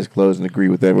keep know. my eyes closed and agree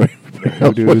with everyone.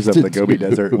 Hoodoos of the Gobi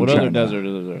Desert. What in other China. desert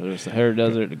is there? There's Sahara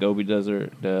Desert, the Gobi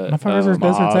Desert, the Motherfuckers, there's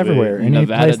deserts Mojave, everywhere. Any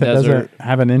Nevada place that desert. doesn't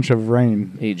have an inch of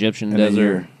rain. Egyptian in a Desert,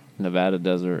 year. Nevada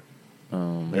Desert.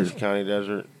 There's County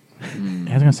Desert. I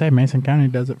was gonna say Mason County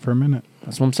does it for a minute.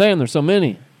 That's what I'm saying. There's so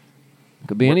many.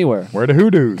 Could be anywhere. Where the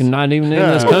hoodoos? Could not even in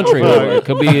this Yeah. country. It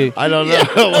could be. I don't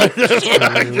know.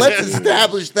 Let's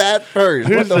establish that first.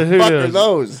 Who's what the the fuck are hoodoos?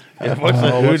 those? Yeah, what's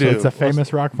the Oh, hoodoo? it's a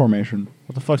famous rock formation.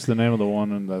 What the fuck's the name of the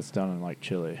one that's down in like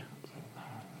Chile?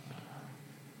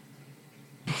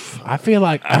 I feel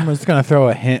like I'm just gonna throw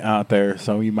a hint out there,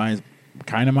 so you might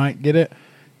get it.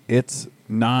 It's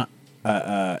not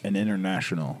an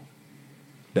international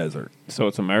desert. So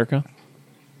it's America.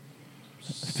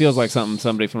 It feels like something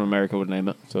somebody from America would name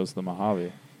it. So it's the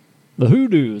Mojave. The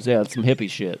hoodoos. Yeah, it's some hippie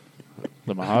shit.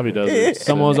 The Mojave Desert.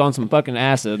 Someone was on some fucking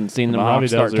acid and seen the them Mojave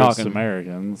rocks start Desert's talking.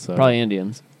 American. So. Probably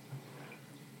Indians.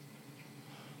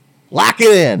 Lock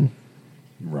it in.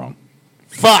 Wrong.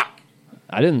 Fuck.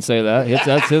 I didn't say that.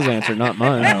 That's his answer, not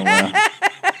mine.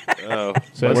 Oh,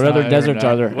 So What it's other not deserts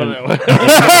are there?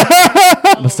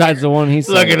 what, Besides the one he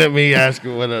said. looking at me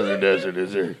asking what other desert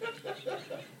is there?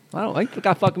 I don't like the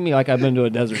guy fucking me like I've been to a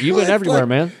desert. You've been everywhere,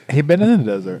 man. He been in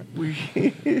the desert.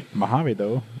 Mojave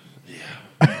though.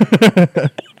 I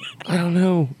don't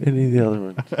know any of the other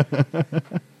ones.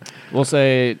 We'll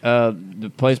say the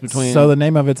place between. So the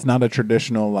name of it's not a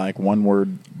traditional like one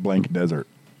word blank desert.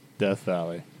 Death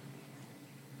Valley.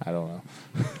 I don't know.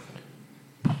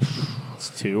 It's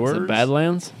 2 is words. it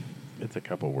Badlands? It's a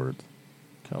couple words.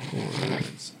 Couple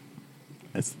words.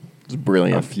 It's It's a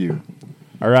brilliant. few.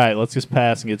 All right, let's just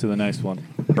pass and get to the next one.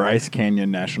 Bryce Canyon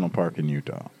National Park in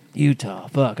Utah. Utah.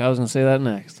 Fuck, I was gonna say that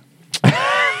next.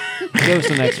 Give us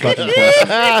the next fucking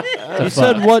question. You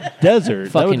said what desert?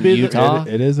 That Fucking would be Utah.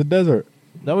 It is a desert.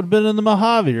 That would have been in the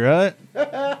Mojave, right?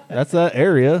 That's that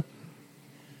area.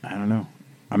 I don't know.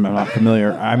 I'm not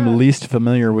familiar. I'm least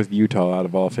familiar with Utah out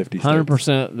of all 50 states.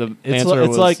 100%. The It's, answer it's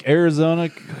was like Arizona,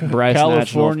 Bryce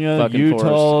California, National fucking Utah,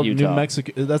 Forest, New Utah.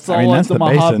 Mexico. That's all I mean, like that's the the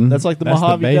Mojave. basin. That's like the That's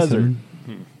Mojave basin.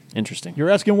 Desert. interesting. You're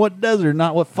asking what desert,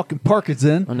 not what fucking park it's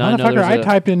in. Well, now I know Motherfucker, I there's a,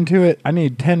 typed into it. I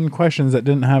need 10 questions that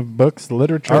didn't have books,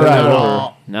 literature. All right, or-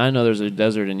 well- now I know there's a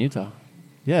desert in Utah.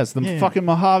 Yeah, it's the Yeah. fucking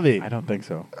Mojave. I don't think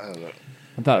so.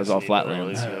 I thought it was all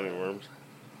flatlands.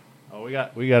 Oh, we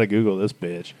got to Google this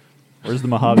bitch. Where's the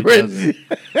Mojave Desert?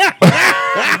 What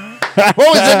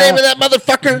was the name of that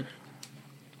motherfucker?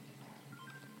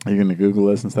 Are you going to Google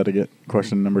this instead of get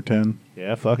question number 10?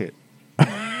 Yeah, fuck it.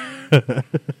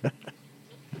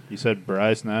 You said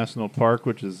Bryce National Park,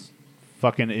 which is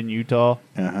fucking in Utah.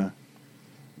 Uh-huh.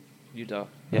 Utah.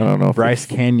 I don't know. If Bryce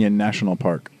Canyon National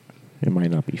Park. it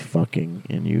might not be fucking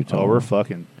in Utah. Oh, we're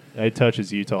fucking. It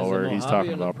touches Utah Is where the he's Mojave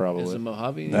talking in- about Is probably. the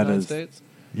Mojave in the That United is- States?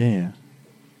 Yeah.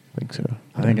 I think so.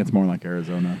 I think it's more like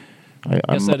Arizona.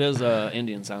 Yes, that is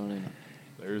Indian sounding.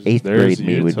 There's, Eighth there's grade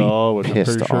me would be Utah, which I'm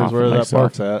pissed pretty sure is off where at that myself.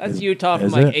 park's at. That's Utah from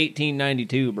is like it?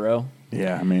 1892, bro.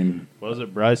 Yeah, I mean, Was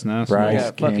it Bryce National? Bryce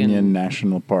Yeah, fucking- Canyon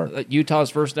National Park Utah's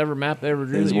first ever map they ever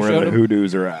drew. is that you where showed the them.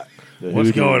 hoodoos are at. The What's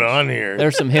Hoodoos. going on here?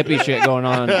 There's some hippie shit going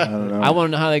on. I don't know. want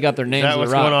to know how they got their Is names that of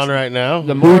what's the rocks. going on right now?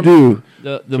 The more Voodoo.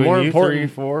 the Between more you important 3,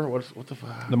 4. What the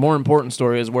fuck? the more important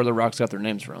story is where the rocks got their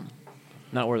names from,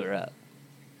 not where they're at.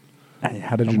 Hey,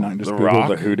 how did you not just The Google Rock?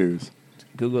 the hoodoos?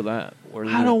 Google that. Where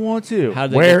I don't want to. How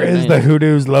did they Where get their is the names?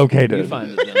 hoodoos You located?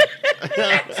 find it then.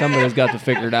 Somebody's got to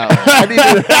figure it out. I need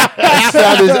to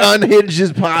sound as unhinged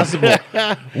as possible.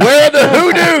 Where are the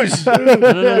hoodoos?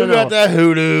 Who got that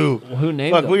hoodoo? Who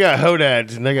named Fuck, them? we got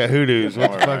hodads and they got hoodoos.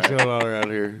 What the fuck's going on around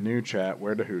here? New chat.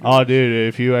 Where the hoodoos? Oh, dude,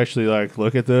 if you actually like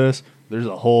look at this, there's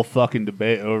a whole fucking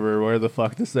debate over where the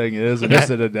fuck this thing is, and it's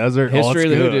in a desert. History oh, of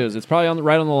the good. hoodoos. It's probably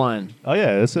right on the line. Oh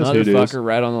yeah, it says hoodoos. Motherfucker,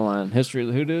 right on the line. History of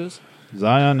the hoodoos.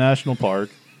 Zion National Park.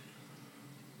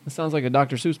 That sounds like a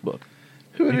Dr. Seuss book.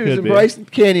 Hooters could in be. Bryson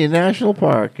Canyon National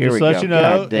Park. Here Just we to go. let you know,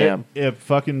 God damn. if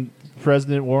fucking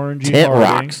President Warren G. Tent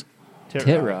Harding, rocks.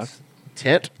 Tit rocks.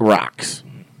 Tent rocks.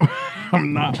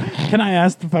 I'm not. Can I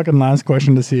ask the fucking last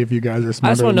question to see if you guys are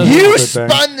smarter? just wanna than know- the You other thing?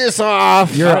 spun this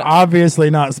off. You're obviously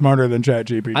not smarter than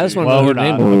ChatGPT. I just want to Well, know we're who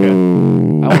named not.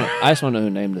 them. Okay. I just want to know who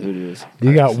named the hoodoos.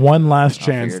 You got one last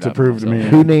figure chance it to out prove to me.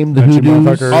 myself. Who named the that you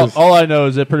hoodoos? motherfuckers- All I know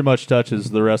is it pretty much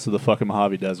touches the rest of the fucking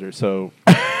Mojave Desert. So,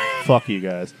 fuck you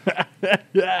guys.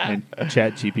 And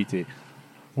Chat GPT,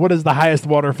 What is the highest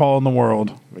waterfall in the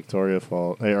world? Victoria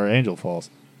Falls or Angel Falls.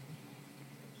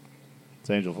 It's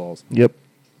Angel Falls. Yep.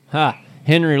 Ha!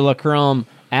 Henry LaCrumb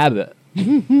Abbott.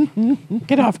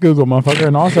 Get off Google, motherfucker.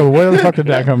 And also, where the fuck did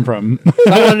that come from?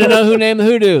 I wanted to know who named the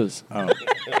hoodoos.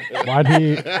 Why'd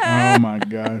he? Oh my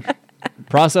gosh.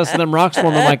 Processing them rocks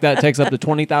forming like that takes up to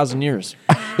 20,000 years.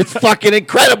 It's fucking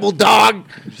incredible, dog.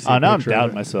 Oh, now I'm picture of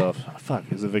doubting it? myself. Fuck,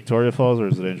 is it Victoria Falls or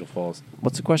is it Angel Falls?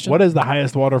 What's the question? What is the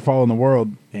highest waterfall in the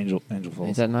world? Angel Falls.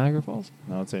 Is that Niagara Falls?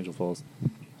 No, it's Angel Falls.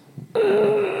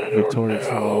 Victoria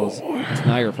Falls.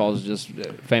 Niagara Falls is just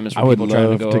famous for I would people trying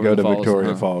love to to go, go over to the falls. Victoria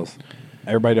Huh. Falls.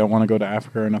 Everybody don't want to go to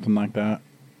Africa or nothing like that.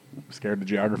 Scared of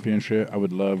geography and shit. I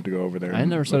would love to go over there. I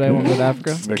never said I won't go to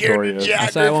Africa. Victoria. I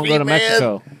said I won't go to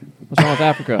Mexico. What's wrong with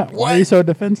Africa? Why are you so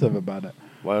defensive about it?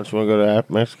 Why don't you want to go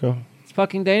to Mexico? It's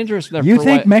fucking dangerous. There You for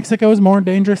think white, Mexico is more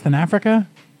dangerous than Africa?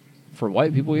 for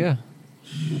white people? Yeah.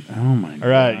 Oh my god. All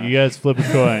right, you guys flip a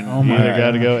coin. Oh you my either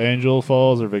got to gosh. go Angel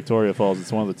Falls or Victoria Falls.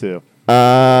 It's one of the two.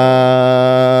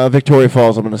 Victoria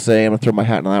Falls, I'm going to say. I'm going to throw my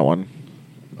hat on that one.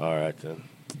 All right, then.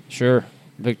 Sure.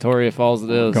 Victoria Falls it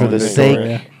is. Going For the to sake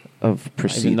Victoria. of Even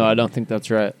proceeding. though I don't think that's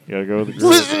right. You got to go with the girl.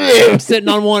 Listen to him. I'm sitting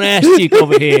on one ass cheek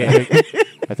over here.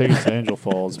 I think it's Angel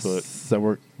Falls, but So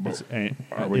we're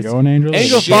are we it's- going Angels?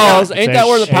 Angel Shit. Falls. Ain't that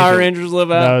where the Power Angel. Rangers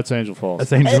live at? No, it's Angel Falls.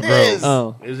 That's Angel It Grove. is.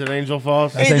 Oh. Is it Angel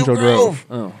Falls? That's Angel Grove.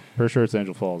 Oh. Pretty sure it's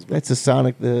Angel Falls. But That's a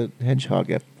Sonic the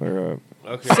Hedgehog for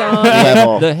Okay.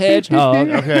 Level. The Hedgehog.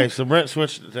 Okay, so Brent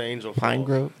switched to Angel Falls. Pine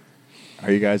Grove.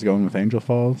 Are you guys going with Angel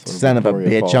Falls? or Son of a Victoria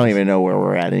bitch. Falls? I don't even know where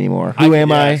we're at anymore. Who am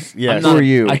Yes, I? yes. I'm Who not- are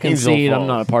you? I concede Angel I'm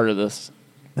not a Falls. part of this.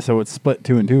 So it's split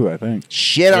 2 and 2, I think.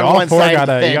 Shit on one side of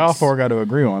the fence. Y'all four got to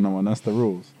agree on that one. That's the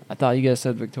rules. I thought you guys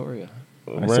said Victoria.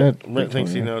 Brent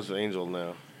thinks he knows Angel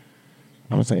now.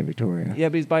 I'm saying Victoria. Yeah,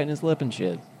 but he's biting his lip and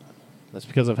shit. That's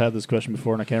because I've had this question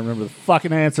before and I can't remember the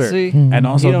fucking answer. See? And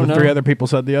also You don't the 3 know. other people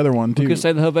said the other one, too. You could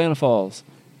say the Havana Falls.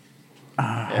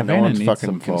 And no Havana one's needs fucking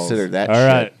some falls. considered that All shit.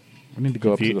 right. We need to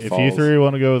go up to the If falls. you 3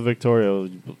 want to go with Victoria,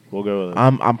 we'll go with it.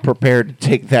 I'm prepared to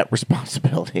take that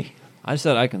responsibility. I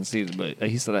said I conceded, but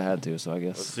he said I had to, so I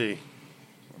Let's guess. see.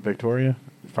 Victoria?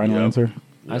 Final Yep. answer?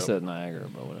 I said Niagara,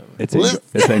 but whatever. It's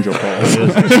Angel Falls.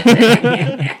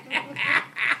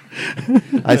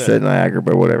 I said Niagara,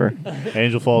 but whatever.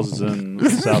 Angel Falls is in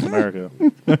South America.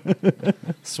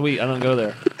 Sweet, I don't go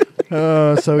there.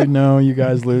 So no, you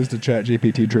guys lose to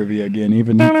ChatGPT trivia again.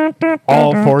 Even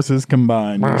all forces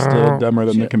combined, you're still dumber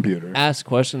than the computer. Ask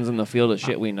questions in the field of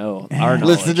shit we know. Our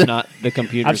Listen knowledge, to- not the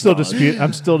computer's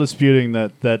I'm still disputing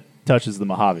that touches the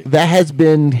Mojave. That has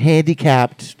been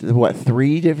handicapped,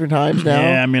 3 different times now?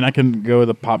 Yeah, I mean, I can go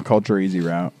the pop culture easy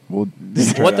route. We'll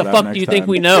try What the that out fuck next do you think time.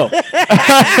 we know?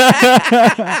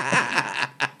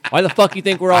 Why the fuck you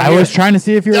think we're all I here? was trying to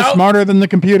see if you were No. smarter than the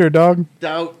computer, dog.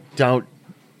 Don't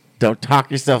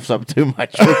talk yourself up too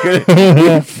much.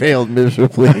 We failed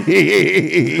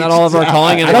miserably. Not all of our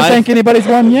calling in I don't life. think anybody's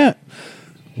won yet.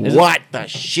 What the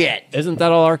shit? Isn't that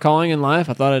all our calling in life?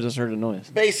 I thought I just heard a noise.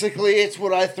 Basically, it's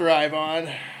what I thrive on.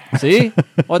 See?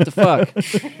 What the fuck?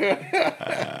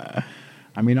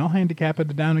 I mean, I'll handicap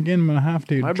it down again when I have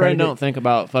to. My to try brain to don't think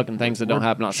about fucking things that don't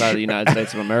happen outside of the United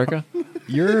States of America.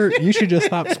 You should just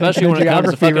stop Especially thinking when it comes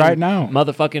to geography fucking right now.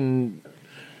 motherfucking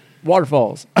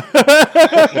waterfalls. What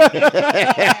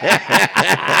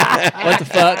the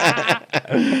fuck?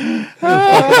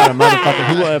 About a motherfucker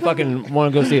who fucking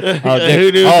want to go see?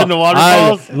 Who knew in the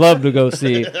waterfalls? I love to go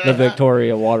see the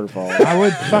Victoria waterfall. I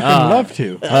would fucking love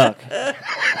to. Fuck.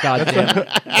 God damn it.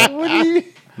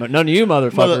 But none of you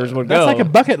motherfuckers would That's go. like a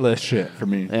bucket list shit for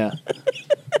me. Yeah.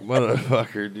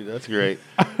 Motherfucker, dude, that's great.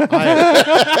 I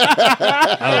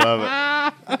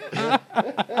love it.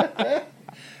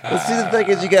 Well, see, the thing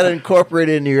is, you got to incorporate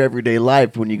it into your everyday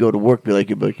life. When you go to work, be like,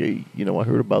 hey, I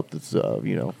heard about this,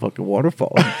 fucking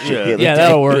waterfall. Yeah,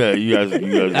 that'll work. Yeah, you guys.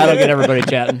 That'll get everybody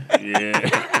chatting.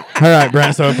 Yeah. All right,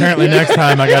 Brent. So apparently next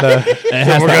time I gotta. It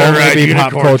has We're to gonna only ride be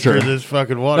pop unicorns culture. through this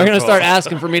fucking They're waterfall. gonna start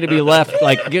asking for me to be left.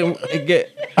 Like, get.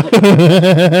 I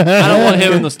don't want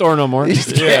him in the store no more. You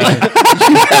gotta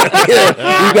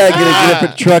get a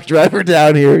different truck driver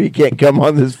down here. You can't come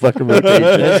on this fucking rotation.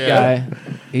 This guy,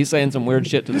 he's saying some weird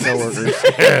shit to the coworkers.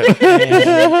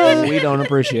 And we don't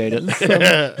appreciate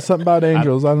it. Something about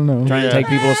angels. I don't know. Trying to take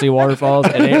people to see waterfalls.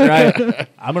 It ain't right.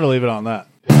 I'm going to leave it on that.